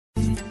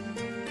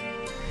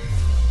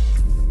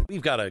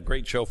We've got a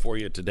great show for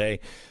you today.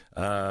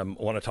 I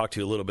want to talk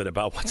to you a little bit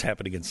about what's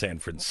happening in San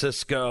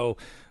Francisco,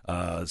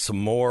 some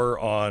more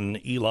on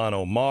Ilhan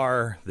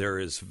Omar. There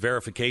is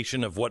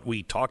verification of what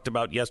we talked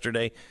about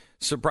yesterday,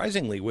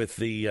 surprisingly, with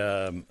the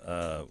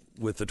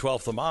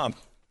 12th Imam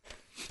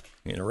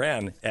in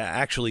Iran.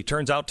 Actually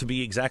turns out to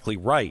be exactly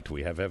right.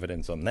 We have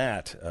evidence on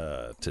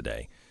that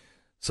today.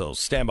 So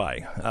stand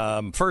by.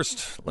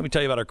 First, let me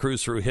tell you about our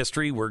cruise through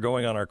history. We're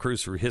going on our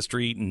cruise through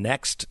history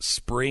next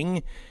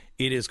spring.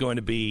 It is going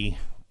to be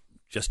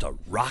just a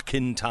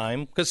rockin'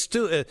 time because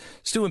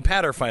Stu and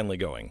Pat are finally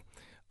going.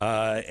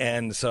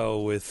 And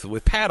so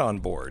with Pat on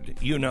board,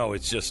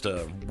 it's just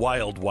a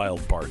wild,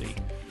 wild party.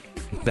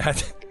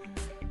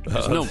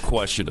 There's no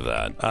question of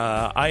that.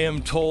 I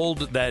am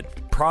told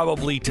that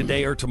probably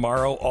today or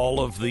tomorrow, all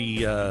of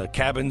the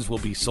cabins will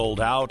be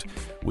sold out.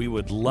 We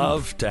would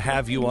love to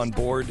have you on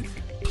board.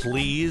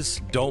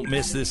 Please don't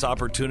miss this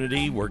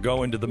opportunity. We're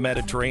going to the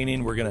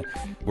Mediterranean. We're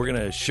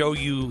gonna show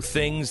you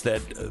things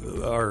that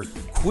are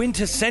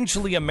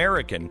quintessentially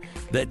American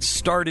that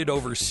started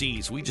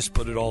overseas. We just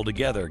put it all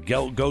together.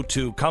 Go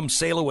to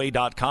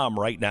comesailaway.com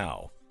right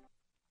now.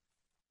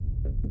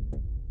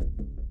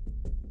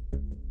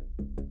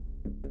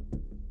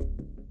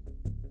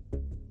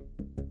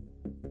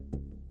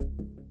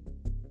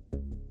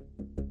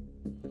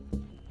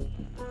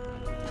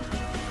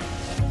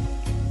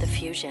 The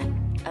fusion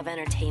of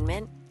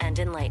entertainment and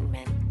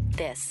enlightenment.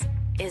 This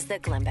is the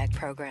Glenn Beck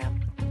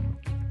Program.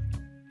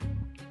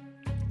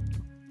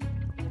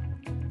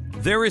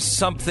 There is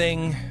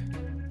something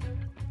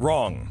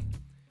wrong.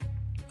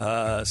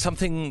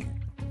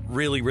 Something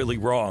really, really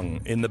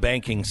wrong in the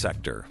banking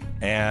sector.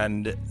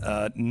 And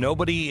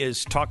nobody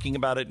is talking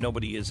about it.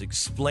 Nobody is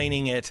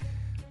explaining it.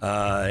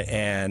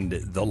 And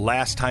the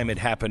last time it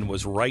happened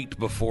was right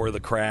before the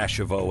crash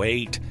of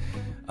 '08.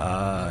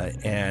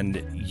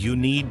 And you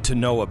need to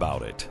know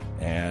about it.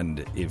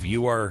 And if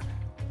you are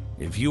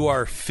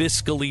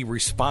fiscally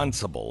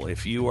responsible,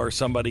 if you are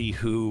somebody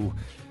who,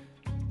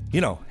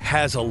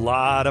 has a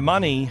lot of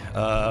money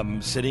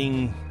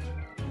sitting,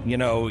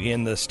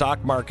 in the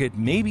stock market,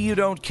 maybe you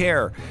don't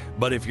care.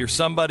 But if you're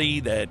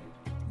somebody that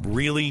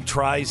really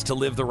tries to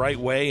live the right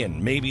way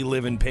and maybe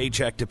living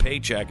paycheck to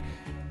paycheck,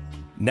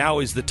 now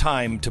is the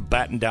time to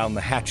batten down the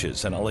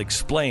hatches. And I'll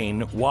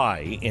explain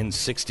why in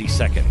 60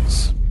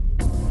 seconds.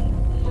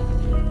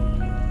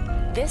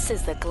 This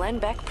is the Glenn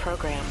Beck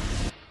Program.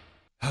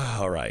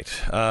 All right.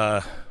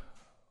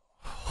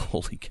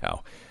 Holy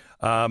cow.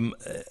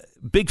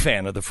 Big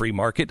fan of the free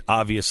market,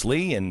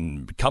 obviously,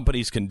 and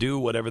companies can do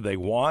whatever they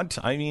want.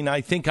 I mean,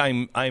 I think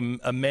I'm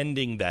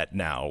amending that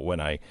now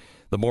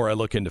the more I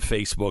look into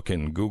Facebook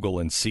and Google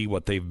and see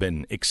what they've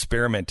been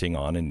experimenting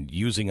on and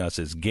using us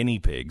as guinea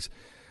pigs.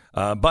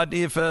 But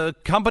if a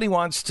company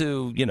wants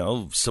to,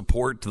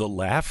 support the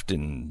left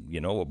and,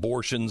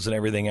 abortions and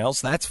everything else,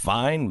 that's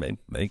fine.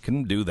 They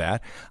can do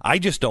that. I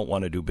just don't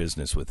want to do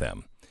business with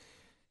them.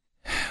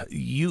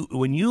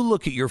 When you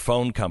look at your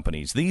phone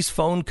companies, these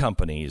phone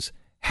companies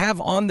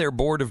have on their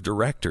board of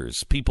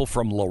directors people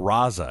from La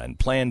Raza and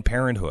Planned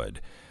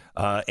Parenthood,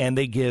 and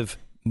they give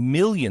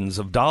millions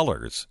of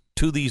dollars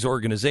to these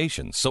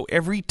organizations. So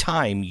every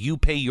time you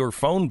pay your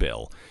phone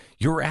bill,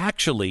 you're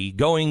actually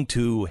going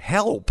to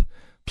help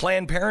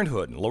Planned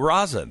Parenthood and La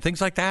Raza and things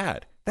like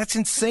that. That's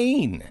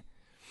insane.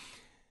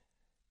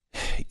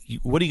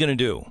 What are you going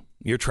to do?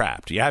 You're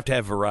trapped. You have to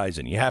have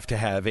Verizon. You have to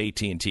have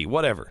AT&T,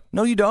 whatever.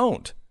 No, you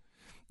don't.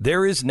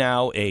 There is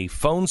now a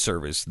phone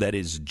service that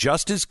is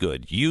just as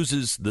good,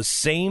 uses the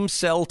same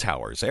cell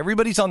towers.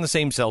 Everybody's on the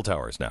same cell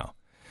towers now.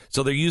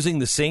 So they're using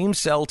the same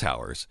cell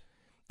towers.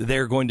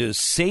 They're going to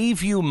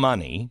save you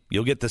money.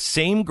 You'll get the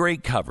same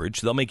great coverage.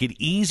 They'll make it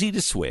easy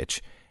to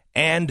switch.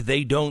 And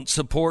they don't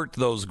support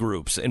those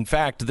groups. In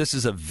fact, this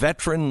is a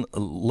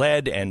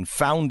veteran-led and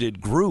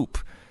founded group.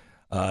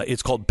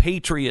 It's called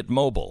Patriot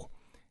Mobile.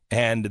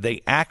 And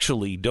they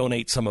actually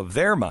donate some of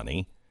their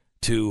money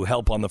to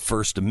help on the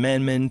First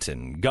Amendment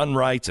and gun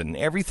rights and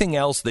everything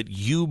else that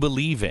you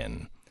believe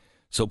in.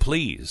 So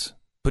please,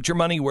 put your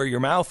money where your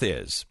mouth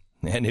is.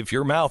 And if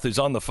your mouth is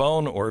on the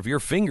phone or if your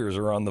fingers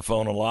are on the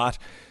phone a lot,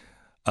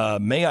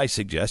 may I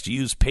suggest you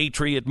use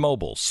Patriot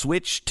Mobile.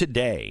 Switch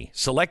today.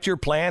 Select your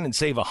plan and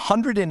save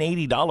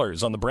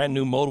 $180 on the brand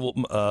new Moto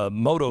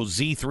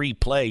Z3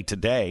 Play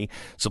today.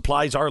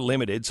 Supplies are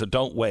limited, so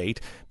don't wait.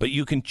 But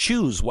you can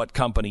choose what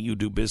company you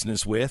do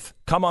business with.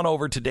 Come on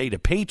over today to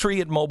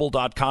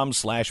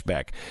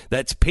patriotmobile.com/Beck.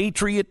 That's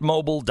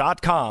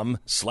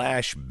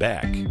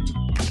patriotmobile.com/Beck.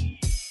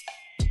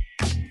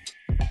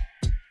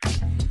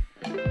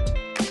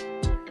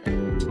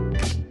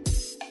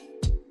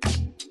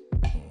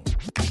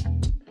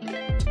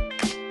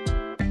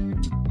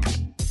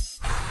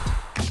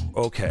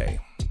 Okay.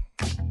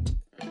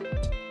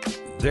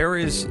 There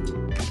is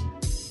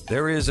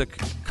a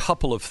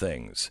couple of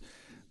things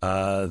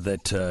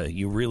that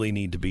you really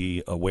need to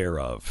be aware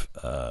of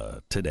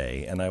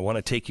today, and I want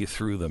to take you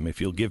through them. If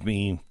you'll give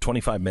me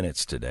 25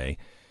 minutes today,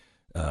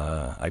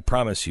 I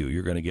promise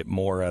you're going to get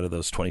more out of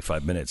those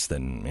 25 minutes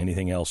than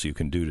anything else you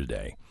can do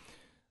today.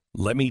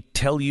 Let me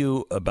tell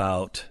you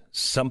about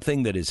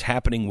something that is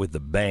happening with the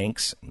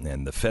banks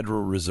and the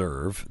Federal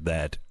Reserve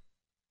that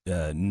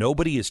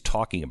nobody is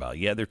talking about.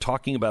 Yeah, they're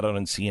talking about it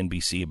on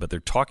CNBC, but they're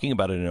talking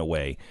about it in a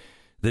way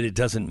that it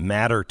doesn't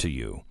matter to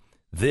you.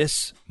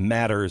 This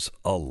matters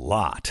a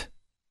lot.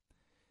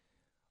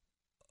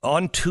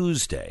 On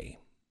Tuesday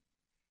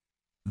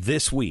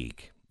this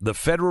week, the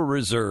Federal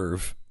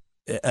Reserve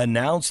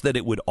announced that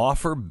it would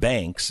offer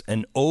banks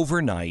an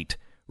overnight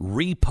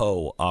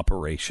repo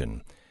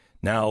operation.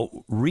 Now,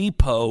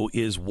 repo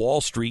is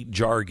Wall Street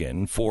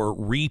jargon for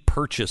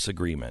repurchase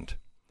agreement.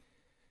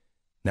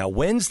 Now,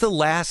 when's the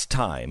last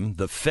time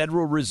the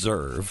Federal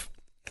Reserve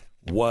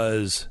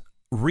was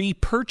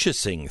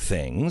repurchasing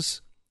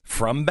things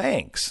from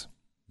banks?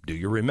 Do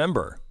you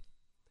remember?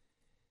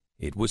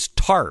 It was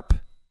TARP.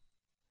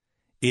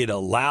 It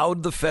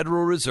allowed the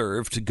Federal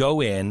Reserve to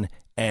go in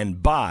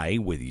and buy,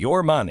 with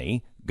your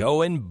money,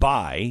 go and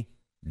buy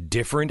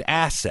different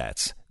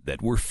assets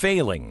that were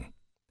failing.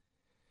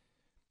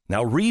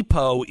 Now,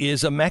 repo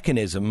is a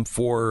mechanism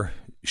for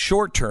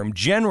short-term,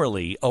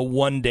 generally a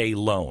one-day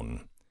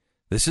loan.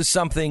 This is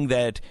something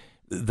that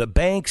the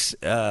banks,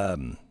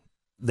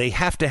 they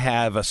have to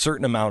have a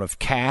certain amount of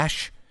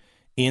cash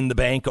in the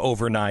bank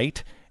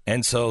overnight.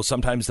 And so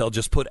sometimes they'll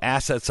just put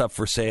assets up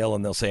for sale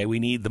and they'll say, we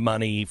need the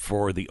money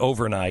for the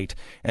overnight.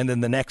 And then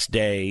the next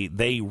day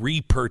they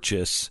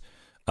repurchase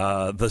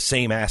the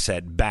same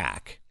asset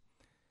back.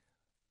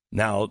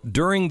 Now,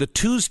 during the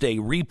Tuesday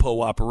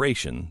repo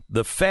operation,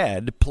 the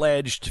Fed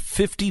pledged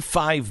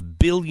 $55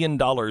 billion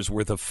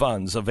worth of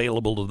funds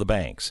available to the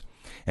banks.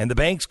 And the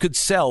banks could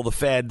sell the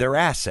Fed their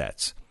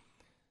assets.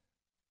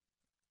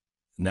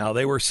 Now,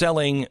 they were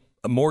selling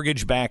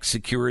mortgage-backed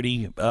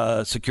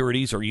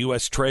securities or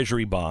U.S.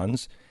 Treasury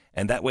bonds,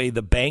 and that way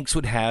the banks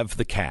would have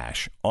the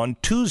cash. On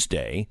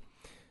Tuesday,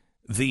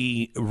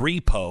 the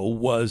repo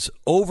was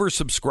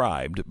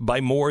oversubscribed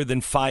by more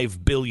than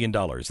 $5 billion.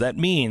 That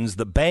means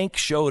the bank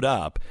showed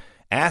up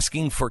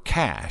asking for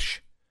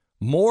cash,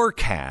 more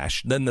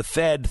cash than the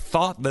Fed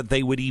thought that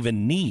they would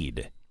even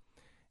need.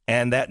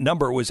 And that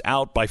number was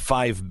out by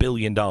 $5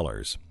 billion.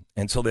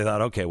 And so they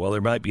thought, okay, well,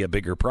 there might be a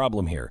bigger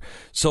problem here.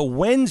 So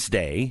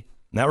Wednesday,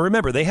 now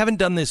remember, they haven't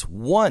done this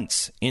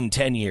once in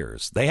 10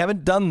 years. They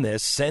haven't done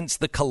this since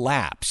the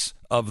collapse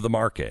of the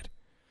market.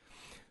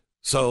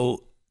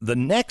 So the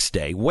next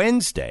day,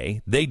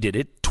 Wednesday, they did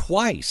it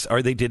twice,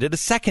 or they did it a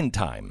second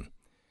time.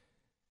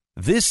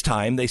 This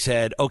time they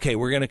said, okay,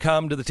 we're going to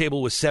come to the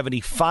table with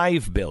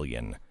 $75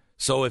 billion.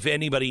 So if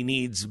anybody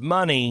needs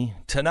money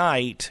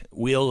tonight,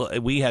 we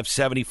have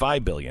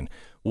 $75 billion.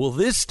 Well,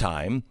 this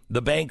time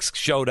the banks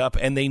showed up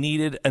and they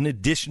needed an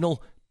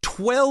additional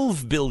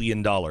 $12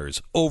 billion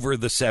over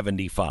the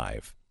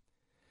 75.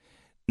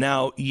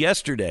 Now,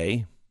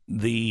 yesterday,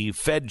 the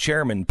Fed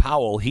chairman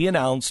Powell, he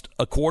announced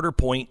a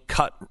quarter-point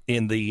cut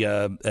in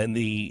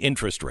the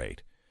interest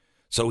rate.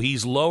 So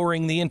he's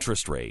lowering the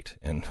interest rate,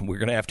 and we're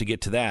going to have to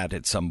get to that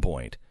at some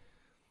point.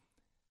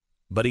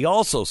 But he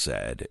also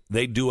said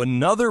they'd do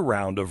another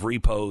round of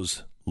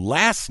repos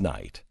last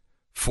night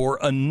for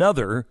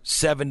another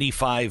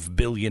 $75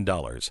 billion.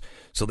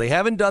 So they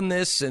haven't done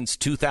this since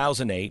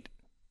 2008.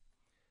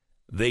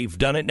 They've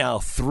done it now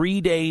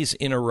 3 days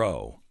in a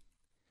row.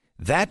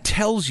 That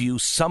tells you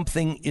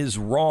something is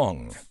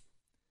wrong.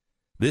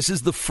 This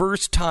is the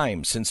first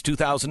time since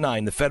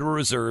 2009 the Federal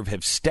Reserve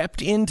have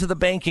stepped into the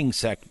banking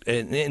sector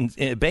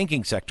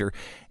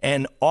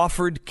and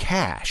offered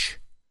cash.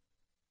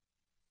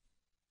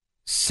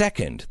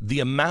 Second, the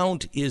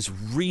amount is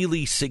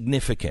really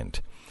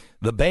significant.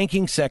 The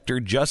banking sector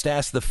just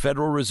asked the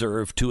Federal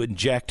Reserve to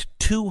inject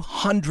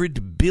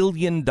 $200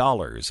 billion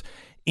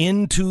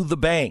into the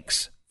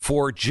banks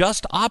for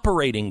just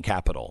operating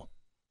capital.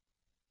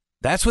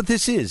 That's what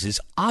this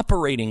is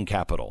operating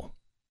capital.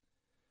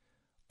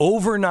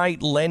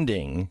 Overnight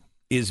lending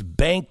is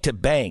bank to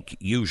bank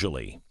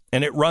usually,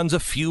 and it runs a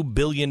few $1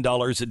 billion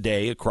a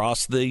day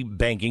across the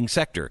banking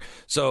sector.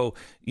 So,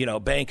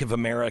 Bank of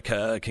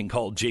America can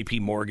call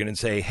JP Morgan and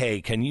say,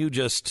 hey,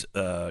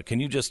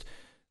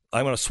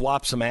 I want to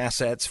swap some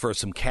assets for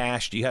some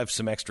cash. Do you have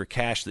some extra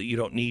cash that you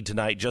don't need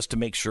tonight just to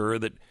make sure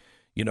that,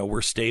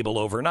 we're stable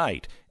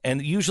overnight?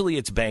 And usually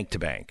it's bank to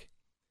bank.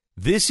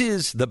 This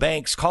is the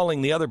banks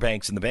calling the other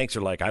banks, and the banks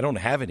are like, I don't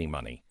have any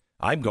money.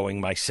 I'm going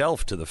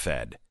myself to the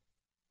Fed.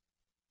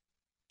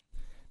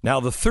 Now,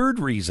 the third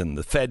reason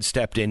the Fed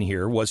stepped in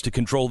here was to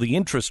control the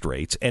interest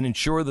rates and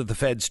ensure that the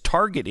Fed's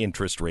target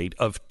interest rate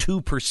of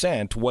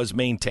 2% was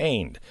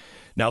maintained.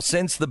 Now,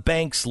 since the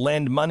banks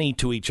lend money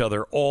to each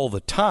other all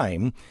the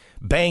time,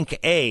 Bank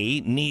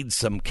A needs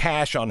some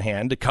cash on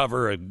hand to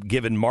cover a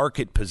given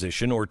market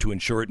position or to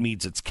ensure it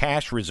meets its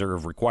cash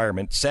reserve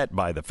requirement set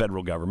by the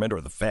federal government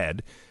or the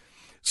Fed.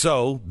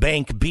 So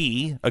Bank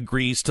B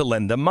agrees to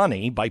lend them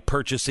money by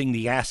purchasing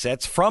the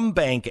assets from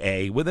Bank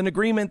A with an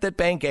agreement that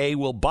Bank A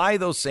will buy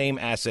those same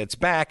assets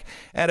back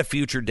at a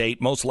future date,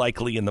 most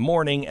likely in the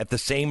morning, at the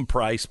same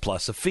price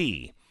plus a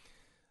fee.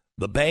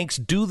 The banks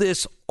do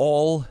this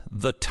all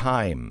the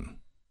time.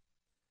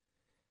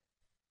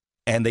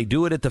 And they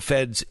do it at the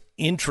Fed's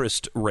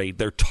interest rate,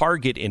 their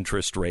target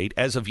interest rate.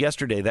 As of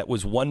yesterday, that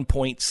was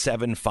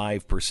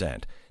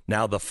 1.75%.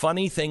 Now, the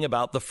funny thing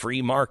about the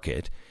free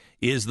market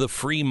is the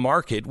free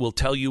market will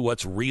tell you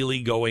what's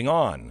really going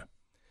on.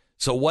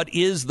 So what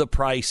is the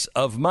price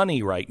of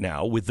money right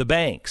now with the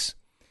banks?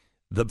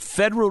 The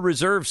Federal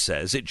Reserve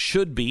says it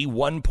should be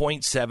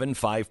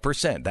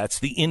 1.75%. That's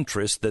the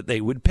interest that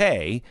they would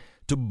pay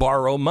to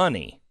borrow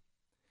money.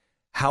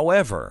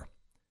 However,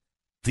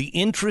 the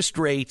interest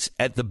rates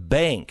at the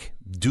bank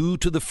due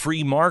to the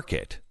free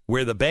market,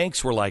 where the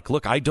banks were like,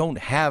 look, I don't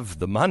have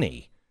the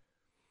money.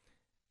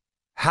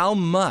 How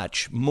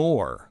much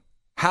more,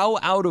 how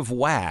out of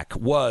whack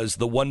was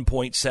the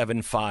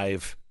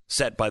 1.75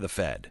 set by the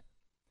Fed?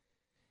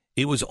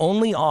 It was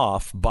only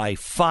off by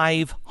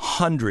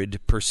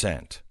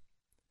 500%.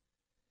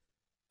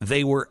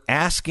 They were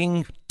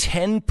asking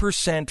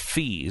 10%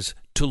 fees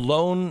to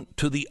loan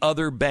to the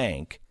other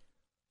bank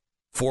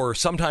for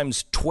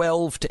sometimes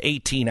 12 to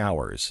 18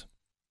 hours.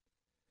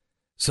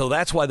 So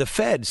that's why the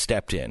Fed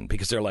stepped in,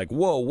 because they're like,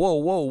 whoa,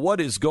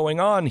 what is going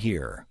on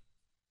here?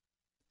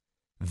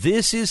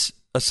 This is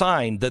a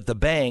sign that the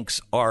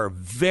banks are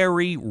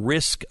very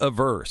risk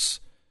averse,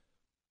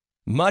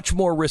 much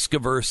more risk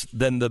averse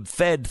than the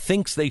Fed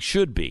thinks they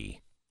should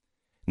be.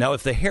 Now,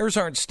 if the hairs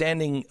aren't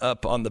standing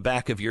up on the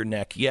back of your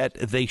neck yet,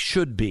 they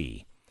should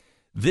be.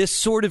 This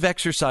sort of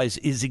exercise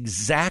is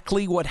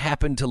exactly what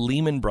happened to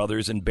Lehman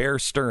Brothers and Bear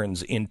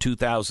Stearns in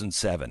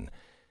 2007.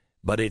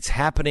 But it's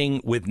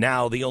happening with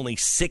now the only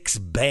 6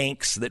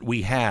 banks that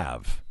we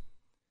have.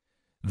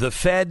 The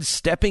Fed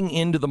stepping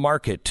into the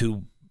market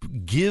to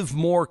give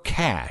more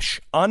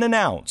cash,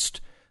 unannounced,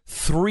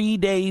 3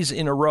 days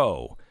in a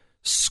row,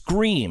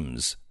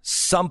 screams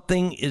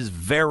something is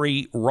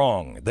very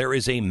wrong. There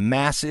is a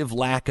massive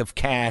lack of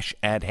cash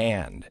at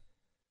hand.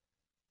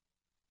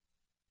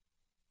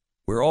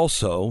 We're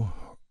also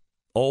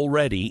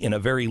already in a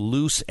very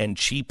loose and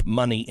cheap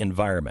money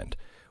environment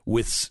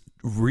with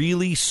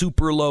really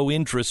super low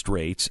interest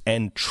rates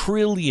and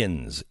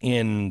trillions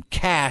in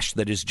cash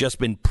that has just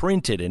been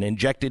printed and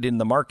injected in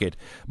the market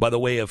by the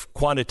way of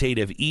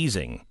quantitative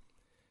easing.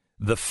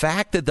 The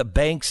fact that the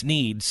banks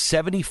need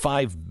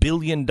 $75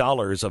 billion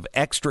of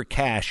extra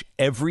cash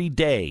every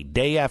day,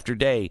 day after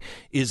day,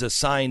 is a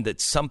sign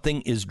that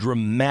something is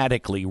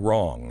dramatically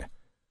wrong.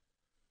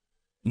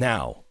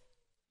 Now,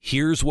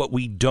 here's what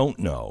we don't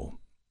know.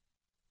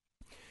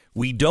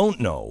 We don't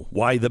know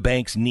why the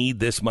banks need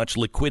this much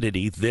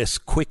liquidity this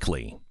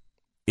quickly.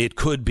 It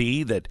could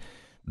be that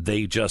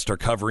they just are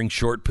covering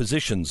short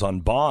positions on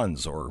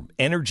bonds or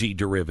energy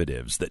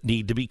derivatives that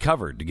need to be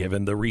covered,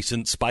 given the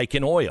recent spike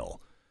in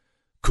oil.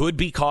 Could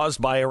be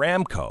caused by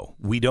Aramco.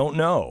 We don't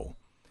know.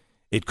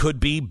 It could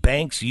be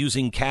banks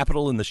using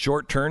capital in the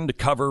short term to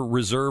cover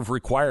reserve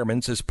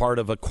requirements as part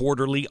of a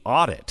quarterly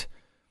audit.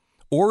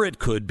 Or it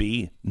could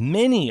be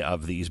many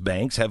of these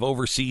banks have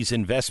overseas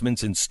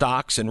investments in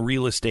stocks and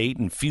real estate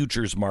and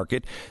futures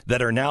market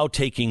that are now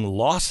taking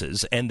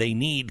losses, and they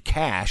need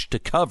cash to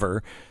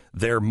cover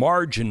their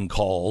margin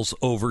calls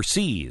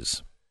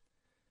overseas.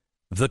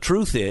 The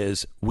truth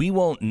is, we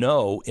won't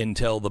know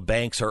until the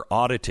banks are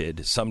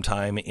audited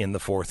sometime in the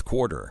fourth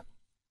quarter.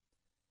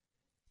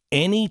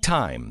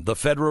 Anytime the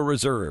Federal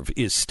Reserve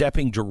is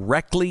stepping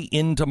directly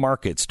into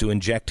markets to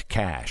inject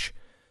cash,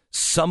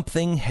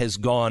 something has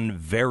gone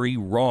very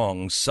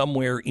wrong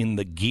somewhere in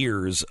the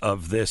gears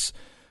of this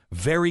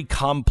very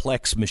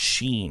complex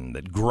machine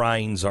that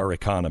grinds our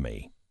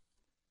economy.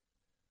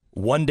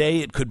 One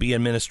day it could be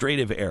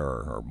administrative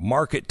error or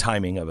market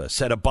timing of a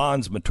set of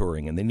bonds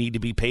maturing and they need to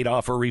be paid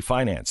off or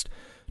refinanced.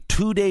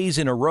 2 days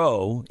in a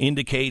row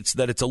indicates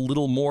that it's a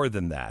little more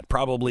than that,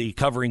 probably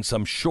covering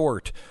some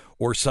short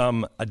or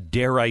some,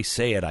 dare I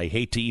say it, I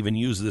hate to even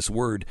use this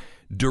word,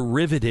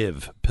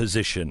 derivative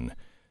position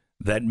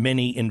that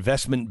many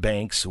investment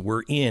banks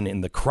were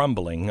in the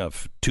crumbling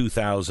of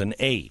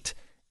 2008,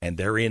 and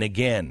they're in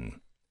again.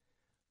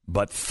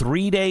 But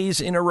 3 days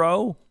in a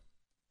row,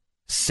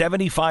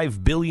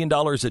 $75 billion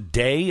a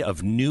day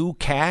of new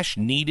cash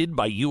needed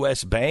by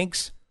U.S.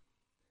 banks?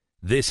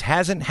 This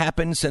hasn't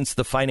happened since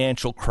the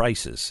financial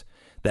crisis.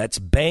 That's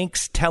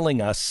banks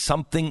telling us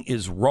something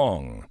is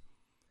wrong.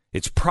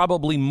 It's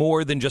probably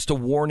more than just a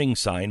warning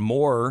sign,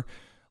 more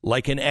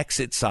like an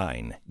exit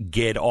sign.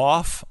 Get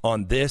off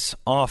on this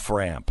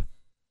off-ramp.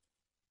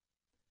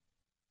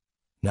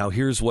 Now,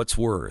 here's what's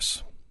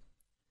worse.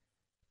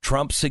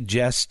 Trump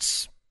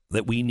suggests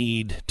that we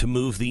need to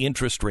move the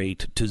interest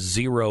rate to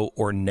 0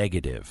 or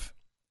negative.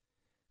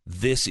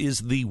 This is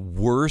the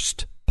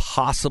worst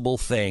possible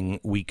thing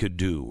we could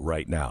do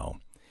right now.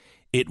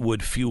 It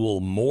would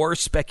fuel more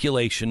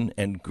speculation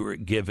and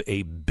give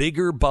a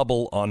bigger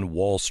bubble on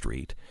Wall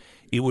Street.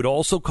 It would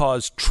also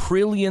cause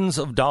trillions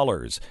of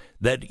dollars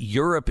that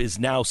Europe is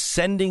now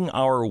sending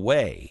our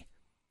way.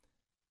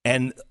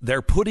 And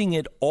they're putting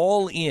it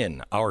all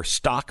in our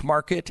stock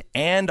market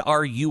and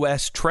our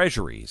U.S.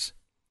 treasuries.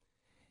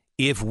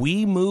 If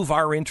we move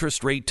our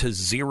interest rate to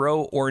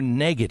 0 or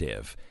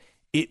negative,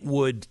 it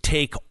would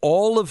take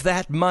all of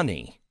that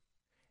money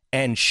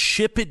and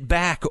ship it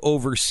back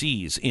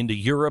overseas into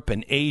Europe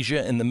and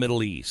Asia and the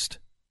Middle East.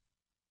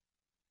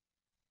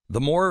 The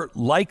more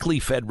likely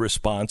Fed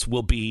response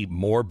will be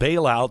more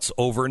bailouts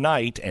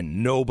overnight,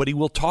 and nobody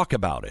will talk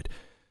about it.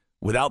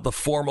 Without the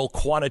formal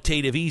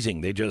quantitative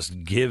easing, they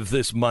just give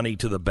this money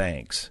to the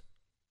banks.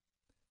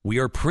 We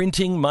are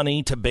printing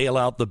money to bail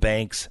out the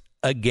banks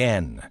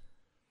again.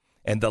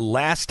 And the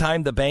last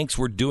time the banks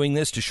were doing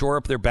this to shore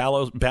up their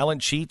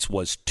balance sheets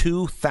was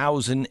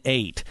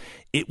 2008.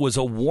 It was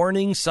a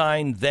warning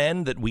sign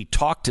then that we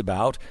talked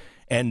about,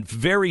 and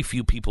very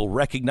few people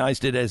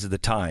recognized it as the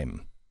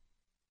time.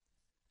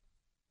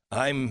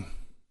 I'm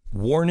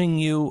warning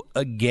you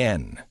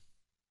again.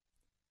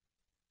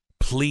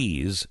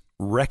 Please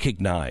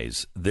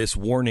recognize this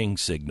warning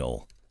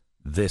signal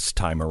this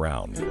time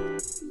around.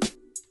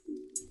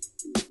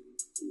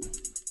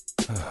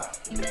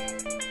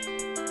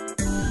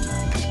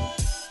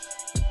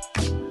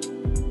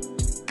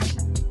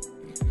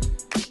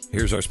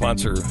 Here's our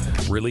sponsor,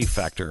 Relief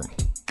Factor.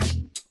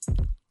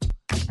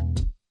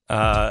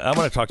 I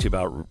want to talk to you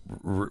about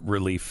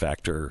Relief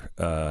Factor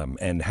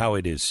and how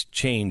it has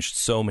changed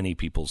so many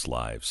people's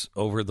lives.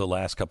 Over the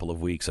last couple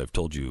of weeks, I've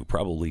told you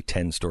probably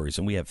 10 stories,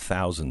 and we have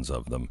thousands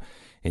of them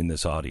in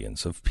this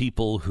audience, of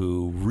people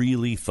who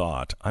really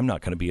thought, I'm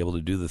not going to be able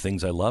to do the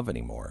things I love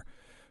anymore.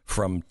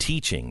 From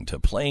teaching to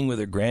playing with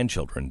their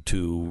grandchildren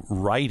to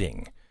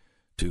writing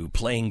to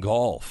playing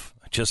golf.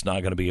 Just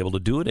not going to be able to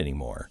do it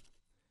anymore.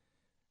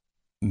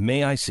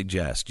 May I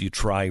suggest you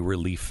try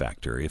Relief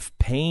Factor? If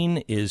pain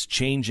is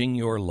changing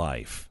your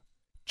life,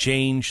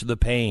 change the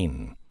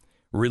pain.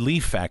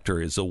 Relief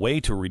Factor is a way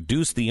to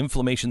reduce the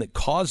inflammation that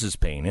causes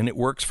pain, and it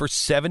works for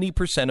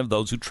 70% of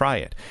those who try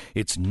it.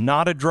 It's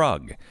not a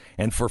drug.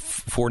 And for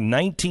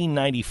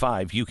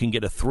 $19.95, you can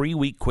get a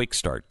 3-week quick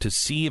start to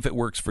see if it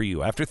works for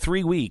you. After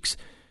 3 weeks,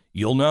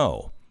 you'll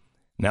know.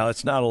 Now,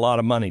 it's not a lot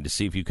of money to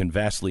see if you can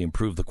vastly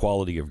improve the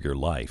quality of your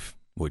life,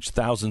 which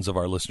thousands of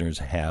our listeners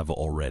have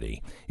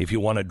already. If you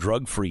want a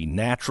drug-free,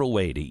 natural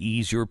way to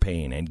ease your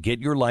pain and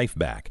get your life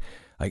back,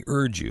 I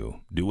urge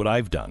you, do what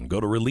I've done. Go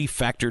to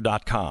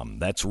ReliefFactor.com.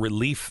 That's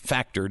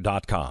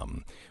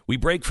ReliefFactor.com. We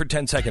break for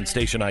 10 seconds.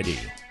 Station ID.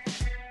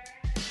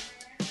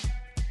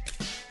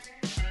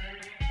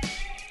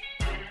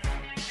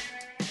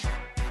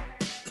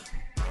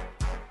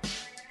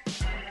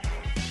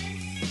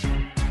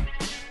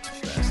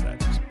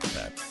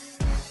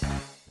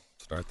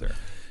 Start there.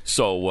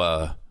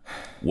 So,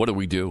 what do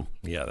we do?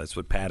 Yeah, that's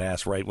what Pat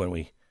asked right when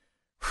I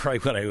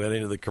went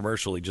into the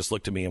commercial. He just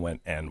looked at me and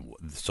went, and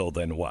so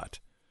then what?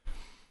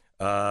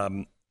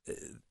 I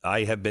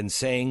have been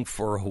saying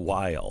for a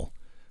while,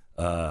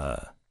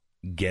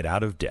 get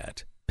out of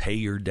debt, pay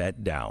your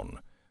debt down,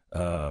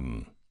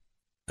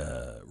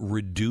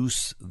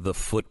 reduce the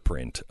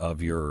footprint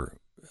of your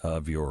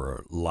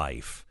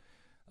life.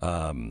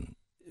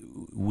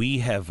 We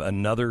have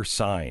another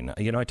sign.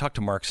 You know, I talked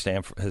to Mark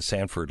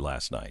Sanford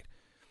last night.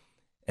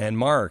 And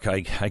Mark,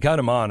 I got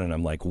him on, and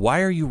I'm like,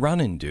 why are you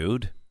running,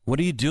 dude? What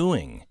are you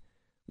doing?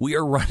 We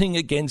are running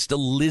against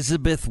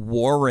Elizabeth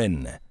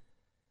Warren.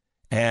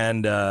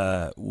 And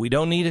we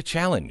don't need a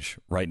challenge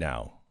right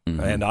now. Mm-hmm.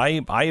 And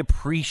I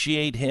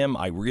appreciate him.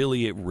 I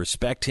really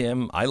respect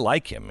him. I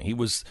like him. He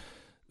was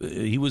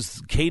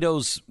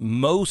Cato's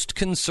most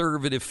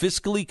conservative,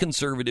 fiscally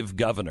conservative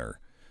governor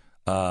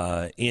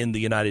in the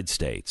United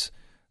States.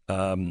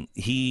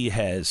 He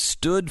has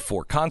stood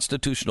for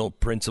constitutional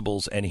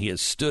principles, and he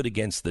has stood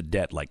against the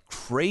debt like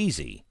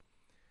crazy.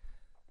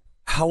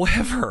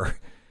 However,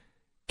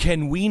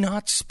 can we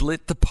not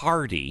split the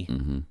party?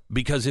 Mm-hmm.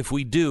 Because if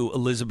we do,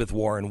 Elizabeth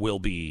Warren will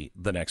be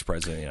the next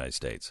president of the United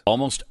States.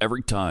 Almost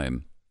every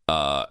time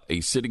a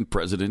sitting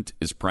president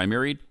is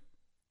primaried,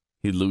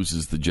 he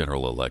loses the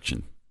general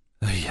election.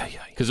 Yeah.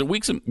 Because it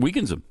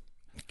weakens him.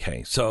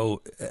 Okay,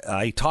 so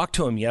I talked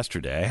to him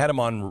yesterday. I had him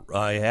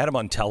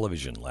on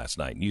television last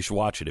night. You should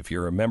watch it. If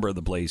you're a member of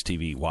the Blaze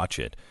TV, watch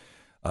it.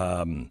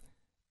 And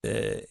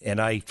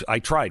I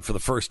tried for the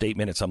first 8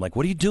 minutes. I'm like,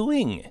 what are you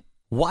doing?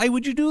 Why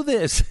would you do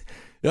this?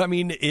 I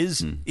mean,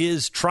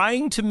 is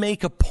trying to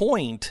make a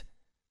point,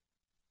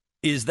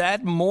 is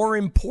that more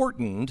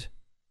important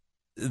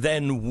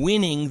than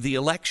winning the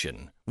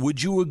election?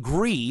 Would you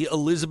agree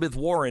Elizabeth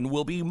Warren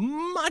will be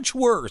much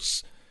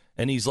worse?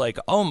 And he's like,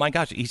 oh, my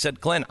gosh. He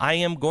said, Glenn, I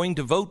am going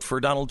to vote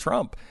for Donald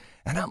Trump.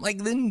 And I'm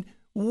like, then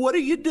what are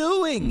you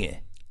doing?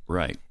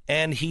 Right.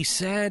 And he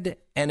said,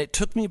 and it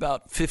took me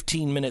about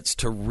 15 minutes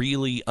to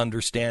really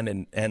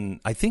understand. And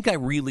I think I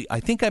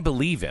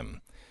believe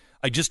him.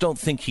 I just don't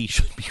think he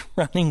should be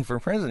running for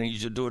president. He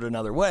should do it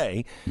another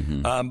way.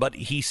 Mm-hmm. But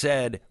he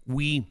said,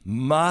 we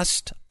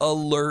must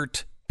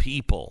alert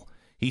people.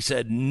 He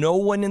said, no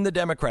one in the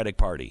Democratic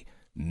Party,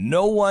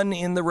 no one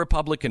in the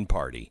Republican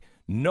Party,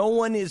 no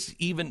one is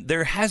even,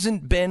 there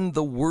hasn't been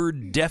the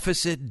word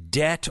deficit,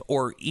 debt,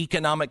 or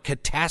economic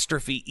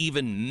catastrophe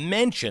even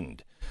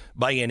mentioned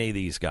by any of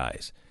these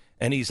guys.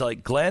 And he's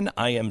like, Glenn,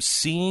 I am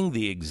seeing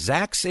the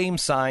exact same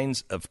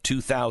signs of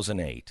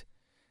 2008.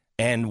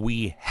 And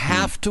we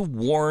have to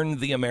warn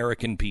the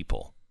American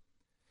people.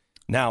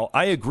 Now,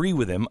 I agree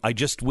with him. I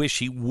just wish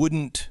he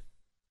wouldn't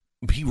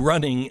be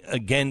running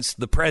against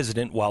the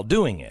president while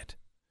doing it.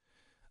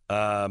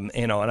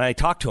 And I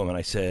talked to him and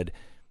I said,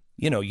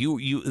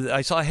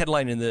 I saw a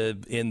headline in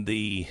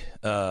the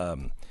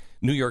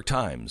New York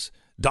Times,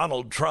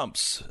 Donald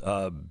Trump's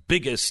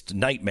biggest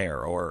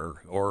nightmare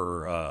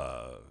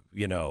or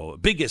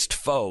biggest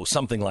foe,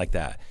 something like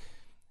that.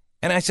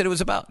 And I said, it's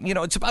about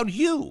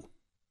you.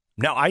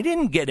 Now, I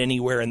didn't get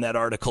anywhere in that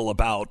article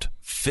about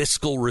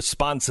fiscal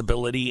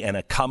responsibility and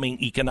a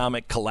coming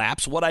economic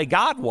collapse. What I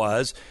got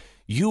was,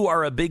 you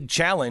are a big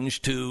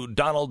challenge to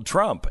Donald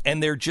Trump.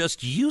 And they're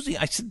just using,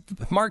 I said,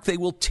 Mark, they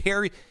will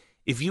tear.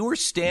 If you were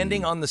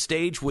standing on the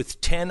stage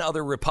with 10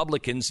 other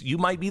Republicans, you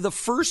might be the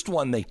first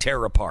one they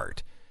tear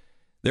apart.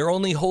 They're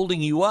only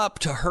holding you up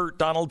to hurt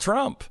Donald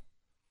Trump.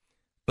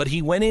 But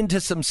he went into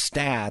some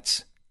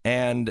stats,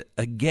 and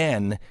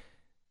again,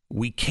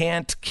 we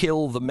can't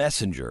kill the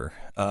messenger.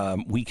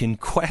 We can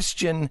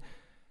question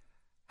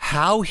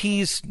how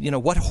he's,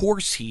 what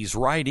horse he's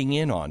riding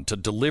in on to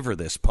deliver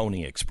this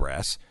Pony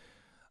Express.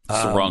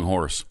 It's the wrong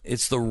horse.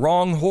 It's the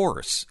wrong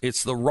horse.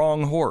 It's the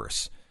wrong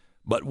horse.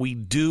 But we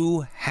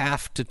do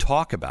have to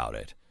talk about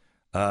it.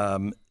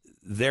 There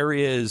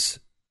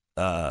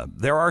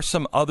are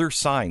some other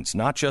signs,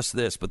 not just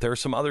this, but there are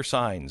some other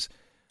signs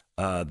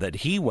that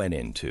he went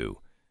into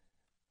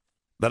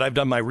that I've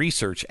done my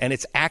research, and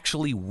it's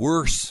actually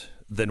worse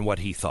than what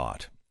he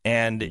thought.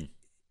 And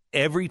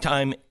every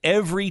time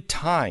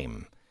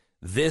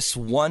this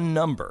one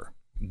number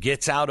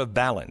gets out of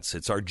balance,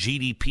 it's our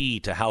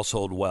GDP to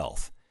household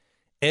wealth.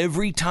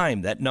 Every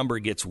time that number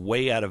gets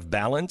way out of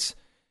balance,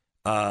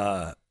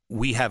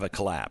 we have a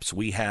collapse.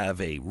 We have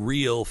a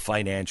real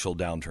financial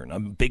downturn, a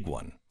big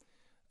one.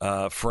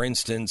 For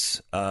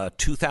instance,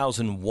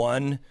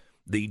 2001,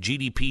 the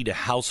GDP to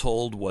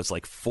household was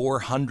like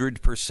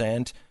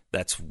 400%.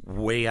 That's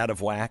way out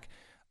of whack.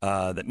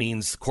 That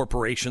means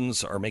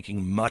corporations are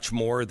making much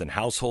more than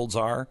households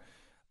are.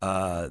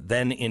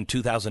 Then in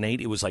 2008,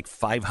 it was like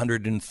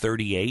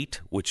 538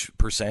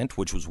 percent,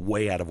 which was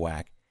way out of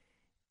whack.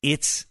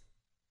 It's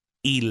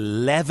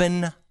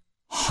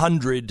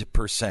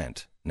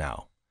 1,100%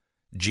 now,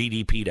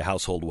 GDP to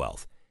household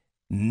wealth.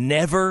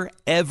 Never,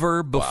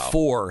 ever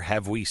before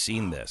have we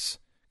seen this.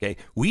 Okay,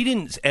 we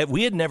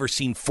had never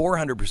seen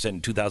 400%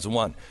 in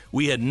 2001.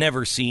 We had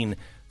never seen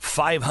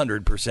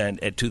 500%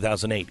 at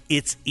 2008.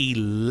 It's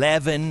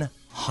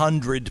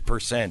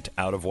 1,100%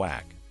 out of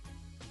whack.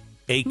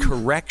 A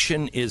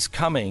correction is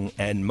coming,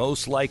 and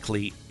most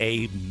likely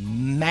a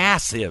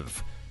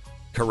massive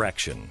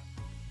correction.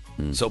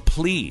 So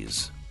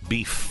please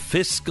be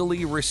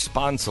fiscally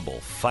responsible,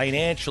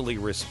 financially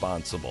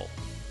responsible,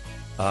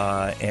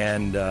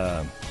 and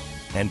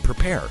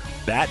prepare.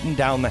 Batten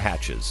down the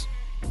hatches.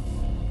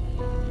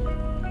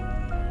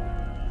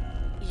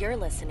 You're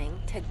listening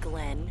to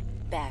Glenn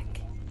Beck.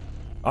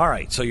 All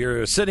right, so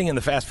you're sitting in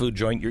the fast food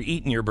joint, you're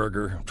eating your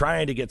burger,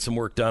 trying to get some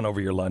work done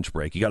over your lunch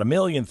break. You got a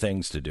million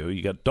things to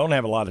do. Don't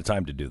have a lot of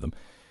time to do them.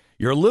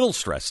 You're a little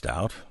stressed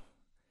out.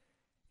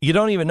 You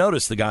don't even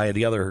notice the guy at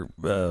the other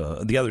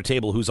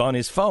table who's on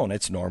his phone.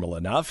 It's normal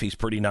enough. He's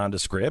pretty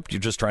nondescript. You're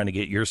just trying to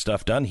get your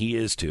stuff done. He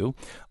is too.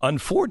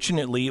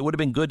 Unfortunately, it would have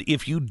been good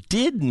if you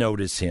did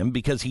notice him,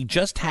 because he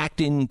just hacked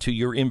into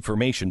your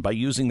information by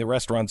using the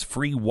restaurant's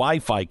free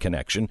Wi-Fi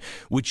connection,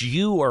 which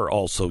you are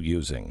also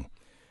using.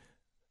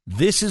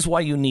 This is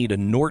why you need a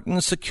Norton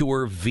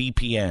Secure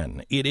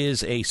VPN. It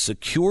is a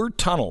secure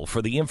tunnel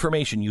for the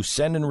information you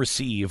send and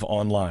receive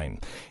online.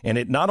 And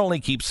it not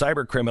only keeps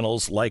cyber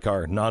criminals like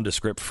our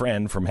nondescript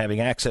friend from having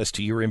access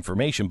to your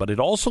information, but it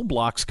also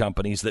blocks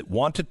companies that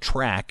want to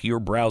track your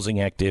browsing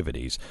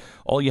activities.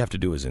 All you have to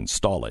do is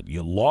install it.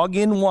 You log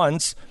in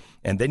once,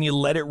 and then you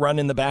let it run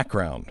in the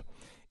background.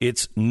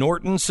 It's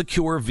Norton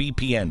Secure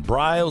VPN.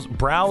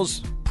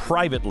 Browse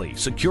privately.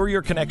 Secure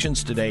your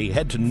connections today.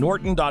 Head to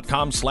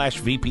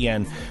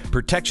norton.com/VPN.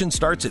 Protection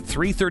starts at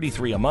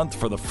 $333 a month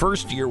for the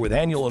first year with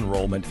annual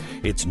enrollment.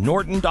 It's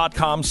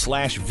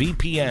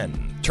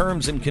norton.com/VPN.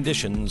 Terms and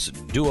conditions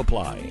do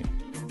apply.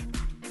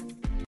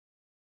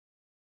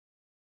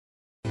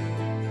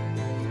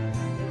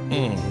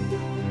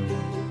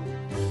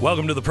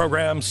 Welcome to the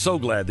program. So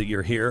glad that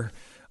you're here.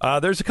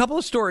 There's a couple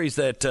of stories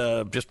that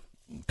just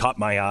caught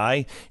my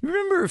eye. You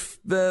remember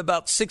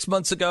about 6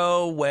 months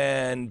ago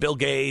when Bill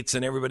Gates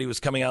and everybody was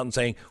coming out and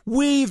saying,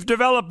 we've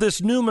developed this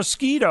new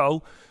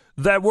mosquito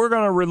that we're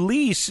going to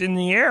release in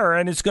the air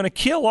and it's going to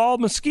kill all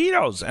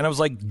mosquitoes. And I was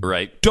like,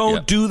 right.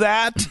 Don't do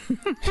that.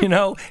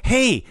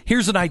 Hey,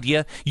 here's an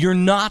idea. You're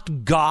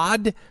not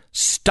God.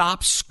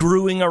 Stop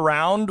screwing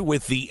around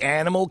with the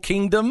animal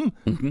kingdom.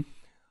 Mm-hmm.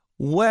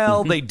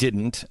 Well, they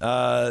didn't.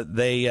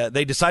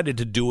 They decided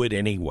to do it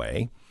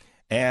anyway.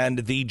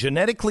 And the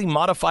genetically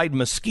modified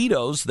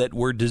mosquitoes that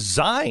were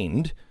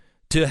designed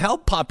to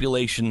help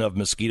population of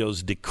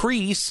mosquitoes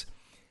decrease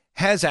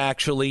has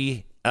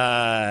actually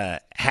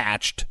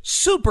hatched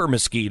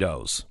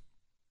super-mosquitos.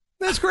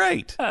 That's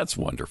great. That's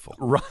wonderful.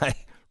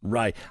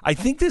 Right. I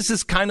think this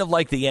is kind of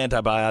like the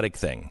antibiotic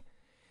thing.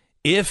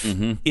 If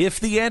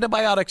the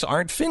antibiotics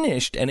aren't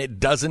finished and it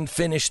doesn't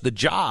finish the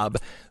job,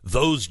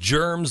 those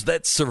germs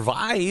that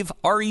survive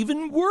are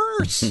even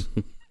worse.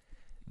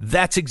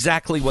 That's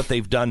exactly what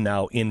they've done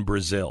now in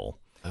Brazil.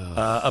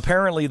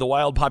 Apparently, the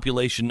wild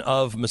population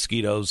of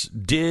mosquitoes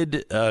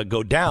did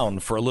go down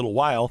for a little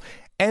while,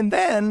 and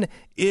then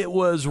it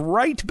was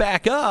right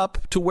back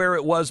up to where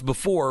it was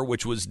before,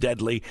 which was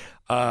deadly.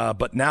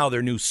 But now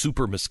they're new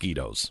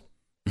super-mosquitos.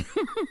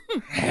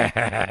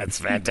 It's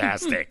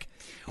fantastic.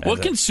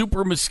 What can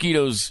super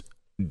mosquitoes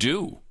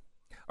do?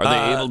 Are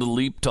they able to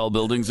leap tall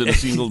buildings in a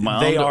single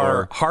mound? They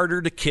are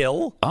harder to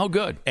kill. Oh,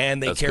 good.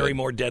 And they That's carry good.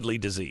 more deadly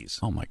disease.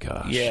 Oh, my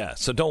gosh. Yeah,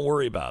 so don't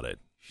worry about it.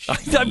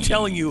 I'm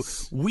telling you,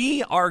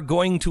 we are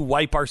going to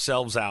wipe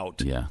ourselves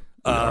out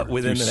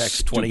within the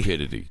next 20 years.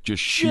 Stupidity.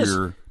 Just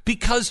sheer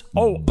because,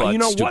 you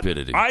know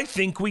stupidity. What? I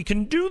think we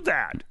can do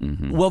that.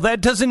 Well,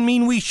 that doesn't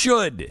mean we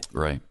should.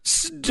 Right.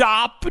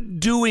 Stop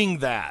doing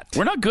that.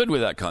 We're not good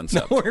with that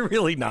concept. No, we're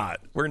really not.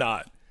 We're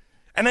not.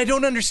 And I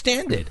don't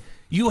understand it.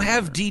 You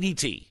have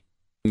DDT.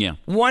 Yeah.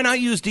 Why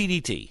not use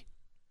DDT?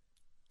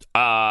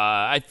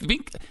 I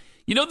think,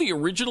 the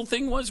original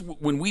thing was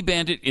when we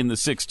banned it in the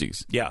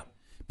 60s. Yeah.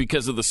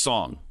 Because of the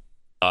song.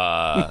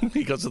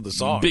 Because of the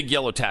song. Big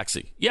Yellow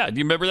Taxi. Yeah, do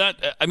you remember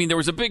that? I mean, there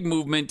was a big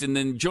movement, and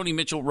then Joni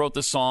Mitchell wrote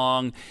the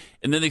song,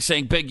 and then they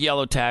sang Big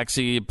Yellow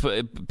Taxi,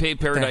 Pay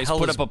Paradise,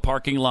 put up a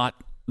parking lot.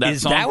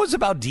 That was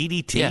about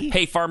DDT? Yeah.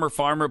 Hey,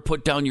 farmer,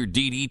 put down your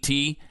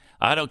DDT.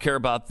 I don't care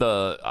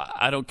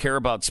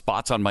about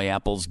spots on my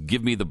apples.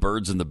 Give me the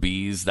birds and the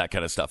bees, that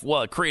kind of stuff.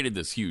 Well, it created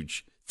this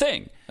huge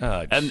thing.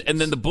 And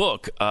then the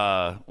book,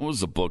 what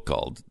was the book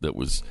called that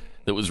was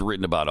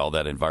written about all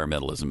that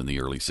environmentalism in the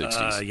early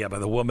 60s? By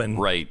the woman.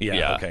 Right.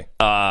 Yeah.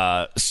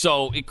 Okay.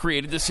 So it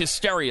created this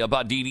hysteria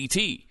about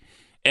DDT.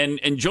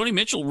 And Joni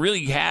Mitchell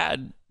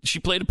she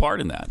played a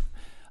part in that.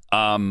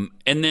 And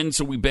then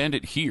so we banned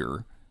it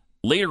here.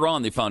 Later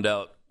on, they found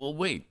out, well,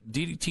 wait,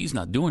 DDT's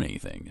not doing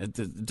anything.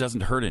 It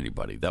doesn't hurt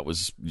anybody. That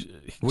was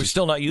we're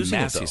still not using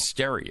mass it, though.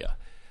 hysteria.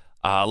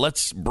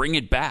 Let's bring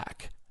it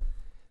back.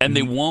 And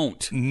they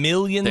won't.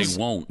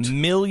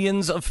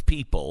 Millions of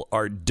people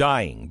are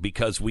dying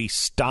because we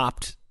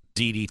stopped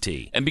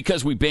DDT. And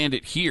because we banned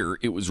it here,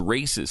 it was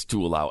racist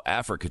to allow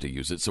Africa to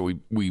use it. So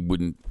we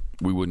wouldn't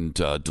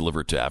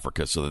deliver it to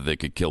Africa so that they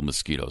could kill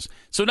mosquitoes.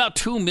 So now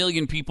 2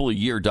 million people a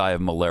year die of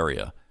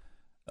malaria.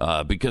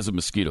 Because of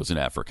mosquitoes in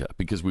Africa,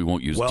 because we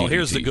won't use DDT. Well,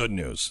 here's the good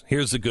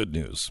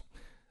news.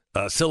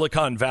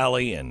 Silicon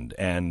Valley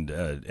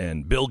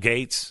and Bill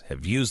Gates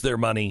have used their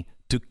money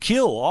to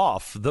kill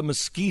off the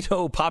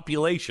mosquito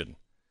population.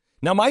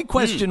 Now, my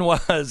question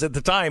was at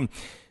the time,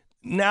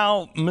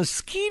 now,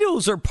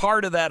 mosquitoes are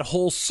part of that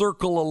whole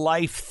circle of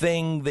life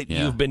thing that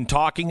you've been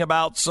talking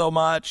about so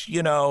much.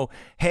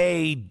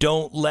 Hey,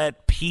 don't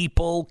let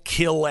people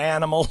kill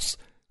animals.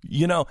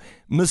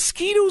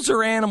 Mosquitoes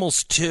are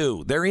animals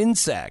too. They're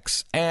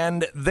insects,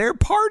 and they're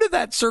part of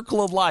that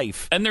circle of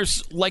life. And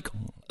there's like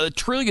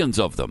trillions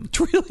of them.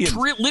 Trillions.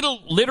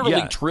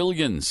 Literally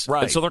trillions.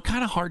 Right. And so they're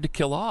kind of hard to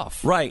kill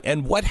off. Right.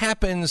 And what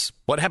happens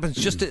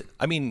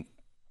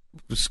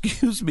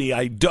excuse me,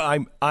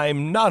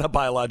 I'm not a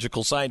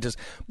biological scientist,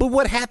 but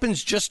what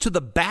happens just to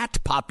the bat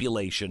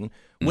population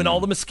when all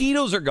the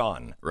mosquitoes are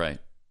gone? Right.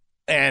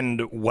 And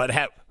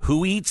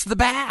who eats the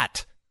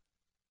bat?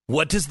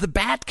 What does the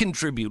bat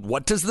contribute?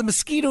 What does the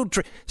mosquito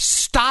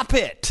Stop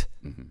it.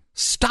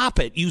 Stop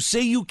it. You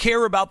say you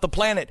care about the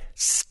planet.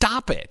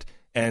 Stop it.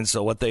 And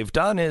so what they've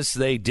done is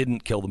they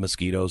didn't kill the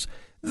mosquitoes.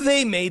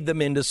 They made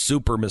them into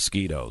super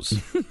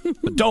mosquitoes.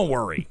 But don't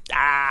worry.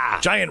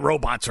 Giant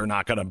robots are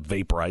not going to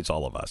vaporize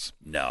all of us.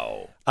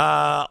 No.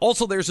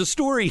 Also, there's a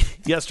story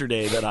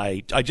yesterday that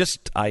I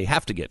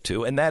have to get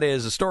to, and that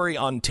is a story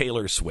on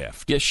Taylor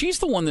Swift. Yeah, she's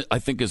the one that I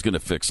think is going to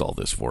fix all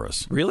this for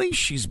us. Really?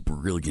 She's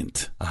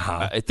brilliant.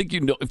 I think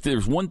if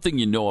there's one thing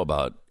you know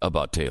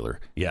about Taylor,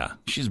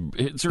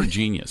 it's her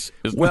genius.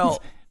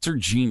 It's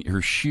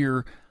her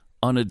sheer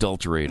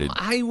unadulterated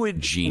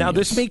genius. Now,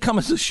 this may come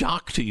as a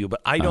shock to you,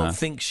 but I don't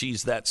think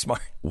she's that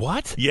smart.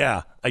 What?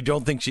 Yeah, I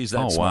don't think she's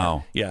that smart.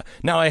 Wow. Yeah.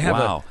 Now, I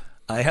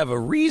have a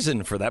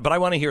reason for that, but I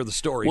want to hear the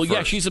story first.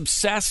 Yeah, she's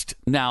obsessed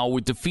now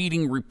with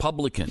defeating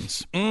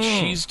Republicans.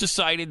 She's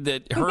decided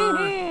that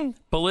her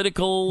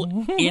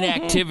political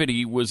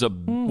inactivity was a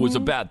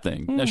bad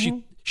thing. Now,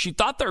 she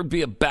thought there would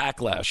be a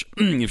backlash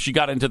if she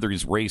got into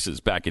these races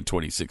back in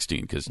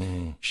 2016 because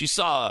she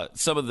saw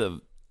some of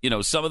the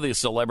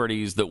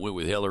celebrities that went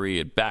with Hillary,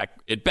 it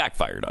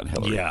backfired on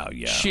Hillary.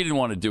 Yeah. She didn't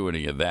want to do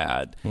any of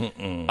that.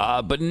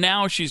 But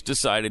now she's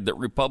decided that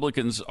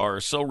Republicans are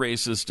so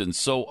racist and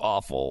so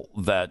awful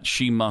that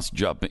she must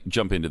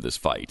jump into this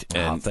fight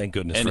and thank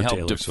goodness and for help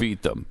Taylor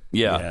defeat them.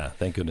 Yeah,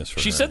 thank goodness for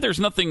her. She said there's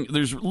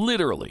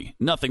literally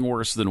nothing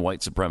worse than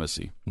white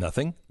supremacy.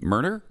 Nothing?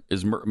 Murder?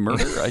 Is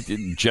murder?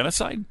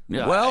 Genocide?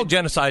 Yeah, well,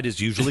 genocide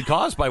is usually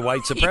caused by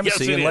white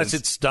supremacy Yes, unless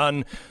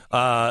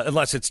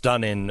it's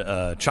done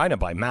in China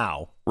by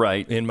Mao.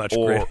 Right. In much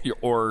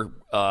or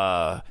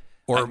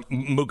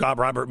Or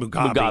Robert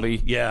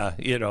Mugabe. Yeah,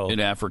 in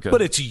Africa.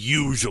 But it's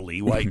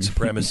usually white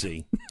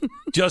supremacy,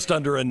 just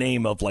under a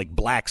name of like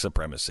black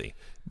supremacy.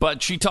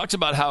 But she talks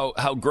about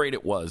how great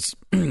it was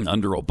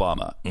under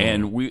Obama.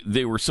 And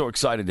they were so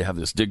excited to have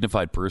this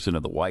dignified person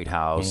in the White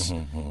House.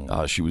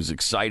 She was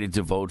excited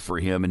to vote for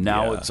him. And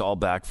now it's all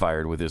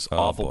backfired with this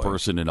awful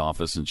person in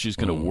office. And she's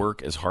going to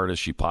work as hard as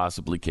she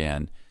possibly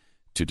can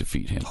to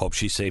defeat him. Hope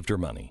she saved her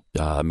money.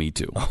 Me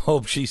too.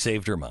 Hope she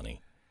saved her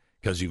money.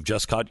 Because you've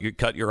just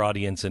cut your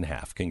audience in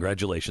half.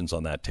 Congratulations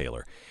on that,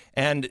 Taylor.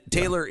 And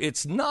Taylor,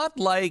 it's not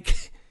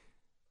like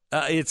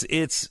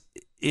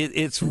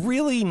it's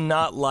really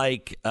not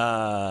like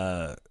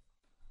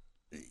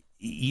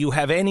you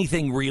have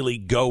anything really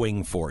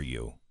going for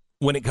you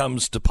when it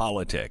comes to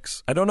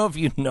politics. I don't know if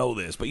you know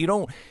this, but you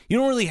don't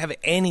really have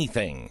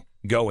anything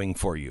going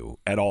for you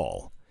at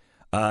all,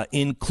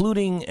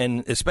 including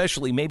and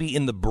especially maybe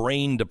in the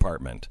brain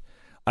department.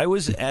 I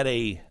was at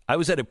a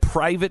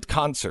private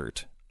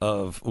concert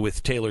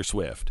with Taylor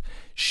Swift.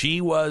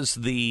 She was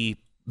the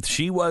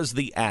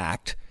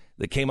act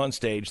that came on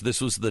stage. This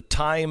was the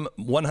Time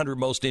 100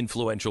 most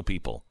influential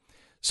people.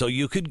 So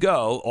you could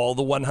go, all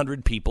the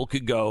 100 people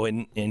could go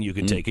and you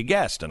could take a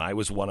guest. And I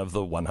was one of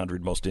the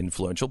 100 most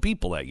influential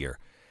people that year.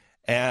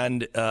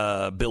 And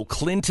Bill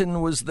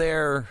Clinton was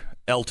there.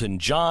 Elton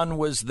John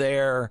was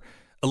there.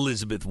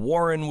 Elizabeth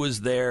Warren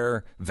was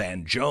there.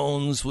 Van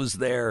Jones was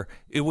there.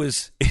 It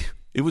was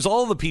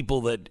all the people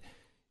that,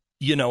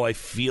 I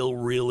feel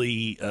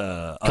really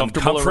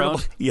comfortable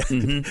around.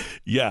 Yeah,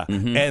 yeah.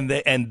 And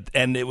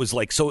it was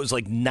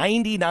like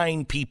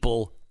 99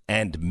 people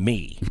and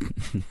me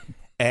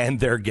and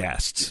their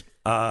guests.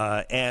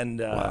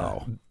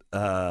 Wow.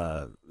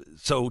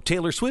 So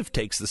Taylor Swift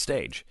takes the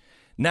stage.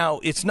 Now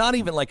it's not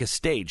even like a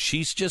stage.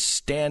 She's just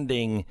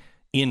standing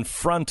in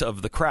front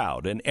of the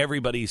crowd, and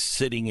everybody's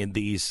sitting in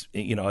these,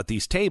 at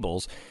these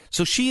tables.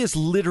 So she is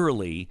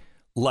literally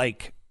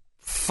like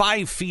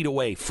 5 feet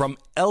away from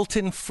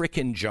Elton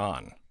frickin'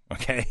 John.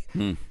 Okay.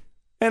 And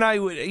I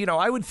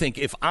would think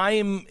if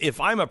I'm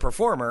a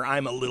performer,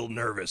 I'm a little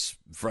nervous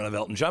in front of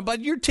Elton John, but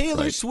you're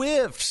Taylor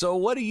Swift. So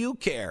what do you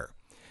care?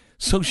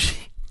 So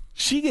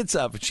she gets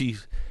up and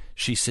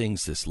she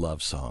sings this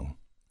love song,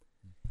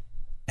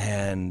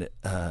 and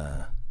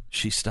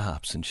she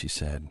stops and she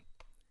said,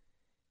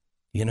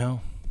 I've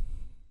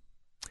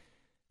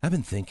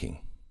been thinking,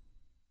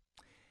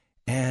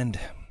 and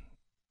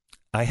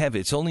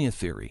it's only a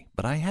theory,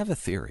 but I have a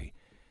theory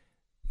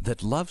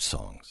that love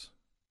songs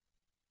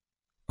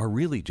are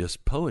really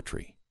just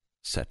poetry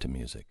set to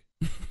music.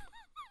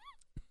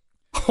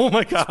 Oh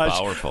my gosh. It's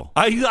powerful.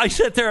 I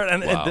sat there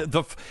and Wow.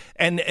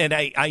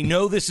 I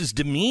know this is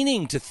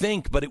demeaning to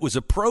think, but it was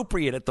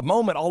appropriate at the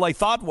moment. All I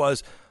thought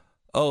was,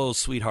 oh,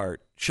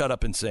 sweetheart, shut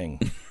up and sing.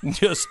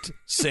 Just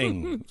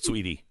sing,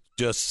 sweetie.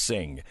 Just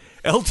sing.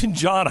 Elton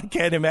John, I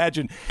can't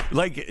imagine.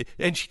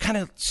 And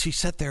she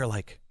sat there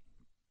like,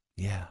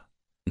 yeah.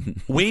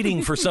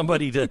 Waiting for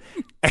somebody to,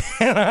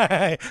 and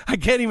I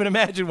can't even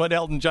imagine what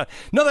Elton John.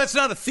 No, that's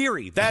not a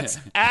theory. That's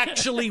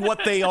actually what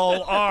they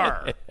all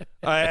are.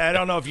 I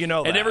don't know if you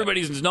know that. And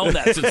everybody's known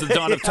that since the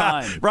dawn of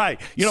time. Right.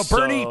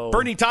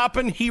 Bernie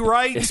Taupin, he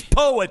writes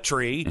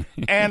poetry,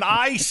 and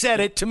I set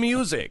it to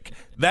music.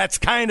 That's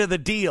kind of the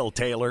deal,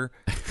 Taylor.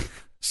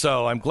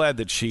 So I'm glad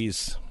that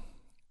she's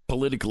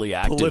politically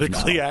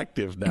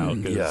active now.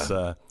 Because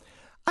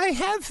I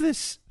have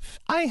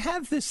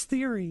this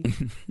theory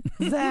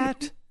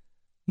that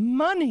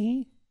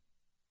money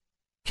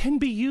can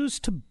be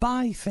used to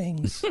buy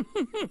things.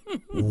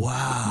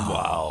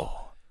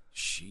 Wow.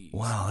 Jeez.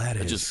 Wow,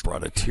 that just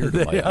brought a tear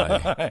to my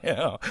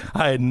eye.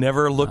 I had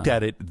never looked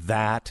at it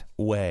that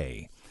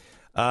way.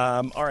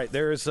 All right,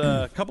 there's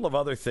a couple of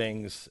other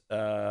things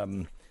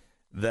that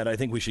I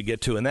think we should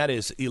get to, and that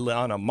is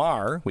Ilhan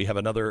Omar. We have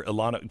another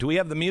Ilhan. Do we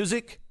have the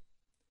music?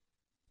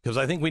 Because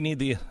I think we need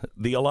the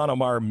Ilhan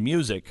Omar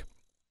music.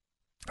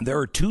 There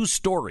are two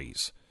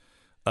stories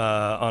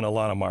on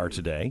Ilhan Omar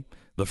today.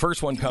 The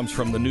first one comes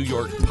from the New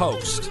York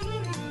Post,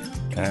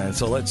 and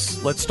so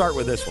let's start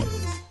with this one.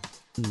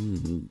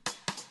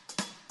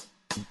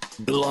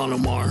 Ilhan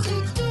Omar.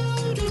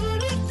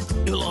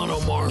 Ilhan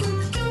Omar.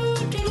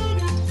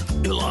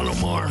 Ilhan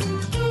Omar.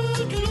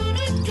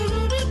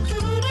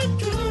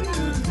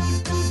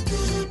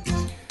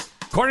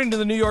 According to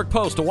the New York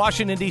Post, a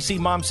Washington, D.C.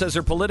 mom says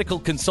her political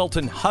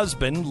consultant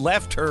husband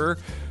left her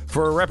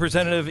for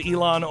Representative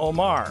Ilhan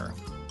Omar.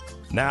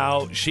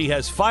 Now, she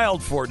has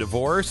filed for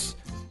divorce,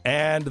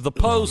 and the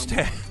Post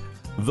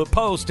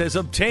has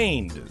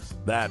obtained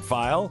that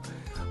file.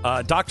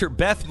 Dr.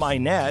 Beth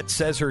Minette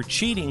says her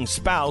cheating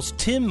spouse,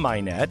 Tim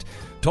Minette,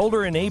 told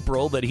her in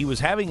April that he was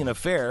having an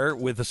affair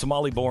with a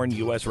Somali-born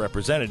U.S.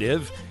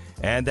 representative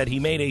and that he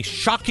made a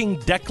shocking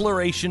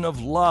declaration of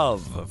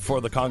love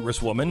for the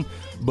Congresswoman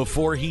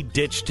before he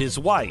ditched his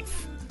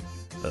wife.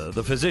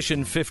 The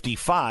physician,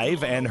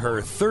 55, and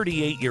her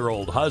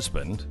 38-year-old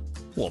husband,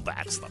 well,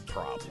 that's the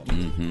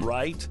problem,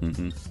 right?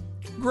 Mm-hmm.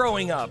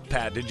 Growing up,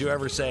 Pat, did you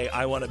ever say,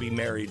 I want to be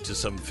married to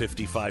some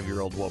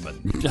 55-year-old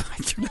woman?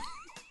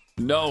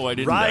 No, I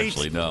didn't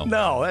actually.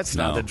 No, that's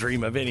not the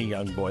dream of any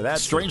young boy.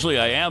 That's strangely,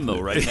 I am though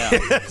right now.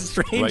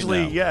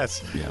 Strangely,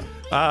 yes. Yeah.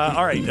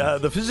 All right.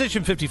 The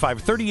physician,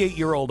 55,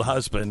 38-year-old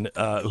husband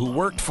who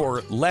worked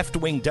for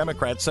left-wing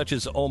Democrats such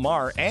as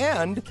Omar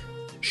and,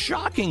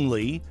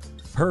 shockingly,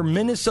 her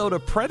Minnesota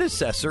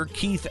predecessor,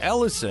 Keith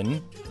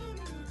Ellison,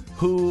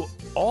 who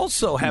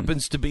also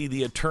happens to be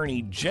the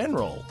attorney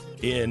general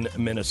in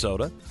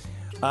Minnesota.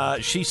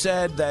 She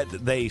said that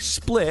they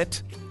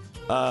split.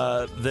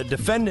 The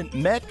defendant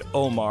met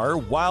Omar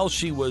while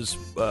he was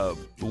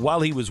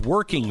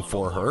working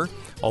for her.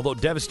 Although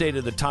devastated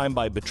at the time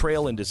by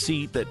betrayal and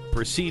deceit that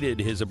preceded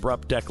his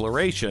abrupt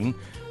declaration,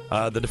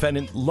 the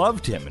defendant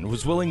loved him and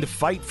was willing to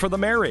fight for the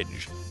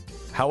marriage.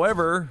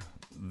 However,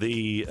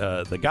 the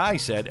guy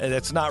said,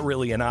 "That's not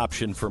really an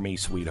option for me,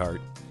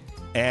 sweetheart,"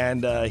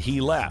 and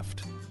he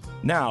left.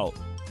 Now,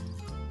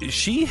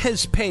 she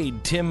has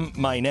paid Tim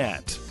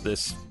Minette,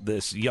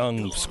 this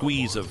young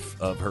squeeze of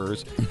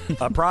hers,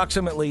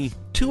 approximately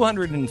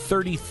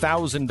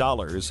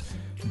 $230,000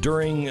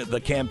 during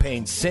the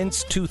campaign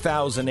since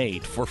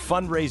 2008 for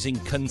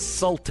fundraising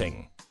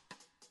consulting.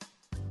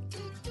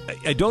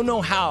 I don't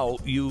know how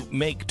you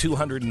make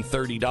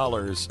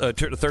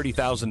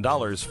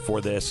 $30,000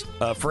 for this.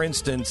 For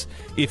instance,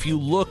 if you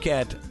look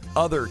at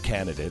other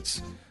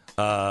candidates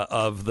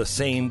of the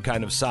same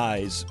kind of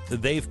size,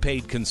 they've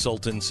paid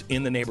consultants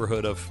in the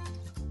neighborhood of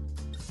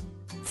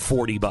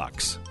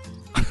 $40.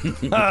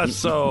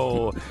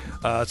 So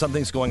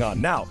something's going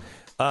on. Now,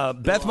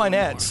 Beth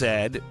Minette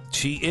said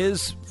she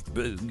is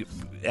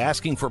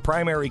asking for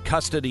primary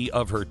custody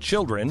of her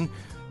children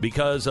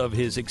because of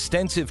his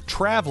extensive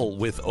travel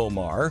with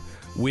Omar,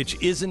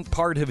 which isn't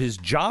part of his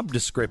job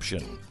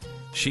description.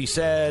 She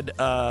said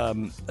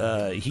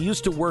he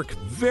used to work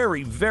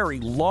very, very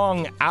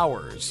long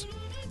hours.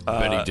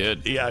 I bet he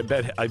did. Yeah,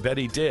 I bet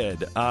he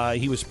did.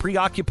 He was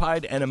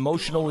preoccupied and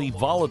emotionally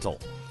volatile.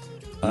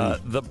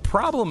 The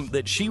problem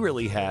that she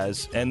really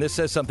has, and this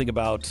says something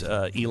about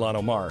Ilhan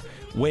Omar,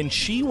 when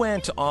she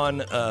went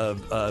on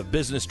a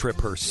business trip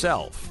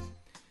herself,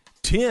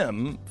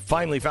 Tim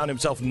finally found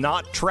himself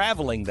not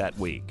traveling that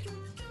week.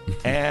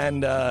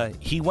 And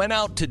he went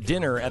out to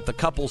dinner at the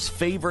couple's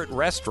favorite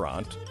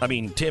restaurant. I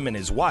mean, Tim and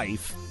his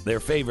wife, their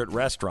favorite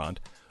restaurant,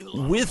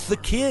 with the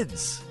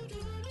kids.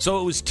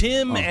 So it was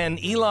Tim and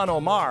Ilhan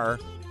Omar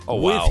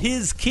with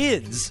his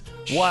kids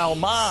while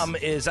mom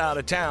is out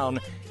of town.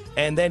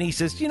 And then he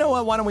says, you know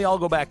what, why don't we all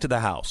go back to the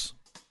house?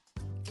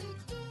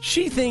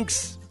 She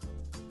thinks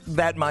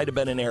that might have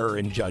been an error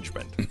in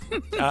judgment.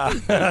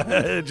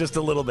 Just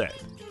a little bit.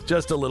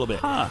 Just a little bit.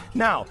 Huh.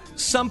 Now,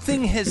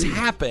 something has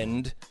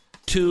happened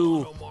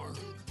to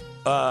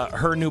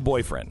her new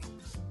boyfriend.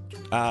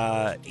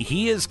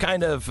 He is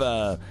kind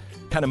of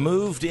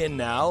moved in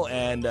now,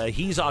 and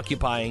he's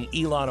occupying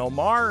Ilhan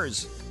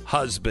Omar's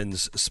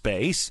husband's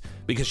space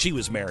because she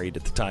was married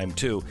at the time,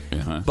 too.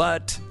 Uh-huh.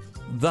 But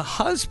the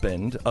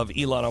husband of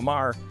Ilhan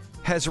Omar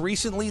has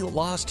recently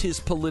lost his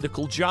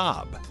political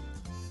job.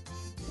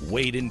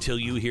 Wait until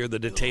you hear the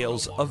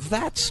details of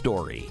that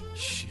story.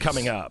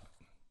 Coming up.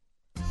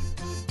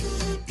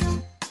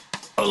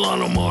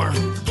 Ilhan Omar.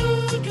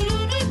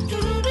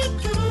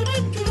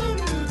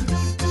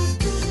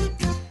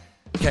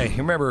 Okay, you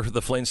remember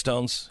the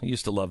Flintstones? I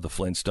used to love the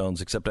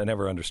Flintstones, except I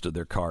never understood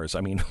their cars.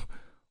 I mean,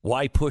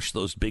 why push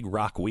those big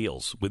rock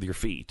wheels with your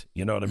feet?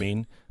 You know what I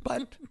mean?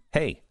 But,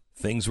 hey,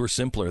 things were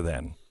simpler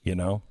then, you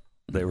know?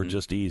 They were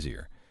just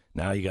easier.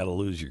 Now you got to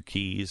lose your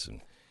keys,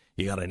 and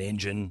you got an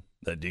engine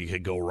that you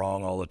could go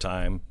wrong all the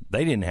time.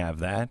 They didn't have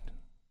that.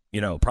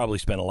 You know, probably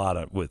spent a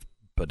lot with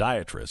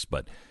podiatrists,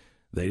 but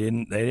they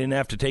didn't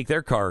have to take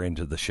their car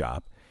into the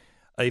shop.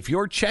 If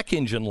your check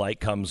engine light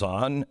comes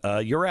on,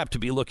 you're apt to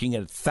be looking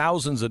at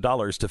thousands of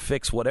dollars to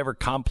fix whatever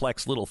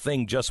complex little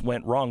thing just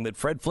went wrong that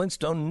Fred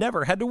Flintstone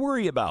never had to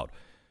worry about.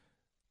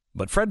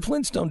 But Fred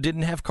Flintstone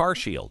didn't have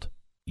CarShield.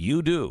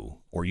 You do,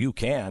 or you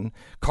can.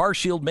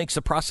 CarShield makes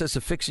the process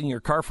of fixing your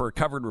car for a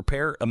covered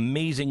repair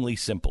amazingly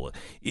simple.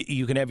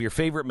 You can have your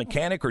favorite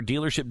mechanic or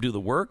dealership do the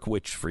work,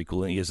 which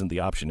frequently isn't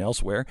the option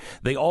elsewhere.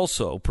 They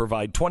also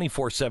provide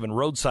 24/7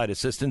 roadside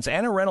assistance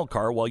and a rental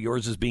car while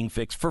yours is being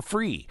fixed for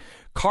free.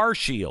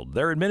 CarShield,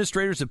 their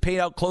administrators have paid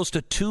out close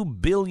to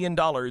 $2 billion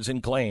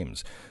in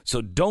claims.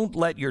 So don't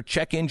let your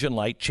check engine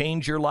light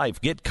change your life.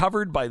 Get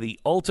covered by the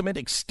ultimate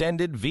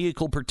extended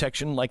vehicle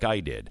protection like I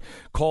did.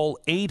 Call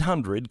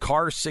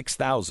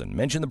 800-CAR-6000.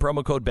 Mention the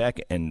promo code Beck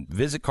and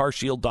visit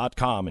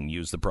carshield.com and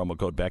use the promo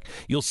code Beck.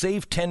 You'll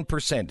save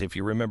 10% if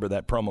you remember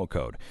that promo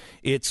code.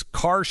 It's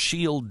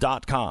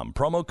carshield.com,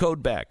 promo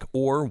code Beck,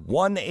 or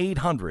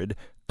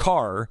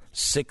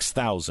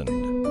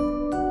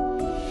 1-800-CAR-6000.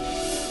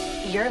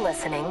 You're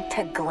listening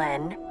to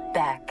Glenn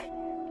Beck.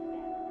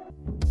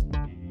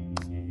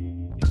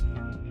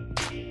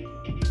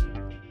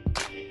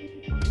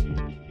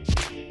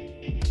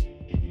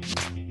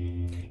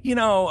 You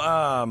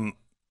know,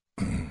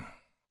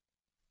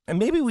 and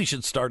maybe we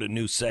should start a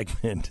new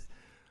segment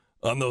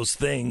on those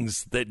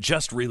things that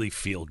just really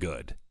feel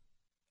good.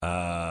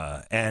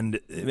 And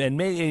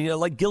maybe, you know,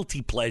 like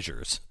guilty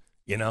pleasures,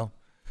 you know?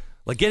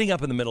 Like getting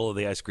up in the middle of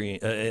the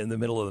in the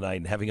middle of the night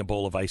and having a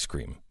bowl of ice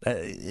cream.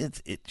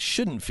 It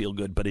shouldn't feel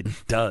good, but it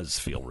does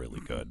feel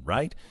really good,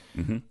 right?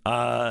 Mm-hmm.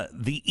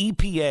 The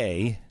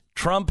EPA,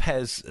 Trump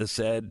has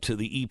said to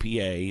the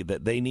EPA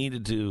that they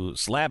needed to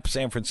slap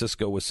San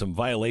Francisco with some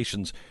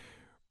violations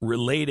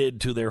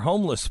related to their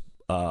homeless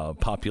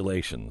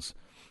populations.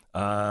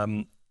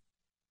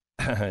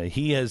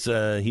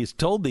 He's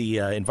told the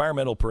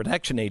Environmental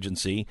Protection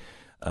Agency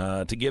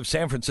to give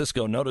San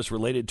Francisco notice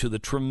related to the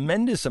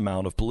tremendous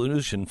amount of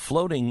pollution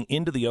floating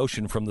into the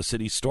ocean from the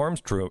city's storm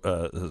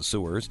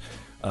sewers.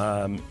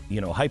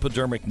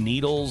 Hypodermic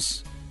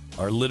needles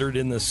are littered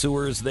in the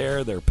sewers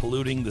there. They're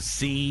polluting the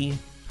sea.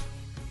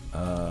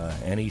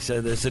 And he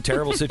said there's a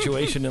terrible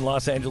situation in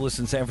Los Angeles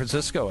and San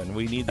Francisco, and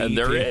we need the And EPA.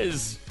 there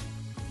is.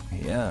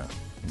 Yeah.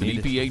 The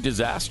EPA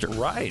disaster.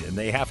 Right, and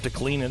they have to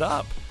clean it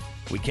up.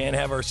 We can't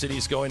have our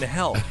cities going to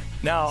hell.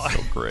 Now, So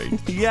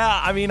great.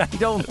 yeah, I mean, I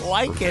don't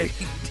like it,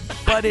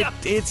 but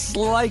it's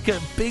like a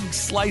big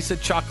slice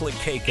of chocolate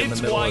cake in the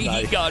middle of the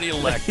night. It's why he got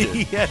elected.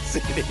 Yes,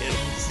 it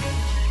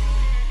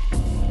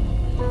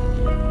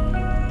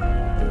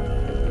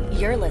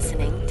is. You're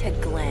listening to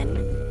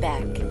Glenn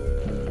Beck.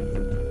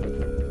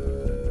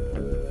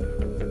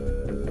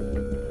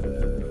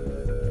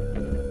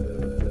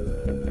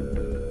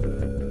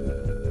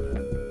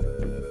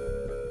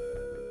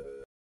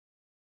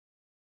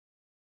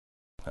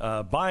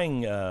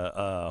 Buying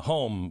a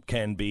home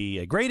can be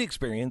a great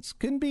experience,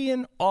 can be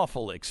an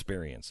awful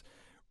experience.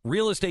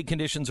 Real estate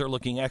conditions are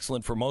looking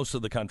excellent for most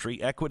of the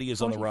country. Equity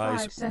is on the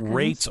rise.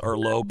 Rates are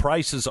low.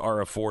 Prices are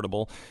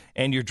affordable.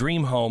 And your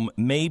dream home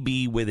may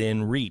be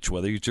within reach,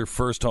 whether it's your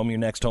first home, your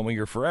next home, or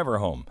your forever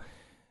home.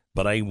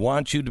 But I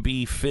want you to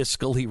be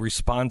fiscally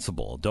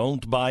responsible.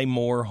 Don't buy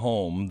more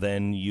home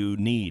than you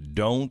need.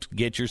 Don't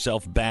get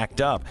yourself backed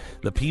up.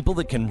 The people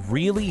that can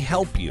really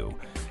help you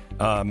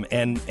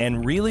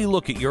and really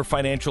look at your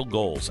financial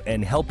goals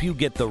and help you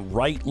get the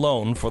right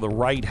loan for the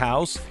right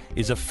house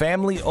is a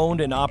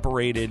family-owned and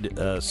operated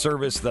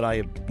service that I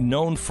have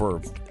known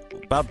for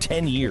about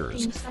 10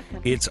 years.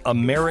 It's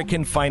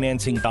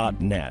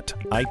AmericanFinancing.net.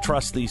 I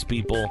trust these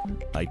people.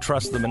 I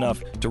trust them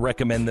enough to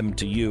recommend them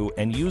to you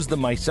and use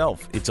them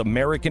myself. It's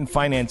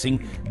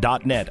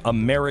AmericanFinancing.net.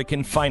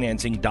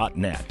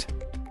 AmericanFinancing.net.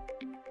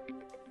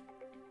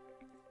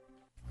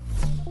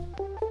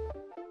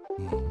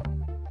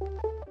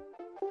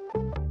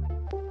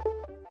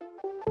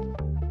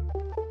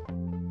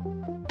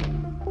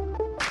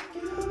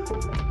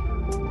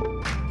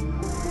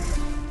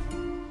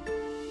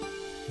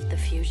 The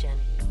fusion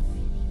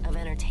of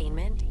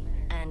entertainment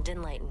and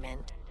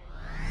enlightenment.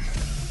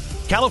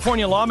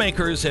 California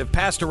lawmakers have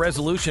passed a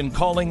resolution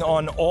calling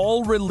on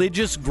all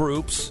religious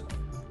groups,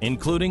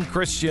 including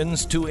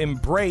Christians, to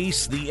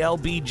embrace the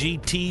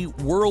LBGT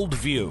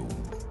worldview.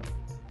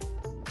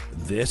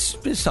 This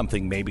is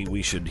something maybe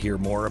we should hear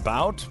more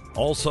about.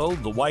 Also,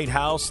 the White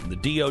House and the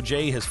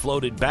DOJ has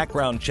floated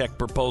background check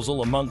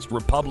proposal amongst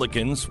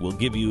Republicans. We'll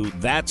give you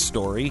that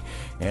story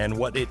and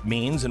what it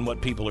means and what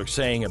people are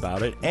saying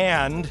about it.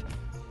 And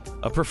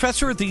a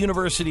professor at the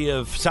University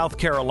of South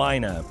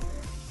Carolina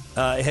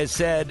has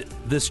said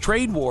this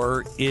trade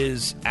war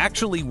is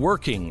actually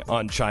working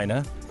on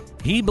China.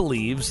 He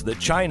believes that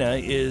China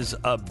is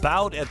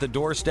about at the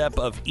doorstep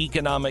of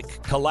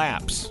economic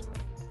collapse.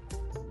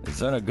 Is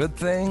that a good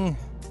thing?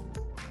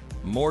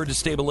 More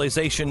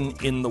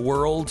destabilization in the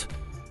world.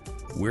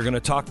 We're going to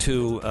talk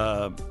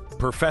to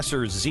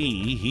Professor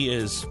Z.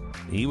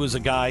 He was a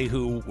guy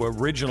who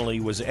originally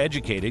was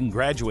educated and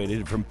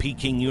graduated from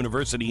Peking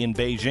University in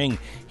Beijing.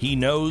 He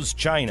knows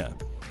China.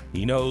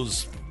 He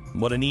knows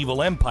what an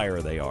evil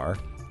empire they are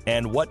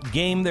and what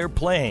game they're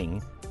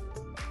playing.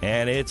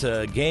 And it's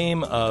a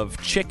game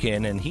of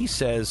chicken, and he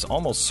says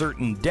almost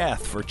certain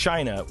death for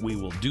China. We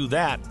will do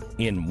that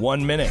in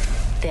 1 minute.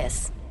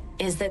 This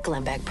is the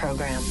Glenn Beck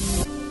Program.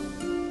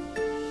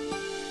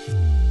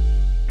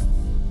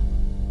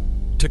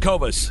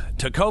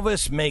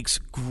 Tecovas makes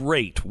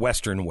great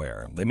Western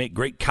wear. They make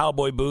great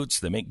cowboy boots.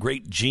 They make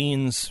great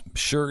jeans,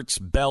 shirts,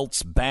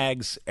 belts,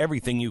 bags,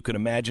 everything you can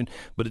imagine.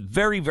 But it's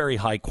very, very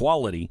high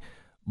quality,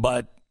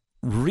 but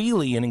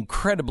really an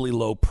incredibly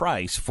low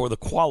price for the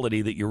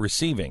quality that you're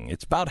receiving.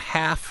 It's about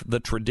half the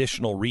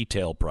traditional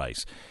retail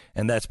price,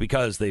 and that's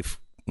because they've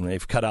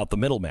cut out the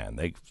middleman.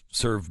 They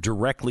serve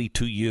directly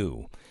to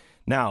you.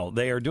 Now,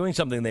 they are doing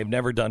something they've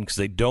never done because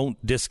they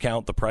don't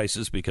discount the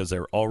prices because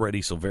they're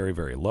already so very,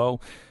 very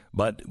low.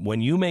 But when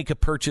you make a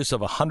purchase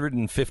of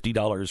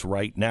 $150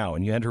 right now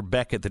and you enter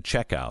Beck at the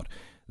checkout,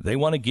 they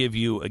want to give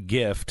you a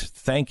gift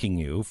thanking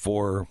you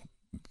for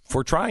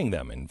trying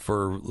them and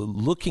for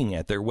looking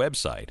at their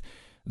website.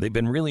 They've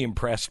been really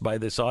impressed by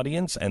this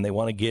audience, and they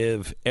want to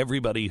give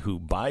everybody who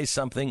buys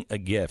something a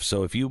gift.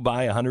 So if you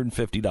buy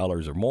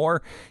 $150 or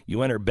more,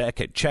 you enter Beck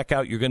at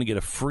checkout, you're going to get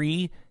a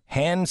free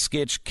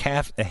hand-stitched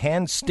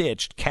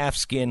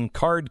calfskin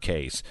card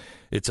case.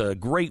 It's a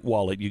great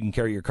wallet. You can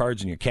carry your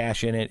cards and your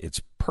cash in it.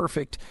 It's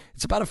perfect.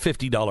 It's about a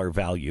 $50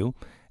 value,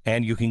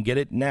 and you can get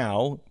it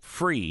now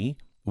free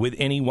with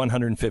any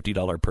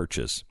 $150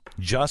 purchase,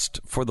 just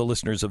for the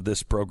listeners of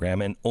this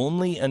program, and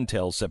only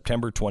until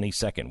September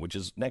 22nd, which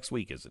is next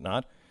week, is it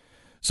not?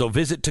 So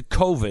visit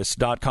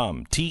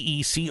tecovas.com,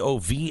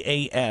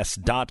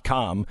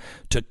 TECOVAS.com,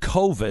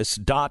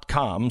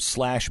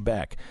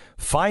 tecovas.com/Beck.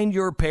 Find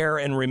your pair,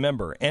 and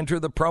remember, enter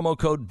the promo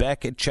code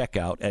Beck at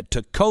checkout at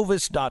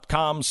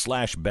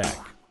tecovas.com/Beck.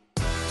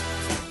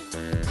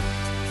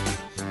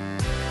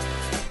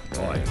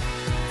 Boy.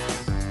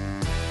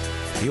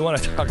 You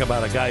want to talk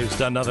about a guy who's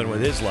done nothing with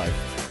his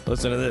life?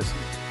 Listen to this.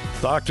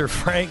 Dr.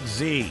 Frank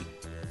Xie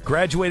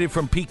graduated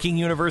from Peking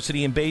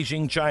University in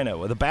Beijing, China,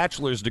 with a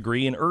bachelor's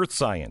degree in earth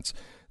science.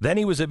 Then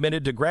he was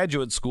admitted to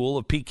graduate school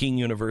of Peking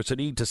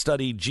University to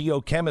study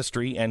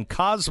geochemistry and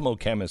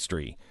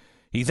cosmochemistry.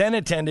 He then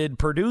attended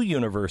Purdue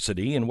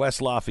University in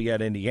West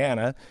Lafayette,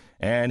 Indiana,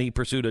 and he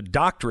pursued a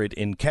doctorate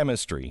in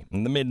chemistry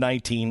in the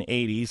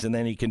mid-1980s, and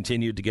then he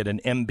continued to get an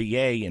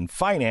MBA in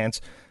finance,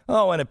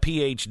 and a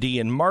PhD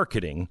in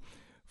marketing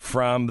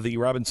from the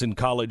Robinson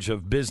College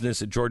of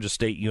Business at Georgia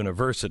State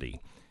University.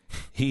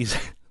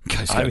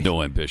 Guy's got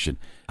no ambition.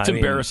 It's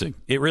embarrassing.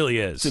 It really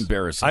is. It's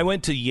embarrassing. I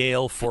went to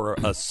Yale for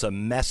a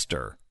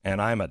semester, and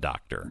I'm a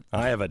doctor.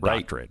 I have a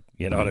doctorate.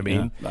 You know what I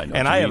mean? Yeah, I know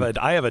and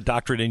what I have a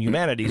doctorate in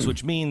humanities,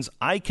 which means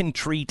I can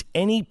treat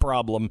any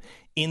problem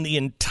in the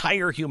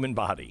entire human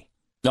body.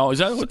 No, is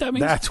that what that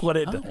means? That's what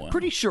it. Wow.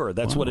 Pretty sure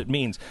that's what it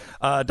means.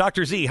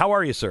 Dr. Z, how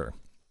are you, sir?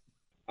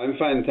 I'm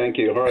fine, thank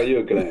you. How are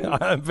you, Glenn?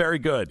 I'm very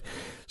good.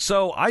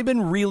 So I've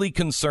been really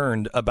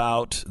concerned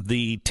about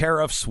the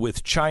tariffs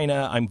with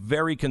China. I'm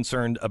very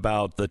concerned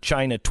about the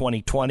China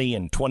 2020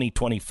 and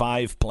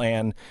 2025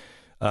 plan.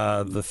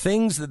 The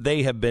things that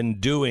they have been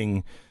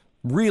doing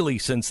really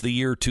since the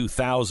year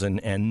 2000,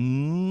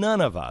 and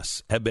none of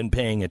us have been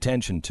paying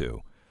attention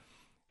to.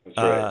 That's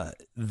right.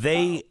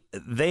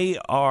 They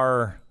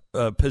are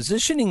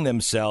positioning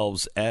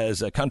themselves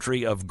as a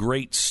country of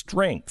great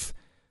strength.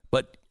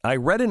 But I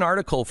read an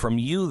article from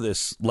you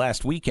this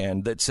last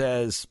weekend that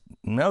says,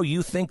 no,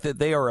 you think that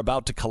they are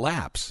about to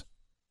collapse.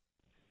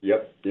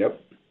 Yep.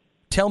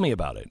 Tell me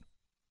about it.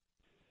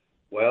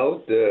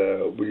 Well,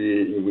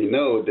 we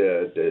know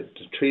the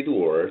trade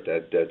war,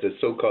 that the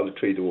so-called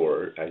trade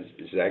war,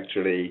 is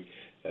actually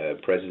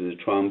President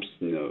Trump's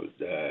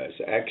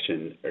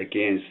action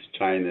against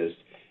China's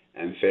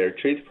unfair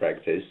trade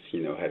practice.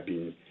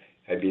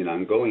 Have been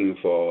ongoing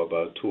for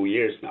about 2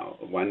 years now,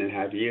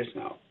 1.5 years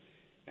now.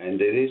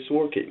 And it is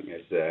working,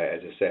 as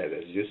you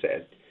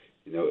said,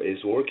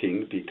 it's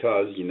working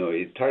because,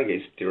 it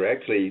targets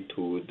directly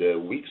to the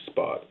weak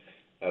spot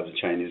of the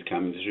Chinese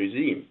Communist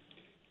regime.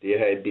 They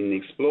have been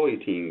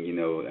exploiting,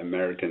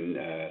 American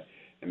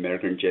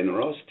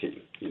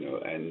generosity,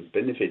 and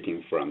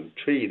benefiting from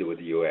trade with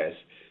the U.S.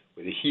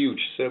 with a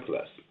huge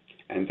surplus.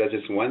 And that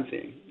is one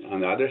thing. On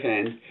the other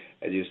hand,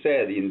 as you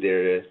said, in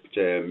their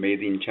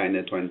Made in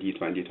China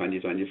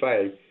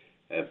 2020-2025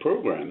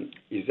 program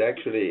is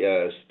actually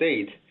a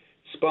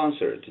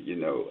state-sponsored,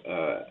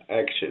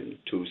 action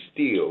to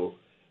steal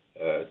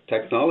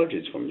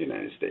technologies from the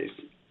United States.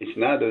 It's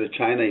not that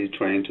China is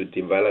trying to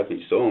develop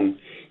its own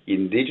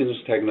indigenous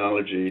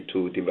technology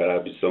to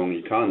develop its own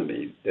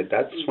economy.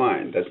 That's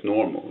fine. That's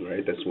normal,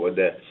 right? That's what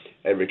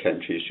every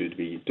country should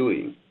be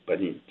doing.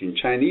 But in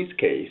Chinese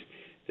case,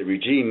 the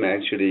regime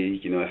actually,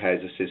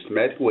 has a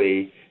systematic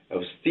way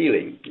of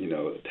stealing,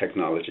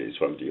 technologies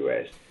from the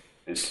U.S.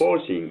 and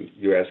forcing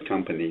U.S.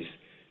 companies,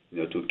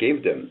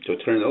 to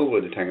turn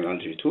over the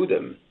technology to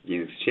them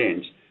in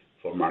exchange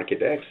for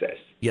market access.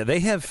 Yeah, they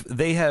have.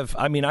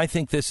 I mean, I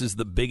think this is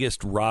the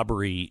biggest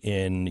robbery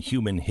in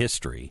human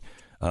history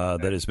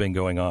that has been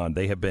going on.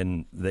 They have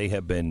been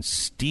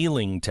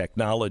stealing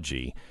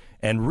technology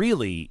and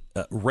really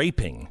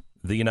raping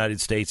the United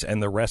States and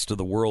the rest of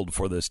the world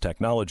for this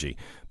technology.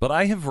 But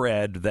I have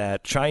read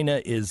that China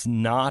is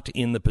not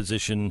in the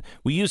position.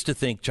 We used to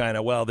think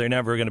China, well, they're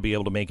never going to be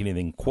able to make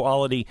anything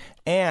quality,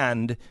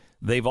 and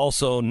they've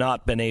also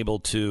not been able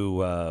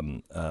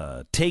to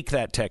take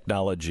that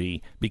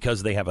technology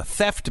because they have a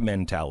theft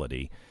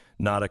mentality,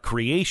 not a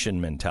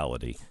creation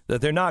mentality, that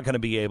they're not going to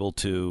be able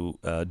to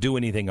do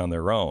anything on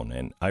their own.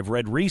 And I've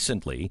read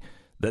recently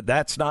that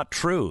that's not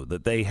true,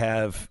 that they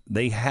have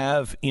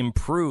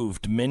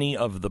improved many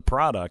of the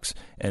products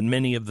and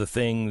many of the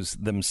things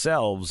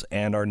themselves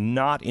and are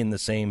not in the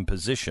same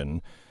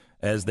position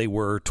as they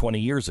were 20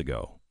 years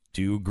ago.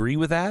 Do you agree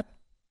with that?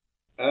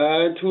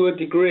 To a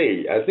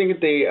degree, I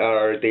think they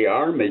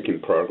are making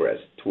progress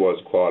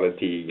towards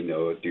quality.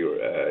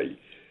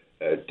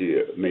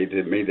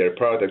 Made their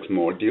products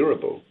more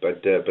durable,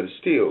 but it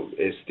still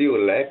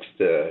lacks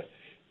the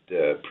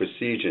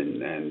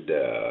precision and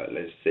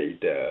let's say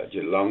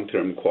the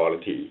long-term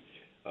quality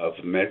of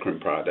American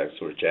products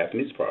or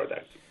Japanese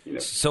products.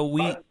 So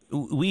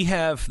we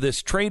have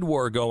this trade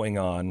war going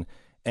on,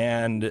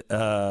 and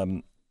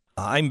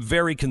I'm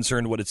very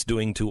concerned what it's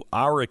doing to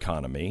our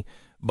economy.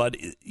 But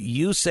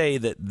you say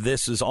that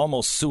this is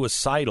almost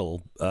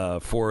suicidal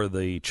for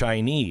the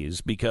Chinese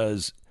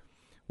because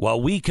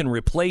while we can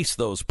replace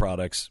those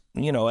products,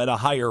 at a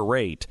higher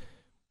rate,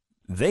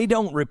 they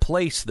don't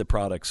replace the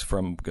products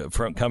from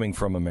coming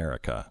from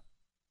America.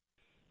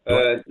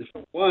 For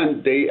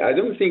one, I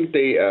don't think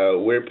they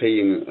were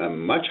paying a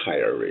much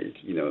higher rate.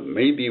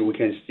 Maybe we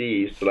can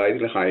see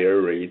slightly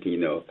higher rate,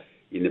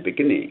 in the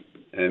beginning,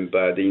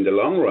 but in the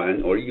long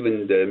run or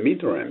even the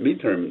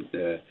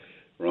midterm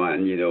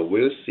run,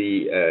 we'll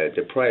see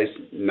the price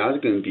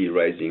not going to be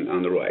rising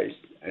on the rise.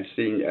 As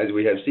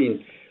we have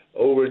seen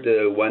over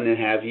the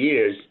 1.5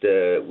 years,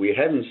 we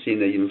haven't seen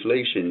the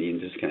inflation in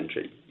this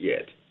country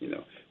yet.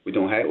 We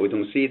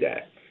don't see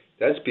that.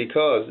 That's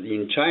because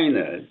in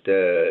China,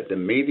 the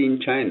made in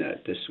China,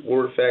 the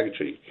World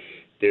Factory,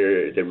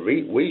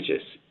 the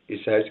wages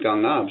has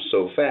gone up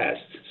so fast,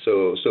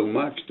 so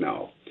much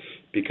now,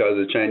 because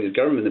the Chinese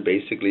government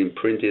basically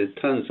printed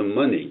tons of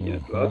money,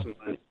 lots of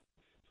money,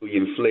 to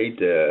inflate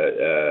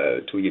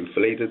the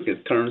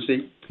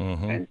currency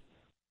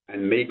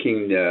and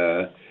making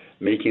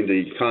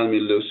the economy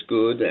look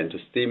good and to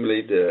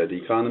stimulate the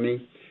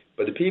economy.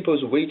 But the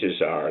people's wages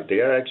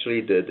they are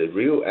actually the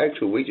real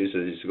actual wages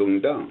is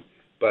going down.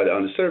 But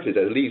on the surface,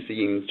 at least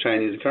in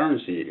Chinese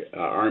currency,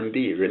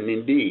 RMB,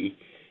 renminbi,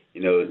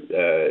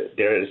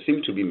 they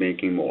seem to be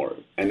making more,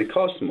 and it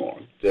costs more.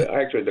 The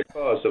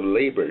cost of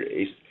labor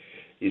is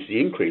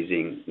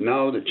increasing.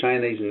 Now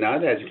China is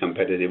not as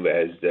competitive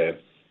as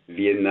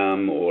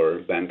Vietnam or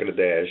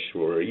Bangladesh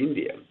or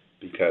India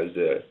because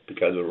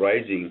of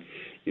rising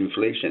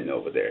inflation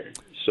over there.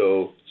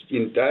 So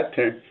in that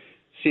term,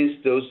 since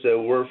those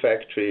world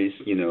factories,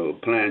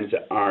 plants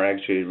are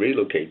actually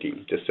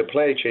relocating, the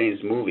supply chain is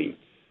moving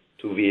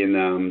to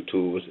Vietnam,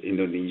 to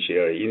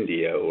Indonesia,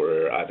 India,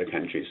 or other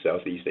countries,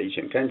 Southeast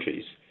Asian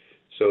countries.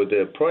 So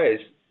the price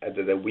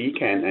that we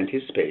can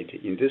anticipate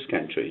in this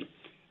country,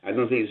 I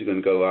don't think it's going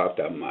to go up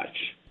that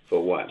much,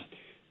 for one.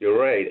 You're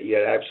right.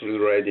 You're absolutely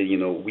right.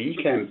 We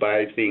can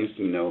buy things,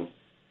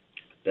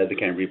 that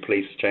can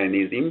replace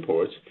Chinese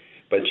imports,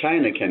 but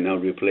China cannot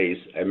replace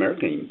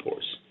American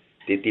imports.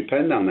 They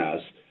depend on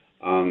us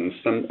on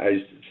some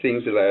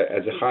things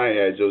as high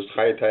as those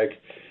high-tech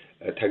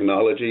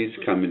technologies,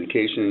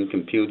 communication,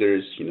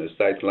 computers,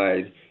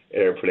 satellite,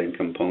 airplane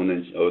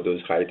components, all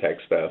those high-tech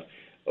stuff,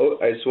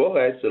 as well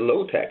as the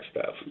low-tech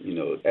stuff,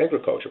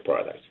 agriculture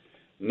products.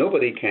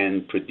 Nobody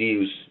can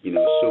produce,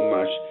 so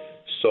much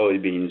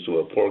soybeans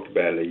or pork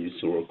bellies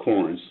or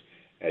corns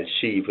as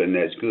cheap and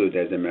as good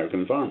as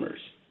American farmers.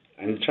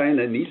 And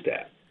China needs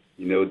that.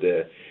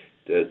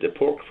 The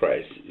pork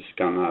price has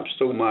gone up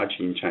so much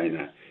in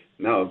China.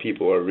 Now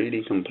people are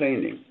really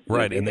complaining.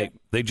 Right, and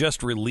they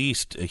just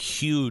released a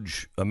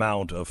huge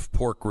amount of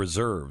pork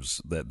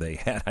reserves that they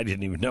had. I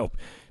didn't even know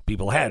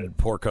people had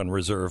pork on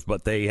reserve,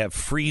 but they have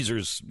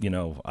freezers,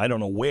 I don't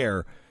know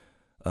where,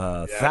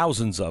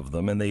 thousands of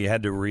them, and they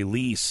had to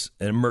release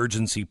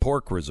emergency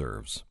pork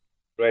reserves.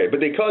 Right, but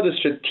they call it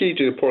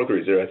strategic pork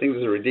reserve. I think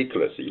this is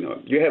ridiculous.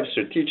 You have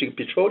strategic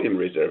petroleum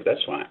reserve,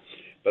 that's fine.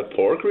 But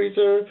pork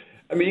reserve?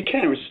 You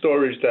can't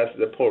storage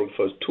the pork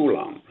for too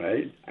long,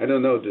 right? I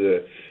don't know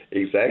the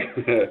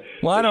exact...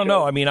 Well, I don't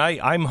know.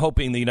 I'm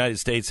hoping the United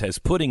States has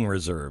pudding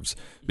reserves,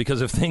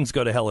 because if things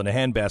go to hell in a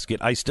handbasket,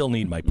 I still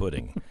need my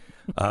pudding.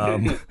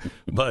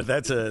 But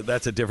that's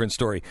a different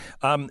story.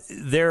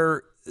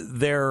 Their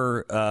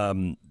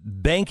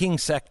banking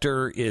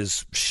sector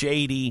is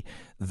shady.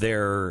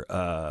 Their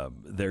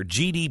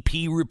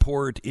GDP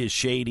report is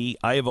shady.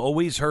 I have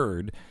always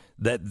heard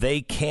that they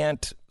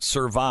can't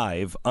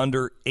survive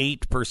under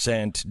 8%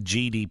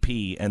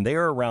 GDP, and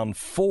they're around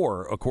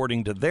 4%,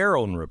 according to their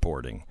own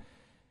reporting.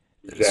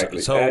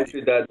 Exactly. So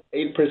actually, that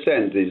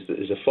 8%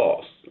 is a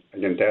false. I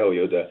can tell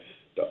you the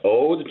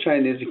old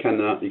Chinese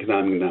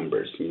economic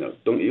numbers.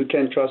 You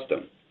can't trust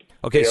them.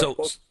 Okay,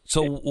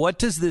 so what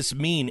does this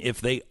mean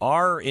if they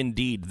are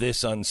indeed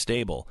this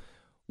unstable?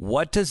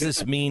 What does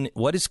this mean?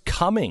 What is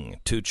coming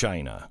to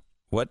China?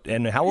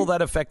 And how will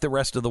that affect the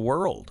rest of the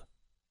world?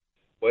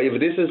 Well,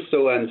 if this is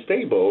so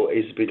unstable,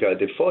 it's because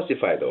they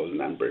falsify those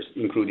numbers,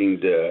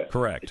 including the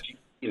GDP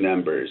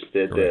numbers,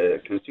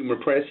 the consumer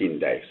price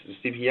index,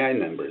 the CPI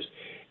numbers,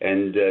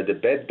 and the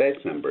bad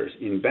debt numbers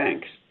in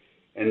banks.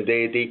 And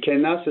they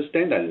cannot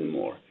sustain that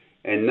anymore.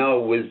 And now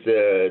with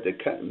the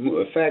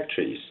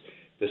factories,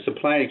 the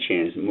supply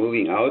chains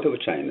moving out of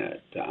China,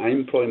 the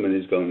unemployment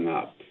is going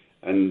up.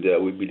 And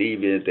we believe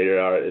that there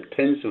are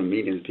tens of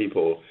millions of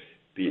people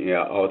being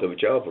out of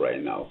job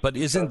right now. But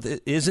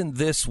isn't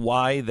this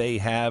why they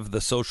have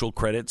the social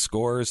credit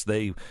scores?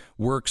 They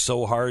work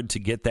so hard to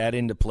get that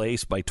into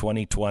place by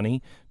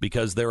 2020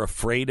 because they're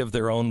afraid of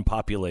their own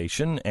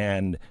population,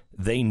 and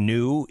they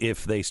knew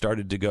if they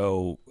started to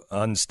go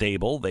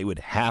unstable, they would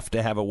have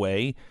to have a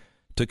way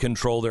to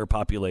control their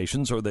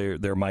populations, or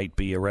there might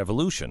be a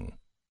revolution.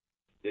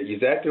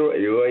 Exactly,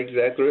 you are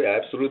exactly,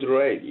 absolutely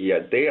right. Yeah,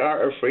 they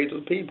are afraid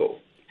of people.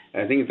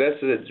 I think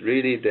that's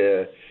really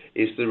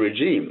it's the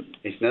regime.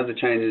 It's not the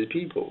Chinese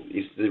people.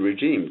 It's the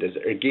regime that's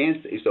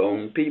against its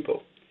own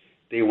people.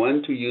 They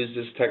want to use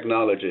this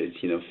technology,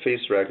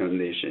 face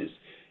recognitions,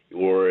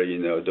 or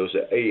those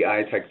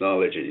AI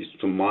technologies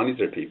to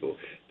monitor people.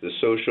 the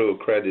social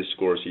credit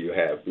scores you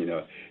have.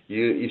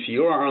 If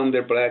you are on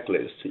the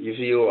blacklist, if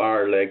you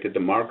are like a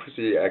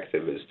democracy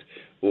activist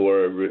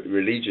or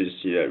religious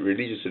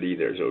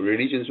leaders or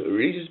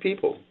religious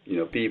people,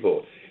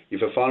 people, if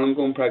you're Falun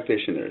Gong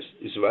practitioners,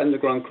 if you're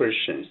underground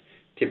Christians,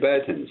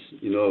 Tibetans,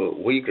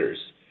 Uyghurs,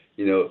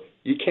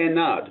 you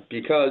cannot,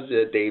 because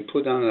they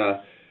put on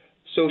a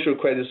social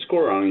credit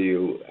score on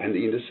you, and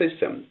in the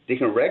system, they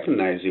can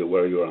recognize you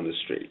where you're on the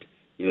street.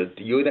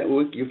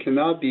 You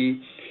cannot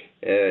be,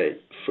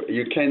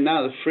 you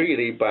cannot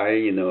freely buy,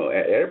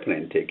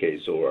 airplane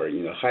tickets or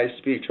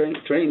high-speed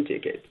train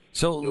tickets.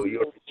 So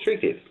you're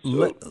restricted.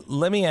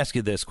 Let me ask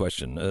you this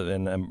question,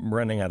 and I'm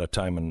running out of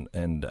time,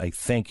 and I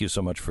thank you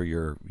so much for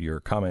your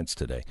comments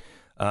today.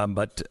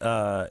 But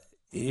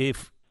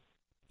if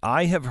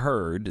I have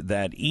heard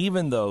that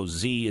even though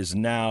Xi is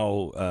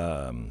now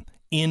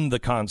in the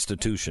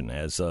Constitution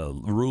as a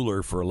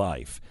ruler for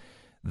life,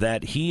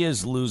 that he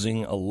is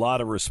losing a lot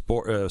of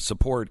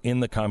support in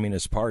the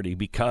Communist Party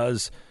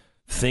because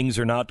things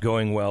are not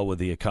going well with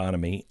the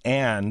economy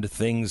and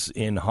things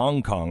in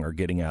Hong Kong are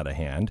getting out of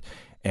hand.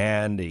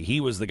 And he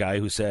was the guy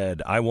who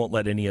said, I won't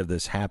let any of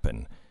this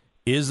happen.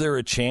 Is there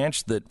a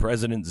chance that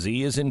President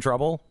Xi is in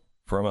trouble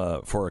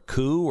for a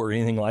coup or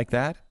anything like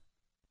that?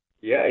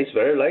 Yeah, it's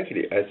very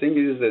likely. I think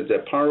it is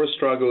the power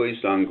struggle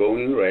is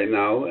ongoing right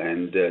now,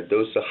 and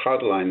those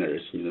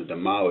hardliners, the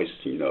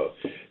Maoists,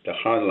 the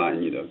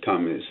hardline,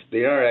 communists,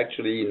 they are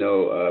actually,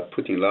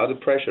 putting a lot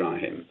of pressure on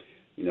him.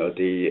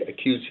 They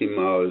accuse him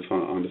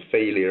on the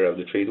failure of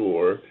the trade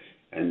war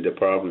and the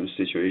problem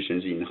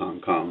situations in Hong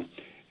Kong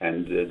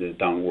and the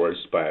downward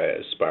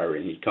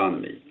spiraling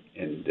economy.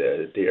 And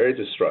there is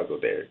a struggle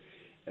there.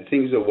 I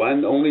think the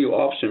only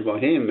option for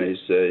him is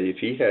if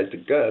he has the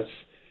guts,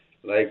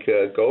 like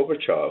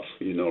Gorbachev,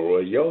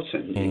 or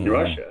Yeltsin in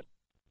Russia,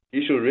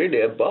 he should really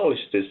abolish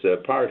this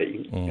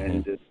party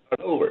and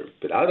start over.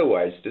 But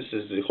otherwise, this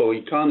is the whole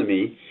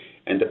economy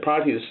and the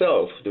party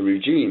itself, the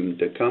regime,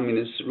 the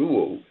communist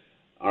rule,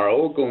 are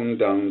all going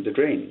down the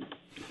drain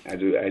as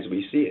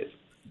we see it.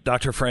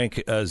 Dr.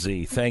 Frank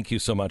Xie, thank you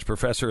so much.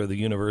 Professor of the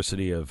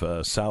University of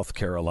South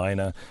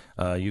Carolina.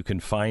 You can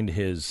find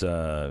his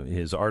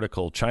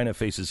article, China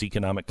Faces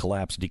Economic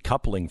Collapse,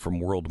 Decoupling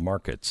from World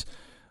Markets.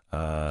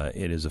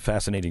 It is a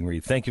fascinating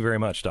read. Thank you very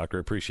much, Doctor.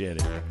 Appreciate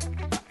it.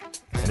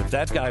 And if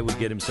that guy would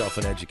get himself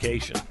an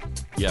education,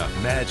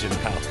 imagine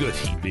how good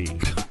he'd be.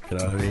 You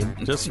know what I mean?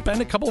 Just spend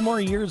a couple more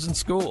years in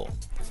school.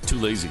 Too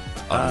lazy.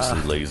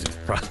 Obviously lazy.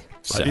 Right.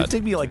 It'd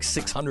take me like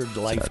 600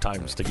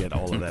 lifetimes to get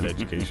all of that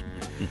education.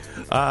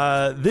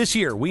 This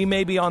year, we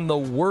may be on the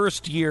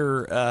worst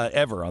year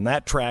ever on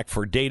that track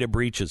for data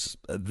breaches.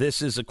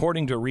 This is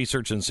according to a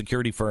research and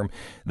security firm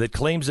that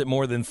claims that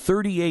more than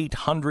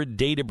 3,800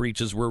 data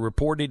breaches were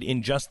reported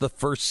in just the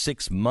first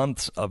 6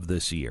 months of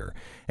this year.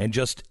 And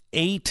just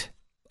 8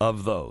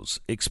 of those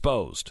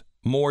exposed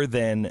more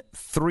than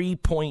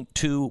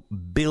 3.2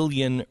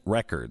 billion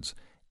records.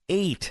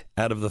 8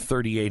 out of the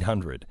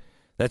 3,800.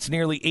 That's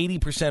nearly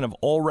 80% of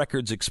all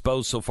records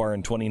exposed so far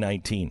in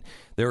 2019.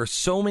 There are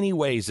so many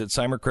ways that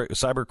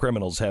cyber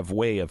criminals have a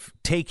way of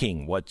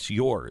taking what's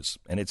yours,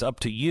 and it's up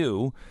to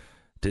you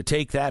to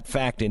take that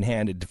fact in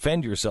hand and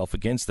defend yourself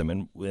against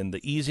them. And the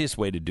easiest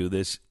way to do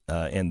this,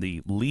 and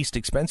the least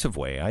expensive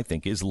way, I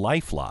think, is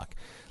LifeLock.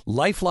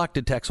 LifeLock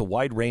detects a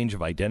wide range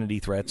of identity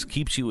threats,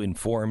 keeps you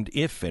informed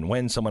if and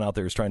when someone out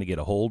there is trying to get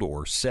a hold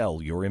or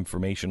sell your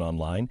information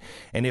online.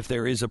 And if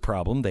there is a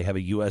problem, they have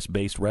a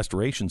U.S.-based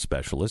restoration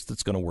specialist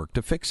that's going to work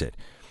to fix it.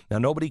 Now,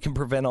 nobody can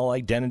prevent all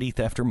identity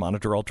theft or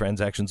monitor all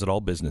transactions at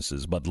all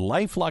businesses, but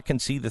LifeLock can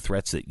see the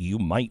threats that you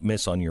might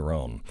miss on your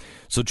own.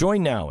 So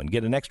join now and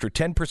get an extra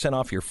 10%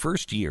 off your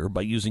first year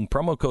by using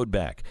promo code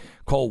BECK.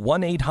 Call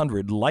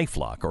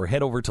 1-800-LifeLock or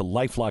head over to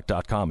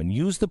LifeLock.com and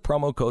use the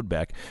promo code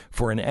BECK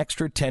for an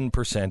extra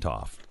 10%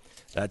 off.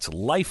 That's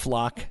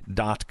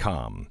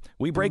LifeLock.com.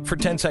 We break for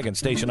 10 seconds.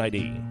 Station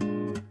ID.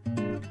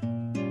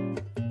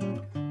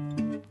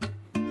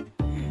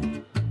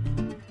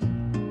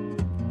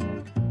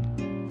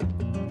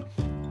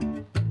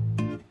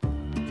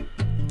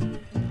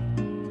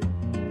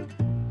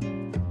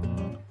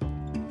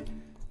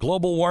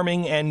 Global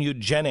warming and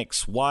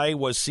eugenics. Why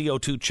was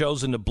CO2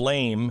 chosen to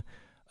blame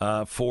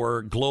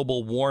for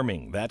global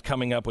warming? That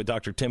coming up with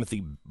Dr.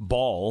 Timothy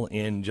Ball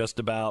in just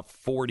about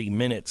 40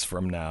 minutes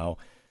from now.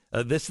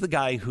 This is the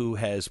guy who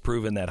has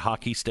proven that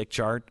hockey stick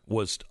chart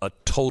was a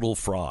total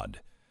fraud.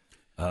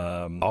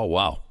 Oh,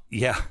 wow.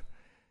 Yeah.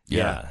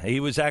 He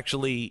was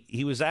actually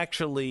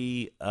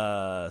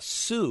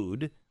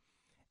sued.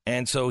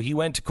 And so he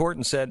went to court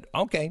and said,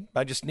 okay,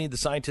 I just need the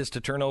scientist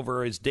to turn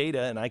over his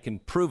data and I can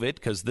prove it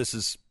because this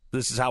is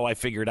how I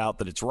figured out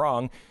that it's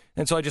wrong.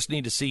 And so I just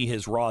need to see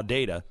his raw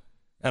data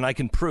and I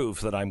can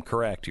prove that I'm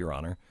correct, Your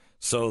Honor.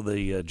 So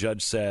the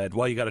judge said,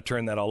 well, you got to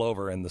turn that all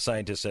over. And the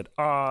scientist said,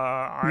 no,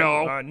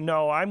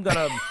 I'm going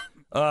to,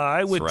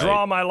 I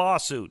withdraw my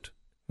lawsuit.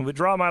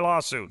 Withdraw my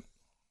lawsuit.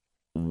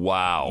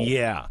 Wow.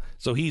 Yeah.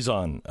 So he's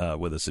on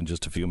with us in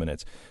just a few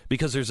minutes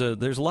because there's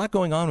a lot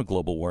going on with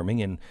global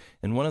warming, and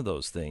one of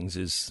those things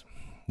is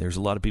There's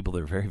a lot of people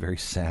that are very, very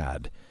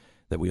sad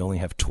that we only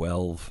have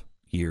 12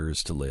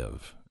 years to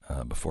live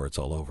before it's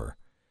all over.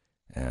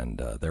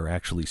 And they're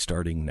actually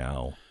starting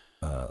now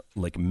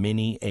like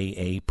mini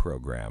AA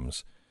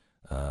programs,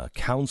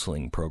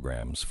 counseling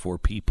programs for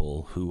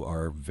people who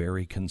are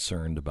very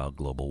concerned about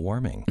global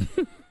warming.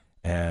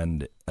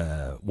 And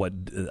what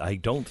I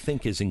don't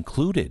think is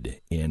included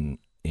in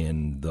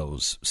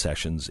those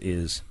sessions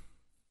is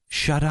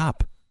shut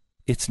up.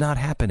 It's not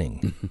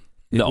happening.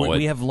 No,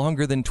 we have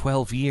longer than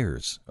 12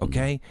 years,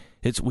 okay?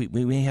 We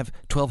may have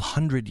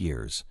 1,200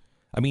 years.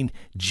 I mean,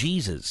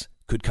 Jesus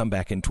could come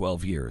back in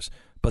 12 years,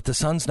 but the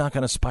sun's not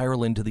going to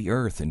spiral into the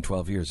earth in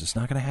 12 years. It's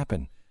not going to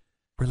happen.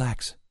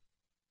 Relax.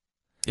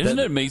 Isn't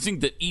it amazing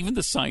that even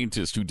the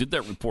scientists who did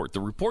that report, the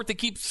report they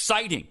keep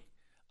citing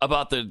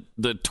about the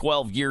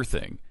 12-year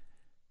thing,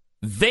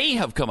 they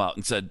have come out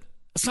and said,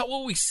 that's not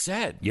what we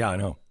said. Yeah, I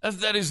know.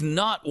 That is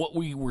not what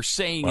we were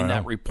saying in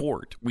that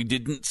report. We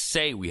didn't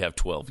say we have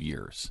 12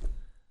 years.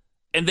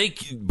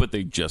 But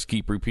they just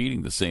keep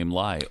repeating the same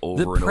lie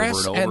over and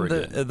over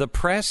again. The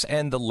press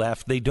and the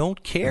left, they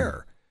don't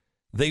care.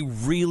 They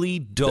really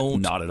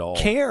don't not at all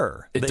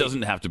care. It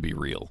doesn't have to be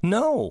real.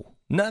 No,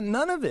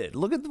 none of it.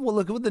 Look at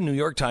what the New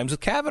York Times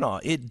with Kavanaugh.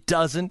 It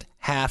doesn't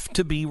have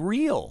to be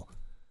real.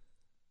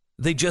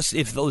 They just,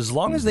 as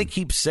long as they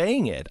keep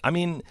saying it. I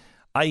mean,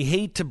 I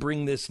hate to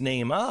bring this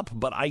name up,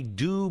 but I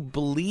do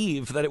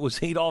believe that it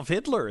was Adolf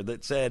Hitler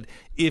that said,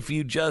 if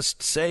you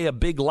just say a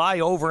big lie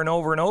over and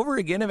over and over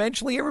again,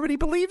 eventually everybody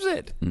believes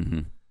it. Mm-hmm.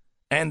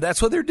 And that's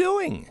what they're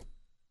doing.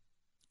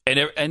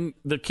 And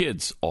the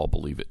kids all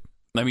believe it.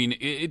 I mean,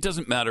 it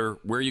doesn't matter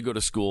where you go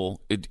to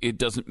school. It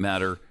doesn't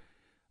matter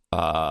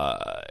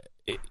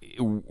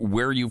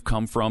where you've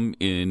come from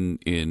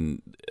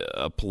in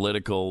a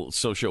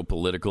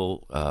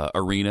socio-political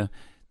arena.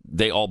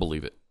 They all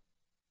believe it.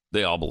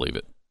 They all believe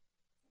it.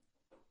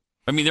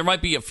 I mean, there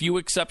might be a few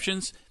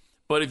exceptions,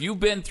 but if you've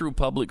been through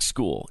public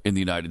school in the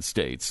United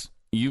States,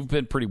 you've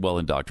been pretty well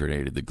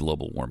indoctrinated that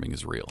global warming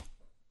is real.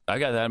 I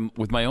got that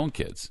with my own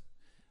kids.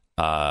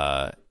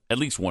 At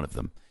least one of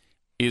them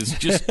is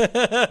just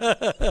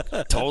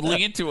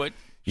totally into it.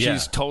 Yeah.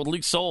 She's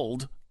totally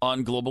sold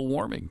on global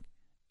warming.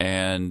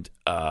 And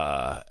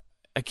I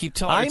keep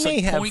telling her it's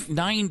like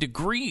 0.9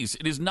 degrees.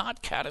 It is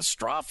not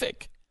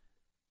catastrophic.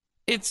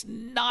 It's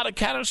not a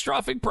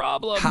catastrophic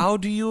problem. How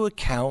do you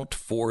account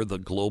for the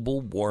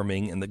global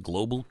warming and the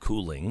global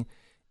cooling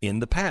in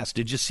the past?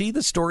 Did you see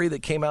the story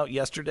that came out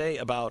yesterday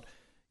about,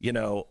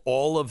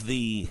 all of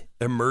the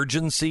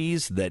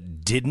emergencies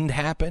that didn't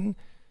happen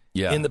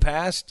in the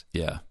past?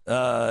 Yeah.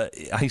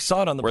 I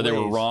saw it on the Where Blaze. They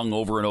were wrong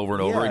over and over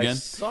and over again? I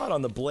saw it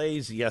on the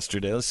Blaze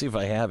yesterday. Let's see if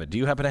I have it. Do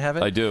you happen to have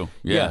it? I do,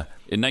 yeah.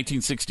 In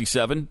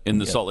 1967, in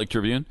the Salt Lake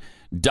Tribune,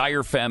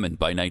 dire famine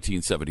by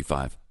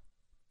 1975.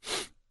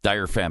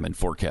 Dire famine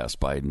forecast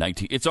by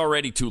 19... It's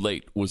already too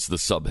late was the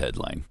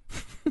sub-headline.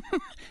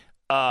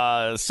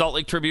 Salt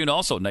Lake Tribune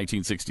also,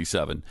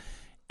 1967.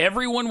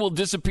 Everyone will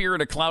disappear in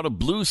a cloud of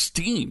blue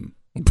steam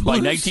by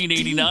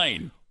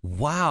 1989.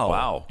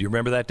 Wow. Do you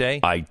remember that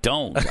day? I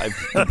don't. I've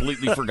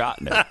completely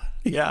forgotten it.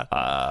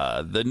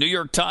 Yeah. The New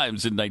York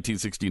Times in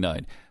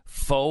 1969.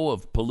 Foe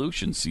of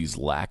pollution sees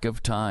lack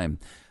of time.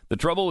 The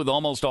trouble with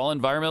almost all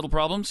environmental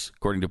problems,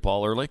 according to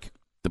Paul Ehrlich,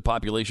 the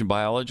population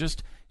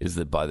biologist, is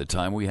that by the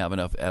time we have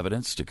enough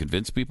evidence to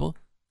convince people,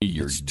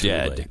 you're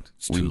dead.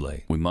 It's too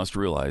late. We must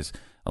realize,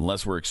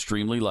 unless we're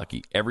extremely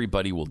lucky,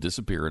 everybody will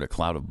disappear in a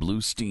cloud of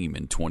blue steam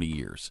in 20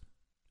 years.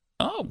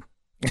 Oh.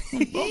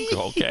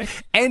 Okay.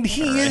 And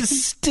he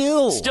is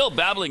still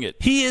babbling it.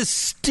 He is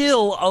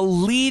still a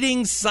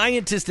leading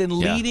scientist and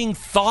leading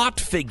thought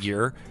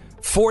figure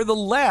for the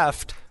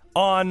left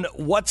on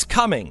what's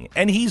coming.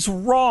 And he's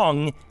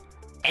wrong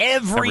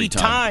every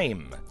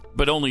time.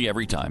 But only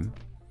every time.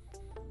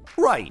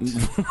 Right.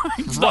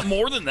 It's not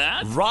more than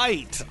that.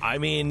 Right. I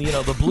mean,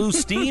 the blue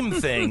steam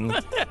thing,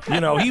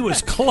 he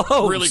was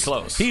close. Really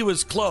close. He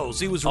was close.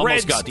 He was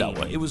almost red got steam. that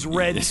one. It was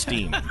red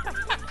steam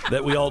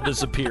that we all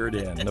disappeared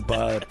in.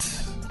 But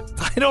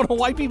I don't know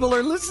why people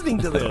are listening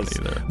to this.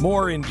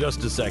 More in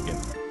just a second.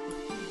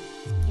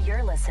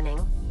 You're listening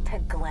to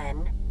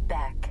Glenn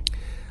Beck.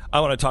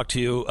 I want to talk to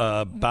you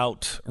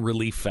about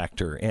Relief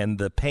Factor and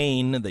the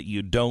pain that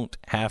you don't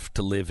have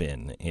to live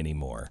in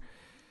anymore.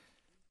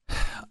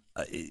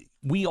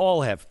 We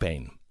all have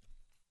pain,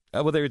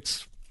 whether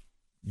it's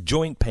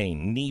joint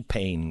pain, knee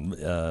pain,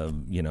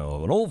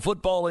 an old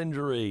football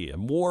injury, a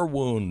war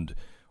wound,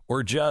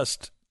 or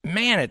just,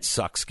 man, it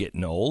sucks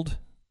getting old.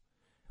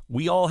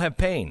 We all have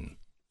pain,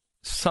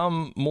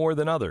 some more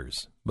than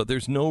others, but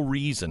there's no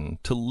reason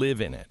to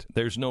live in it.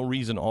 There's no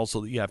reason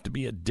also that you have to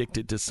be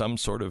addicted to some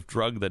sort of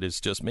drug that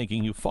is just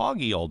making you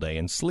foggy all day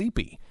and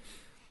sleepy.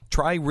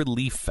 Try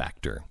Relief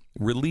Factor.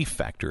 Relief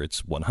Factor,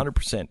 it's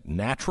 100%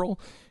 natural.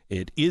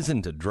 It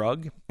isn't a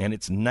drug, and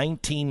it's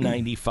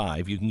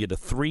 $19.95. You can get a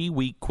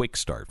 3-week quick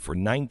start for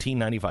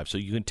 $19.95. So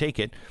you can take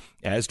it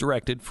as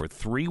directed for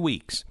 3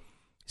 weeks.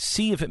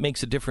 See if it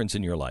makes a difference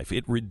in your life.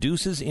 It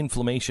reduces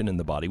inflammation in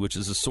the body, which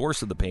is the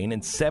source of the pain,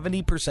 and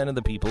 70% of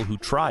the people who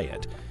try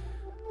it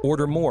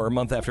order more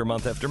month after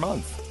month after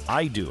month.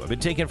 I do. I've been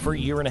taking it for a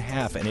year and a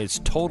half, and it's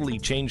totally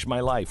changed my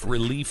life.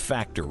 Relief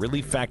Factor.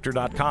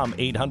 ReliefFactor.com.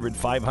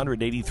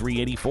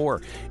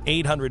 800-500-8384.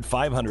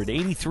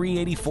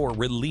 800-500-8384.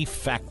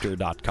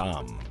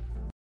 ReliefFactor.com.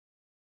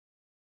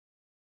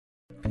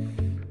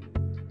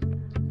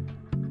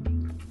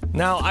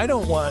 Now, I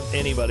don't want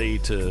anybody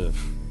to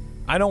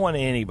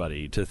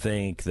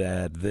think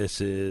that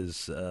this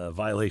is a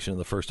violation of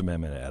the First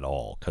Amendment at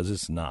all, because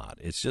it's not.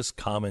 It's just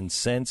common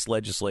sense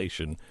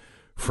legislation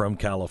from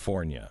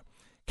California.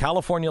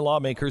 California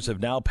lawmakers have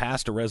now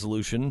passed a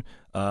resolution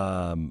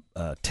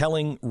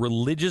telling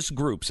religious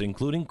groups,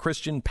 including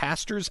Christian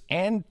pastors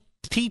and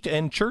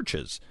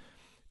churches,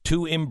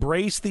 to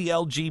embrace the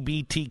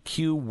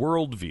LGBTQ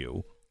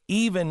worldview,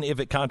 even if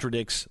it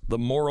contradicts the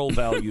moral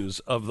values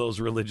of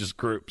those religious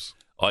groups.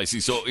 Oh, I see.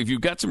 So if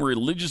you've got some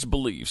religious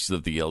beliefs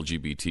that the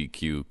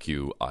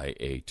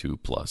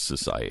LGBTQIA2 plus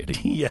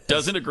society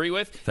doesn't agree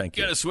with, you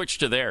got to switch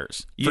to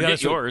theirs.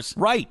 Forget yours.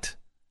 Right.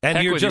 And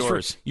Heck you're with just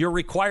yours. You're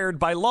required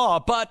by law,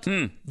 but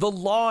the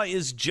law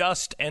is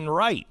just and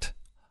right.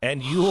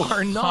 And you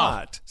are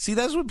not. See,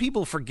 that's what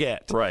people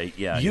forget. Right,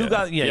 yeah. You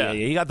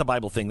got the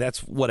Bible thing. That's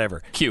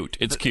whatever. Cute.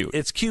 It's cute.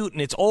 It's cute,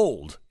 and it's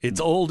old. It's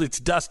old. It's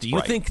dusty.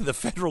 You think the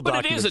federal But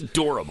documents... it is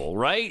adorable,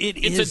 right?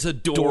 It's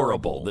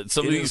adorable that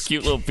some of these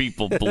cute little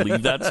people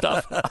believe that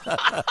stuff.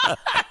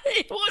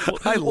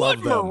 I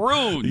love them.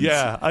 Maroons.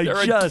 Yeah,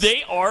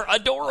 they are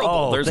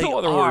adorable. There's no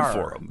other word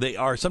for them. They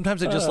are.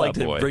 Sometimes I just like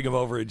to bring them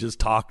over and just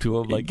talk to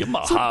them. Like, give them a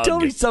hug. Tell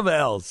me something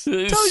else. Tell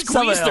me Squeeze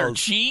something their else.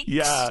 cheeks.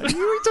 Yeah, you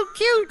were so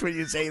cute when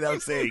you say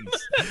those things.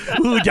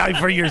 Who died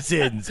for your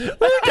sins?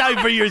 Who died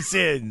for your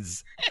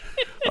sins?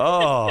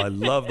 Oh, I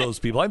love those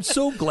people. I'm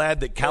so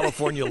glad that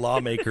California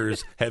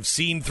lawmakers have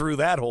seen through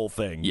that whole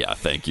thing. Yeah,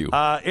 thank you.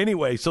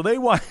 Anyway, so they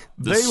want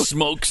the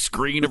smoke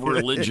screen of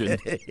religion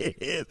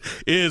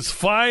is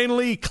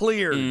finally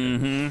cleared.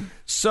 Mm-hmm.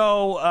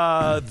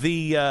 So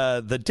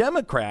the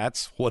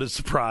Democrats, what a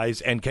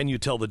surprise! And can you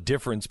tell the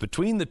difference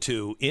between the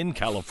two in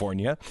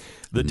California?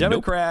 The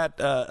Democrat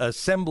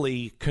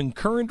Assembly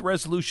Concurrent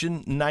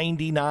Resolution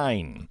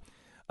 99.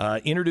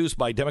 Introduced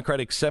by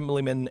Democratic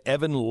Assemblyman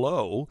Evan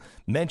Lowe,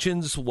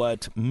 mentions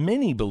what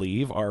many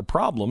believe are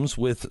problems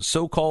with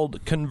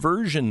so-called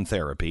conversion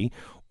therapy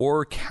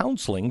or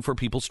counseling for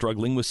people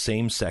struggling with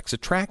same-sex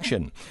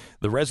attraction.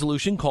 The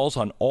resolution calls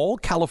on all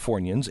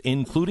Californians,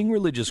 including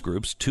religious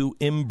groups, to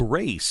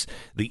embrace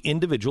the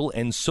individual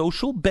and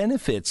social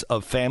benefits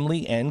of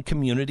family and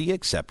community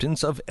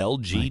acceptance of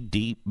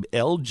LGBTQI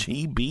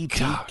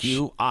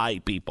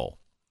people.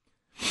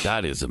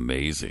 That is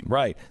amazing.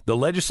 Right. The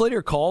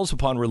legislator calls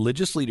upon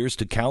religious leaders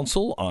to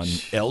counsel on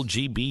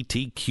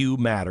LGBTQ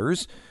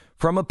matters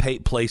from a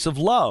place of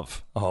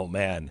love. Oh,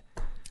 man.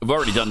 We've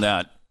already done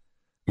that.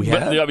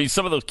 I mean,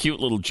 some of those cute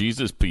little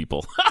Jesus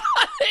people,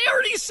 they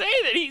already say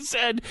that he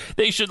said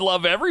they should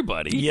love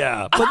everybody.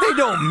 Yeah, but they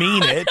don't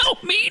mean it. They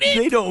don't mean it.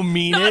 They don't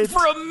mean Not it.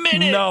 for a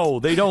minute. No,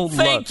 they don't.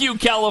 Thank you,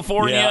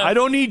 California. Yeah, I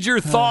don't need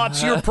your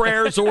thoughts, your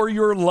prayers, or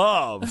your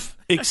love,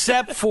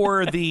 except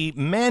for the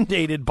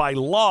mandated by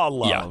law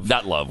love. Yeah,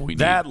 that love we need.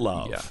 That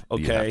love. Yeah,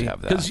 okay,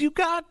 because you've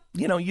got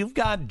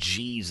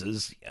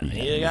Jesus,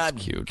 you got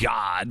cute.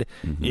 God,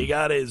 you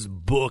got His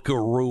book of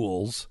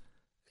rules.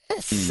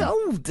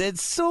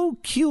 It's so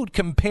cute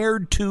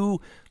compared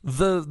to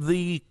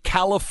the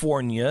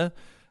California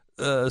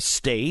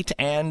state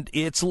and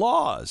its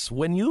laws.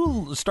 When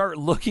you start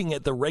looking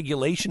at the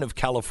regulation of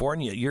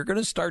California, you're going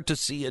to start to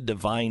see a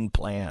divine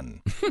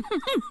plan.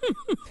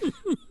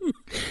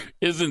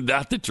 Isn't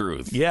that the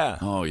truth? Yeah.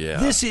 Oh, yeah.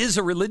 This is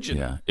a religion.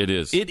 Yeah, it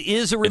is. It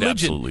is a religion. It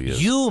absolutely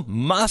is. You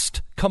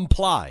must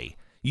comply.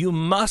 You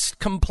must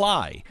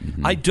comply.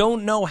 I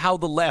don't know how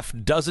the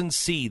left doesn't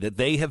see that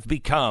they have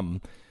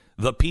become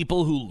the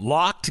people who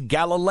locked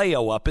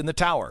Galileo up in the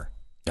tower.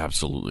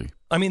 Absolutely.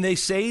 I mean, they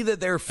say that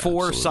they're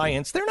for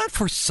science. They're not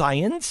for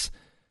science.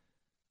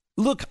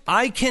 Look,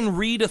 I can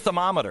read a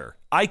thermometer.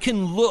 I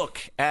can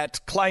look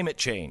at climate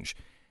change.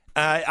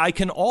 I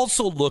can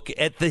also look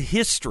at the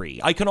history.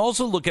 I can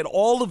also look at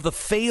all of the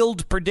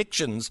failed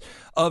predictions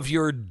of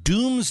your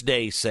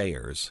doomsday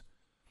sayers.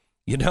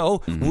 You know,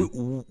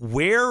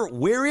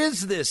 where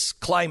is this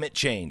climate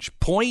change?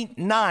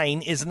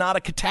 0.9 is not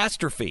a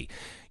catastrophe.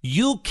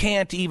 You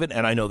can't even,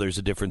 and I know there's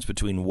a difference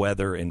between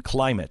weather and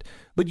climate,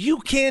 but you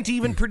can't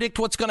even predict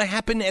what's going to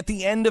happen at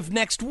the end of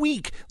next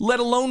week, let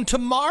alone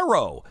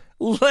tomorrow,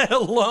 let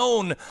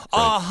alone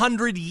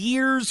 100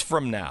 years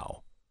from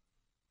now.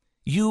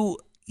 You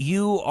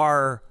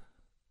are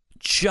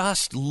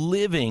just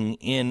living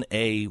in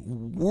a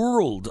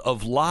world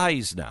of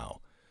lies now.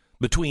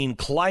 Between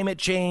climate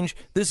change,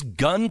 this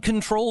gun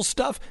control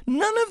stuff,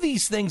 none of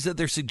these things that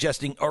they're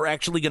suggesting are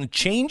actually going to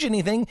change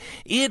anything.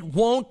 It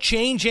won't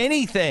change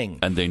anything.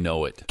 And they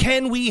know it.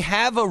 Can we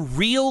have a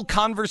real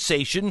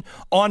conversation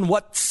on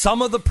what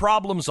some of the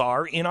problems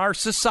are in our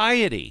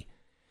society?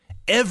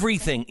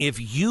 Everything,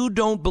 if you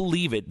don't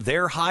believe it,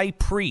 their high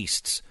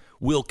priests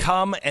will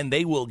come and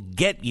they will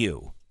get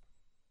you.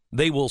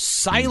 They will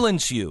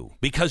silence you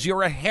because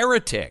you're a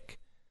heretic.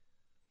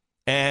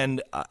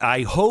 And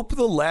I hope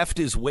the left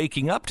is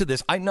waking up to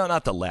this. No,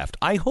 not the left.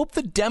 I hope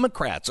the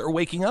Democrats are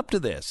waking up to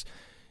this.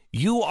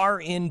 You are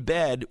in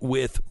bed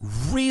with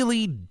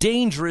really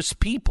dangerous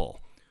people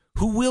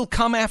who will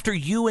come after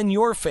you and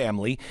your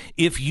family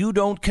if you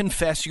don't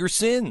confess your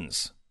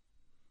sins.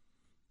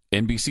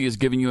 NBC is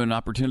giving you an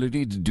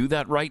opportunity to do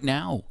that right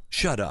now.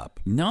 Shut up.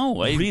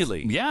 No.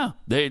 Really? Yeah.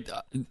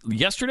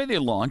 Yesterday they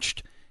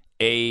launched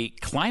a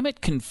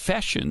climate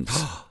confessions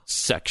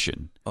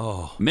section.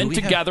 Meant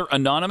to gather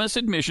anonymous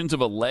admissions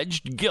of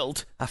alleged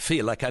guilt. I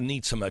feel like I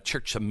need some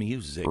church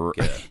music.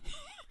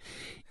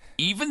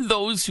 Even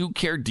those who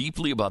care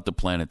deeply about the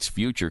planet's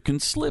future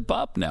can slip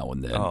up now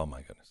and then. Oh,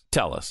 my goodness.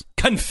 Tell us.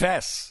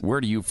 Confess. Where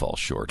do you fall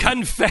short?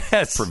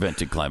 Confess.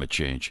 Preventing climate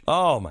change.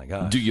 Oh, my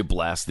God. Do you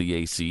blast the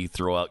AC,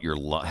 throw out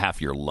your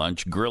half your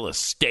lunch, grill a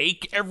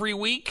steak every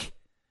week?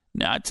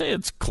 No, I'd say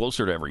it's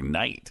closer to every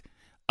night.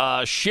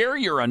 Share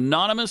your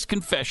anonymous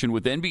confession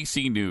with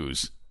NBC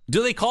News.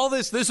 Do they call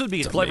this? This would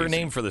be a clever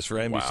name for this for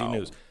NBC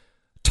News.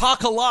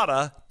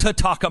 Talk-a-lotta to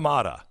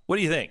talk-a-mata. What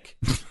do you think?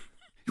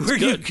 Where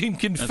you can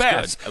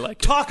confess. I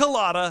like it.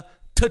 Talk-a-lotta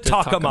to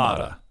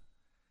talk-a-mata.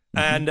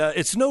 And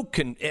it's no,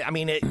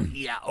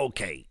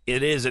 okay,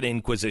 it is an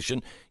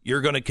inquisition.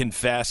 You're going to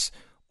confess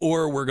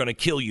or we're going to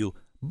kill you.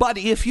 But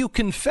if you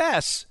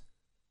confess,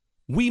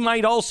 we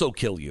might also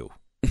kill you.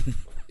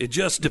 It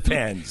just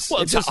depends.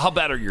 Well, how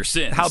bad are your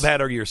sins? How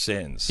bad are your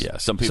sins? Yeah,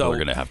 some people are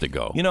going to have to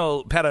go. You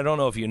know, Pat, I don't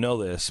know if you know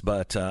this,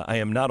 but I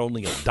am not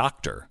only a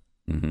doctor,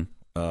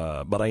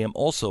 but I am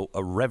also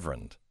a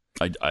reverend.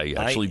 I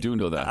actually do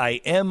know that.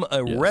 I am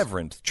a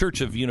reverend,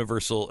 Church of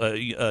Universal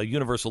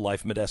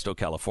Life, Modesto,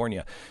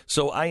 California.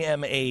 So I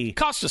am a...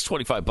 Cost us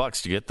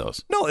 $25 to get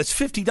those. No, it's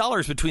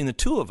 $50 between the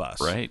two of us.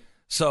 Right.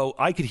 So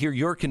I could hear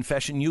your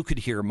confession, you could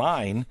hear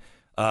mine,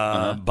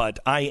 but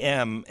I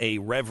am a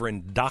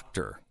reverend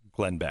doctor,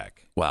 Glenn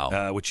Beck.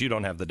 Wow. Which you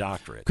don't have the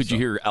doctorate. Could you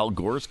hear Al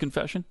Gore's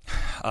confession?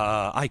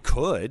 I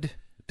could.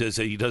 Does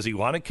he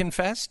want to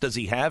confess? Does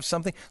he have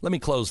something? Let me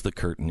close the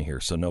curtain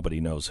here so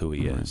nobody knows who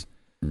he is.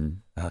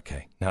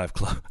 Okay, now I've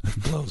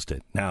closed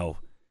it. Now,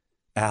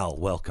 Al,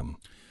 welcome.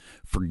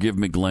 Forgive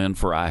me, Glenn,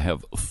 for I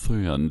have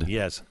sinned.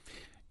 Yes.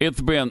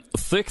 It's been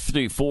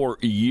 64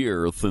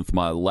 years since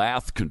my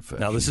last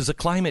confession. Now, this is a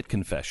climate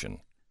confession.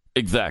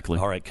 Exactly.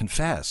 All right,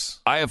 confess.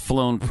 I have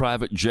flown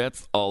private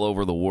jets all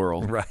over the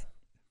world.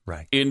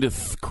 Right.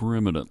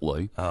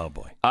 Indiscriminately. Oh,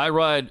 boy. I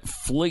ride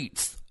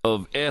fleets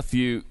of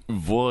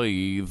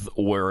SUVs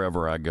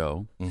wherever I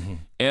go.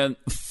 And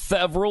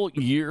several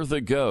years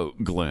ago,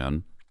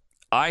 Glenn,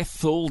 I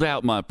sold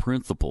out my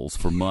principles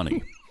for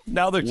money.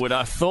 When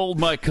I sold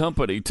my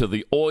company to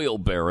the oil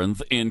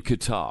barons in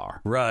Qatar.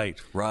 Right.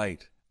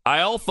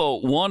 I also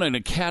won an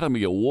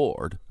Academy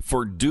Award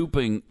for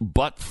duping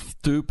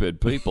butt-stupid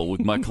people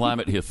with my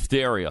climate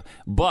hysteria.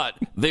 But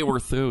they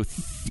were so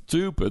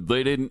stupid,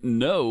 they didn't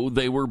know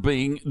they were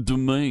being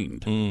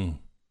demeaned.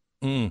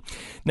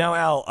 Now,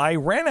 Al, I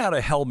ran out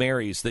of Hail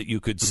Marys that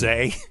you could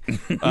say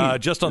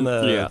just on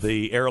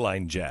the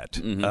airline jet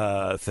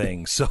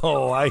thing.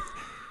 So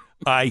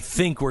I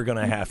think we're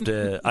gonna have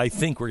to. I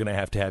think we're gonna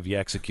have to have you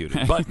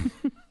executed,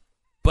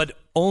 but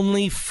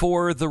only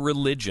for the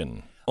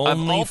religion.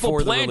 Only I've also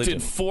for planted the religion.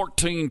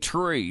 14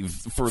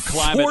 trees for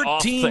climate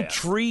 14 offset.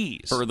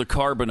 trees For the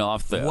carbon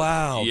offset.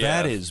 Wow,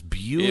 that is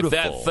beautiful. If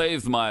that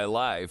saved my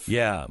life.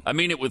 Yeah. I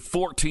mean it with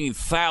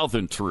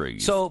 14,000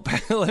 trees. So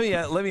let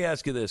me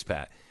ask you this,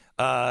 Pat.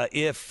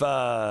 If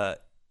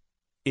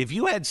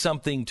you had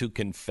something to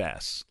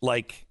confess,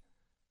 like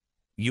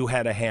you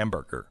had a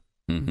hamburger.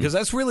 Because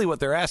that's really what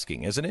they're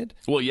asking, isn't it?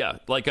 Well, yeah,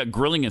 like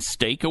grilling a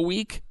steak a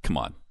week? Come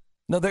on.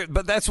 No,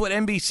 but that's what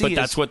NBC is. But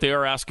that's what they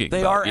are asking.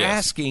 They are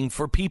asking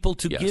for people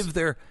to give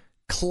their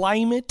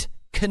climate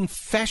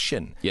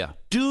confession. Yeah.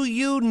 Do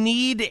you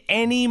need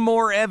any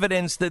more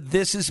evidence that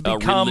this has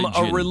become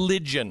a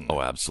religion? Oh,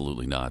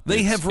 absolutely not.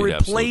 They have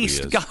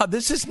replaced God.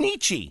 This is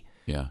Nietzsche.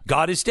 Yeah.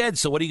 God is dead,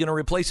 so what are you going to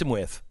replace him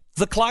with?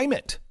 The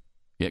climate.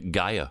 Yeah,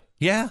 Gaia.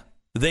 Yeah.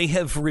 They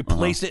have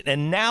replaced it,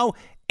 and now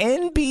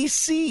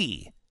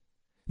NBC...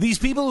 These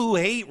people who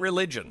hate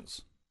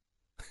religions,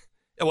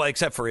 well,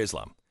 except for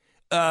Islam,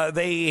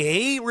 they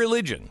hate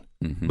religion,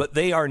 but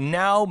they are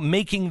now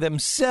making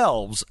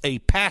themselves a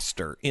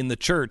pastor in the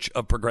Church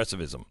of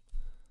Progressivism.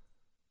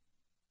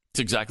 It's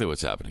exactly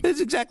what's happening.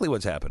 It's exactly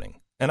what's happening.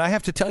 And I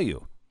have to tell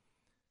you,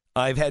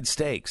 I've had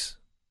steaks.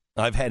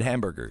 I've had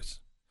hamburgers.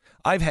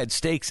 I've had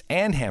steaks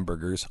and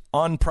hamburgers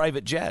on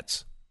private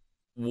jets.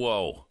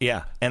 Whoa.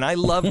 Yeah, and I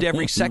loved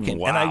every second.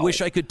 Wow. And I wish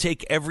I could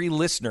take every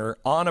listener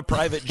on a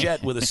private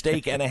jet with a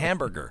steak and a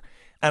hamburger.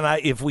 And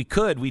if we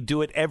could, we'd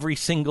do it every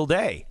single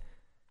day.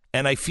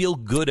 And I feel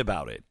good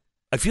about it.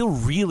 I feel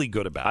really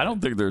good about it. I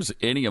don't think there's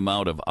any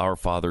amount of Our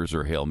Fathers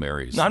or Hail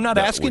Marys. No, I'm not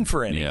asking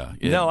for any. Yeah,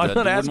 no, I'm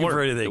not asking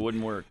for anything. It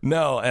wouldn't work.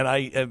 No,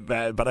 and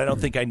but I don't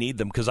think I need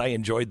them because I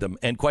enjoyed them.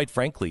 And quite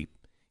frankly,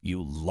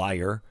 you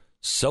liar,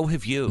 so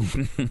have you.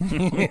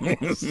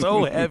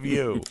 So have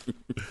you.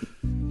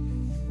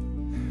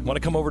 Want to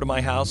come over to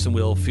my house and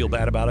we'll feel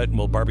bad about it and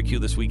we'll barbecue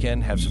this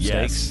weekend? Have some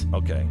steaks?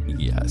 Okay.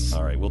 Yes.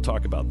 All right. We'll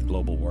talk about the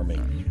global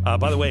warming.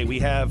 By the way, we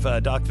have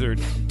Dr.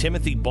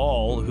 Timothy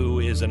Ball, who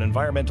is an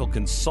environmental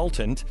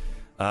consultant.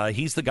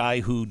 He's the guy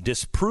who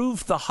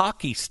disproved the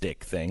hockey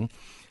stick thing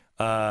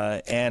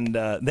and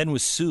then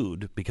was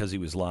sued because he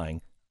was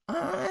lying.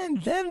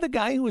 And then the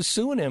guy who was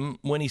suing him,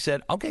 when he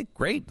said, okay,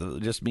 great,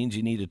 it just means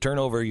you need to turn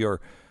over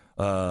your,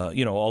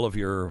 all of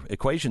your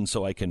equations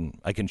so I can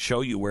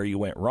show you where you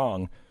went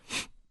wrong.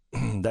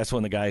 That's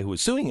when the guy who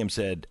was suing him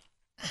said,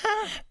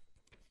 I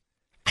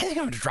think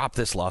I'm going to drop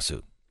this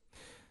lawsuit.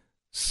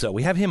 So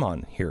we have him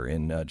on here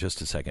in just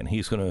a second.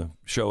 He's going to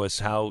show us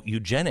how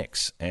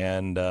eugenics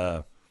and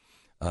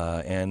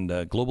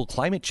global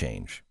climate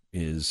change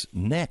is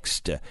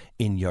next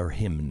in your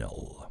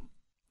hymnal.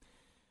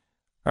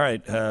 All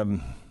right. I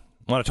want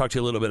to talk to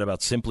you a little bit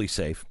about Simply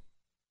Safe.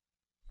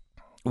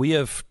 We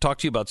have talked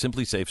to you about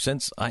Simply Safe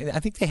since I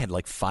think they had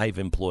like 5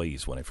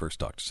 employees when I first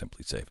talked to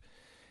Simply Safe.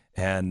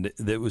 And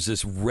there was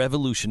this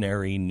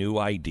revolutionary new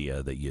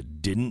idea that you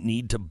didn't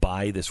need to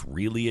buy this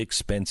really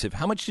expensive.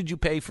 How much did you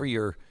pay for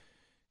your?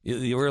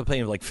 You were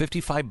paying like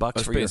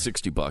 $55 for your. I was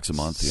paying $60 a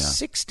month. Yeah,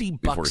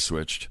 $60 before I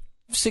switched.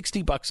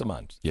 $60 a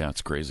month. Yeah,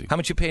 it's crazy. How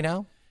much you pay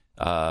now?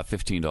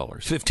 $15.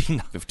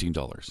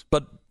 $15.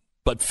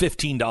 But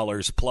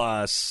 $15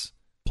 plus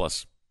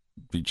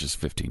just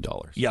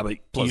 $15. Yeah, but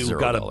plus you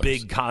got a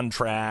big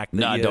contract.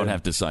 No, I don't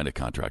have to sign a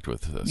contract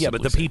with. Yeah,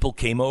 but the people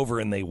came over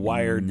and they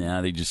wired.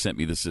 Nah, they just sent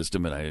me the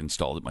system and I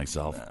installed it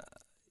myself.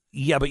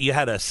 Yeah, but you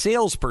had a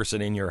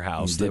salesperson in your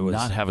house. Did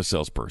not have a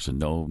salesperson.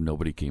 No,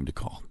 nobody came to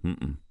call.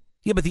 Mm-mm.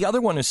 Yeah, but the other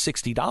one is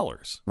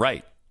 $60.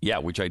 Right. Yeah,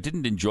 which I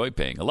didn't enjoy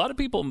paying. A lot of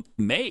people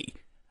may.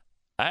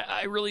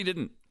 I really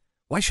didn't.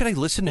 Why should I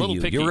listen to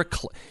you? Picky.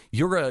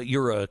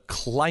 You're a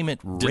climate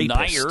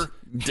denier.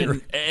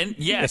 rapist. And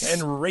yes.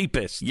 And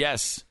rapist.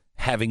 Yes.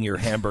 Having your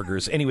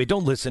hamburgers. Anyway,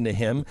 don't listen to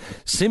him.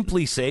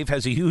 Simply Safe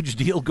has a huge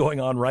deal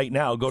going on right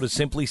now. Go to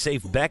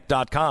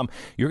simplysafebeck.com.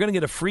 You're going to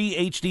get a free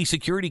HD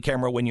security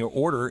camera when you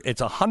order.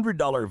 It's a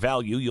 $100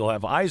 value. You'll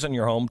have eyes on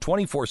your home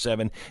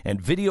 24/7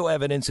 and video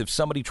evidence if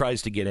somebody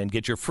tries to get in.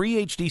 Get your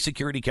free HD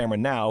security camera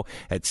now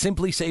at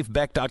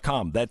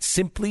simplysafebeck.com. That's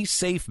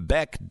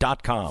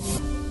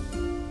simplysafebeck.com.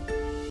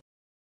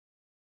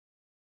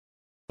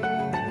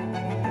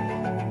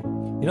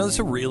 You know, this is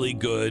a really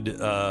good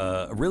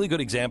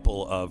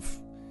example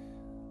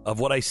of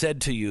what I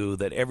said to you,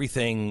 that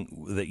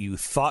everything that you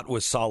thought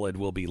was solid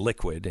will be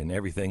liquid, and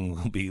everything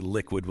will be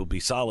liquid will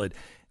be solid,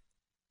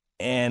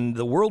 and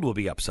the world will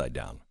be upside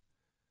down.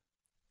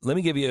 Let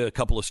me give you a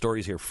couple of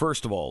stories here.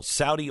 First of all,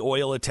 Saudi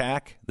oil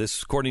attack.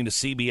 This, according to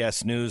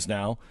CBS News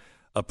now,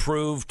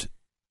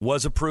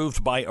 was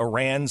approved by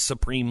Iran's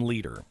supreme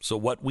leader. So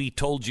what we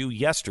told you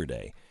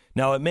yesterday.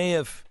 Now, it may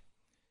have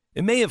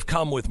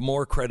come with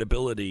more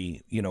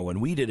credibility, when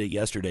we did it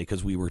yesterday,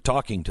 because we were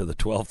talking to the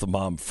 12th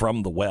Imam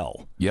from the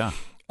well. Yeah.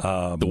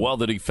 The well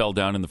that he fell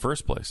down in the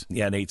first place.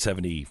 Yeah, in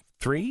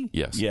 873?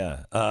 Yes.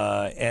 Yeah.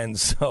 And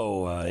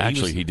so...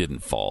 he didn't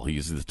fall.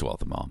 He's the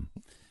 12th Imam.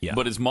 Yeah.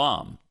 But his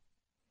mom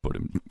put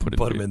him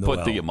in the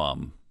well. The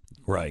Imam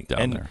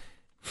down there.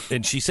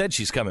 And she said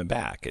she's coming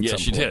back. Yeah,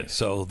 she did.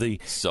 So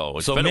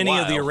so many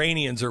of the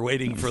Iranians are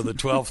waiting for the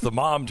 12th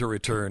Imam to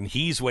return.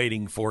 He's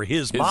waiting for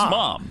his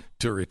mom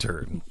to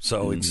return.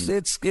 So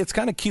it's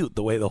kind of cute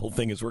the way the whole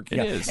thing is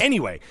working out. It is.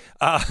 Anyway,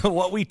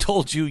 what we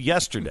told you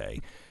yesterday,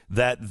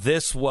 that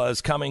this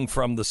was coming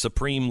from the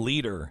supreme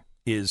leader,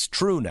 is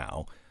true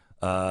now.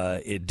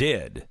 It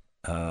did.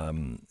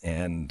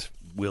 And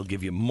we'll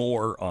give you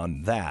more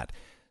on that.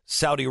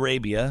 Saudi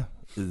Arabia,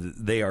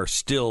 they are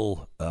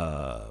still...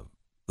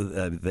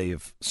 they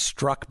have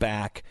struck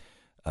back.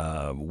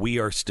 We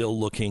are still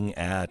looking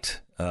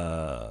at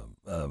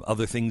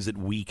other things that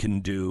we can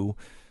do.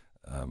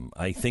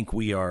 I think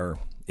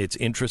it's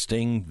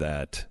interesting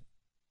that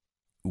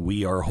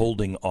we are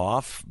holding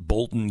off.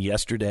 Bolton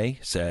yesterday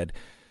said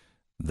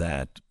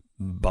that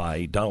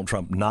by Donald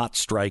Trump not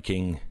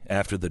striking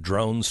after the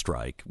drone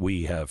strike,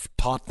 we have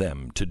taught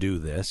them to do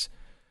this.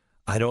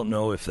 I don't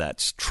know if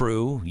that's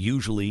true.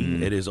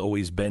 Usually it has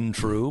always been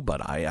true,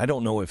 but I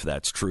don't know if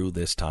that's true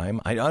this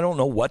time. I don't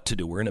know what to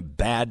do. We're in a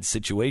bad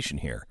situation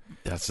here.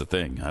 That's the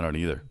thing. I don't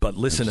either. But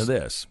listen to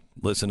this.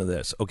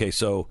 Okay,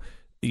 so,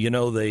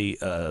 the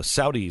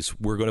Saudis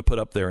were going to put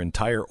up their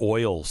entire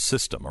oil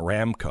system,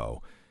 Aramco,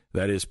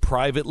 that is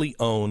privately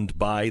owned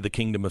by the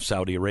Kingdom of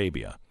Saudi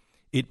Arabia.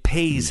 It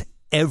pays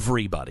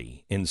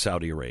everybody in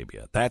Saudi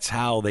Arabia. That's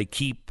how they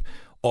keep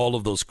all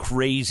of those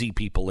crazy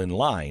people in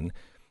line.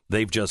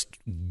 They've just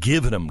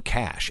given them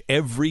cash.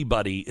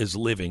 Everybody is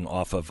living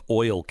off of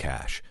oil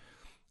cash.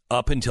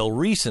 Up until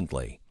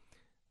recently.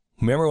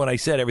 Remember when I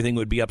said everything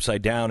would be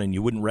upside down and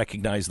you wouldn't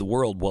recognize the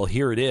world? Well,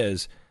 here it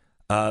is.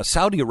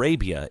 Saudi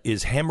Arabia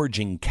is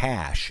hemorrhaging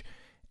cash,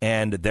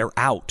 and they're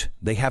out.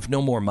 They have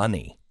no more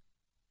money.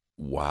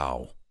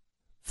 Wow.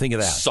 Think of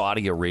that.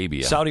 Saudi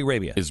Arabia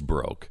is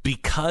broke.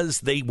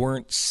 Because they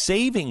weren't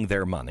saving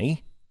their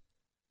money.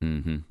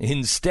 Mm-hmm.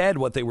 Instead,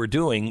 what they were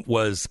doing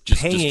was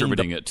just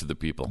distributing it to the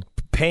people.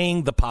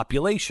 paying the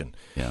population.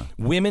 Yeah.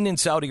 Women in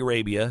Saudi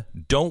Arabia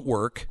don't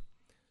work.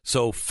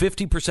 So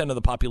 50% of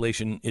the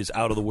population is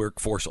out of the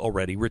workforce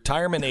already.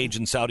 Retirement age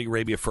in Saudi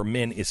Arabia for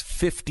men is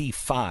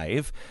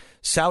 55.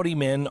 Saudi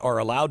men are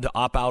allowed to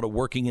opt out of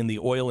working in the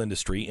oil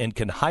industry and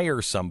can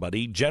hire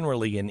somebody,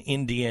 generally an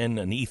Indian,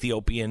 an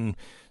Ethiopian,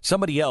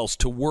 somebody else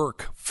to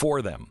work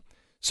for them.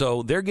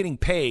 So they're getting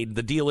paid.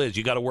 The deal is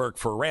you got to work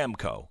for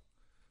Aramco.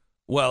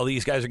 Well,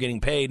 these guys are getting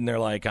paid, and they're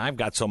like, I've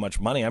got so much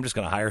money, I'm just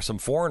going to hire some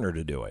foreigner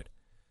to do it.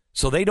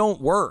 So they don't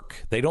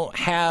work. They don't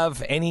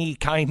have any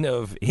kind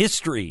of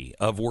history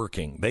of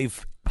working.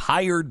 They've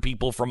hired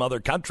people from other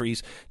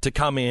countries to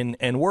come in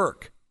and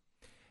work.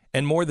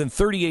 And more than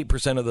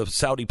 38% of the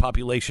Saudi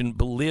population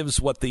lives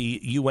what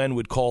the UN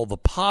would call the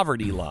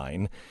poverty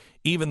line,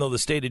 even though the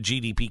stated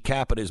GDP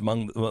capita is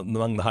among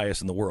the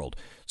highest in the world.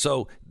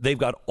 So they've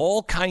got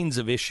all kinds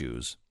of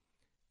issues.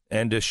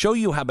 And to show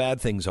you how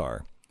bad things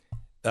are,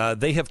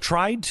 they have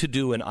tried to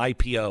do an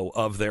IPO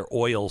of their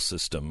oil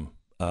system.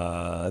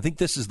 I think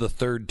this is the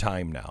third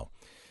time now.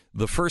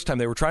 The first time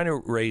they were trying to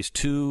raise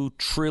 $2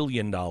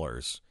 trillion. Yeah,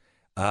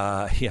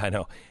 I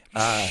know.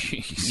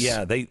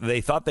 Yeah,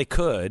 they thought they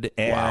could,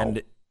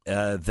 and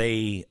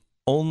they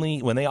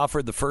only, when they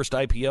offered the first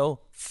IPO,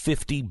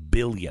 $50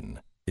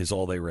 billion is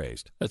all they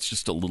raised. That's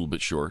just a little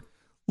bit short.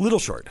 Little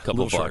short.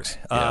 Couple of bucks.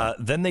 Yeah.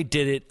 Then they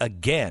did it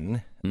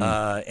again,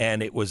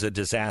 and it was a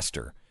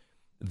disaster.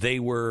 They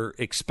were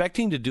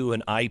expecting to do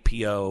an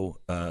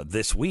IPO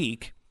this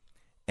week,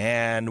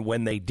 and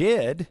when they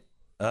did,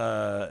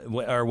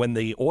 or when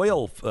the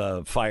oil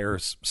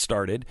fires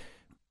started,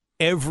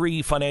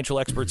 every financial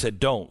expert said,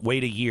 don't,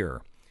 wait a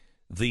year.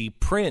 The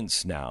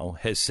prince now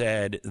has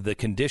said the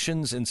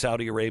conditions in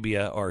Saudi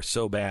Arabia are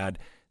so bad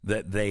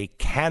that they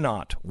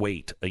cannot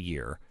wait a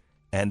year,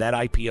 and that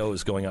IPO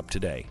is going up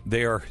today.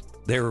 They're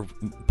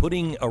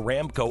putting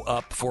Aramco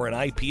up for an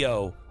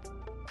IPO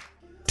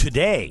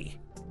today.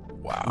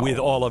 Wow. With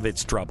all of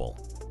its trouble.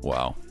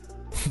 Wow.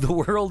 The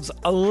world's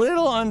a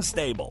little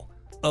unstable.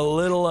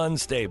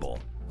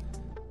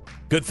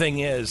 Good thing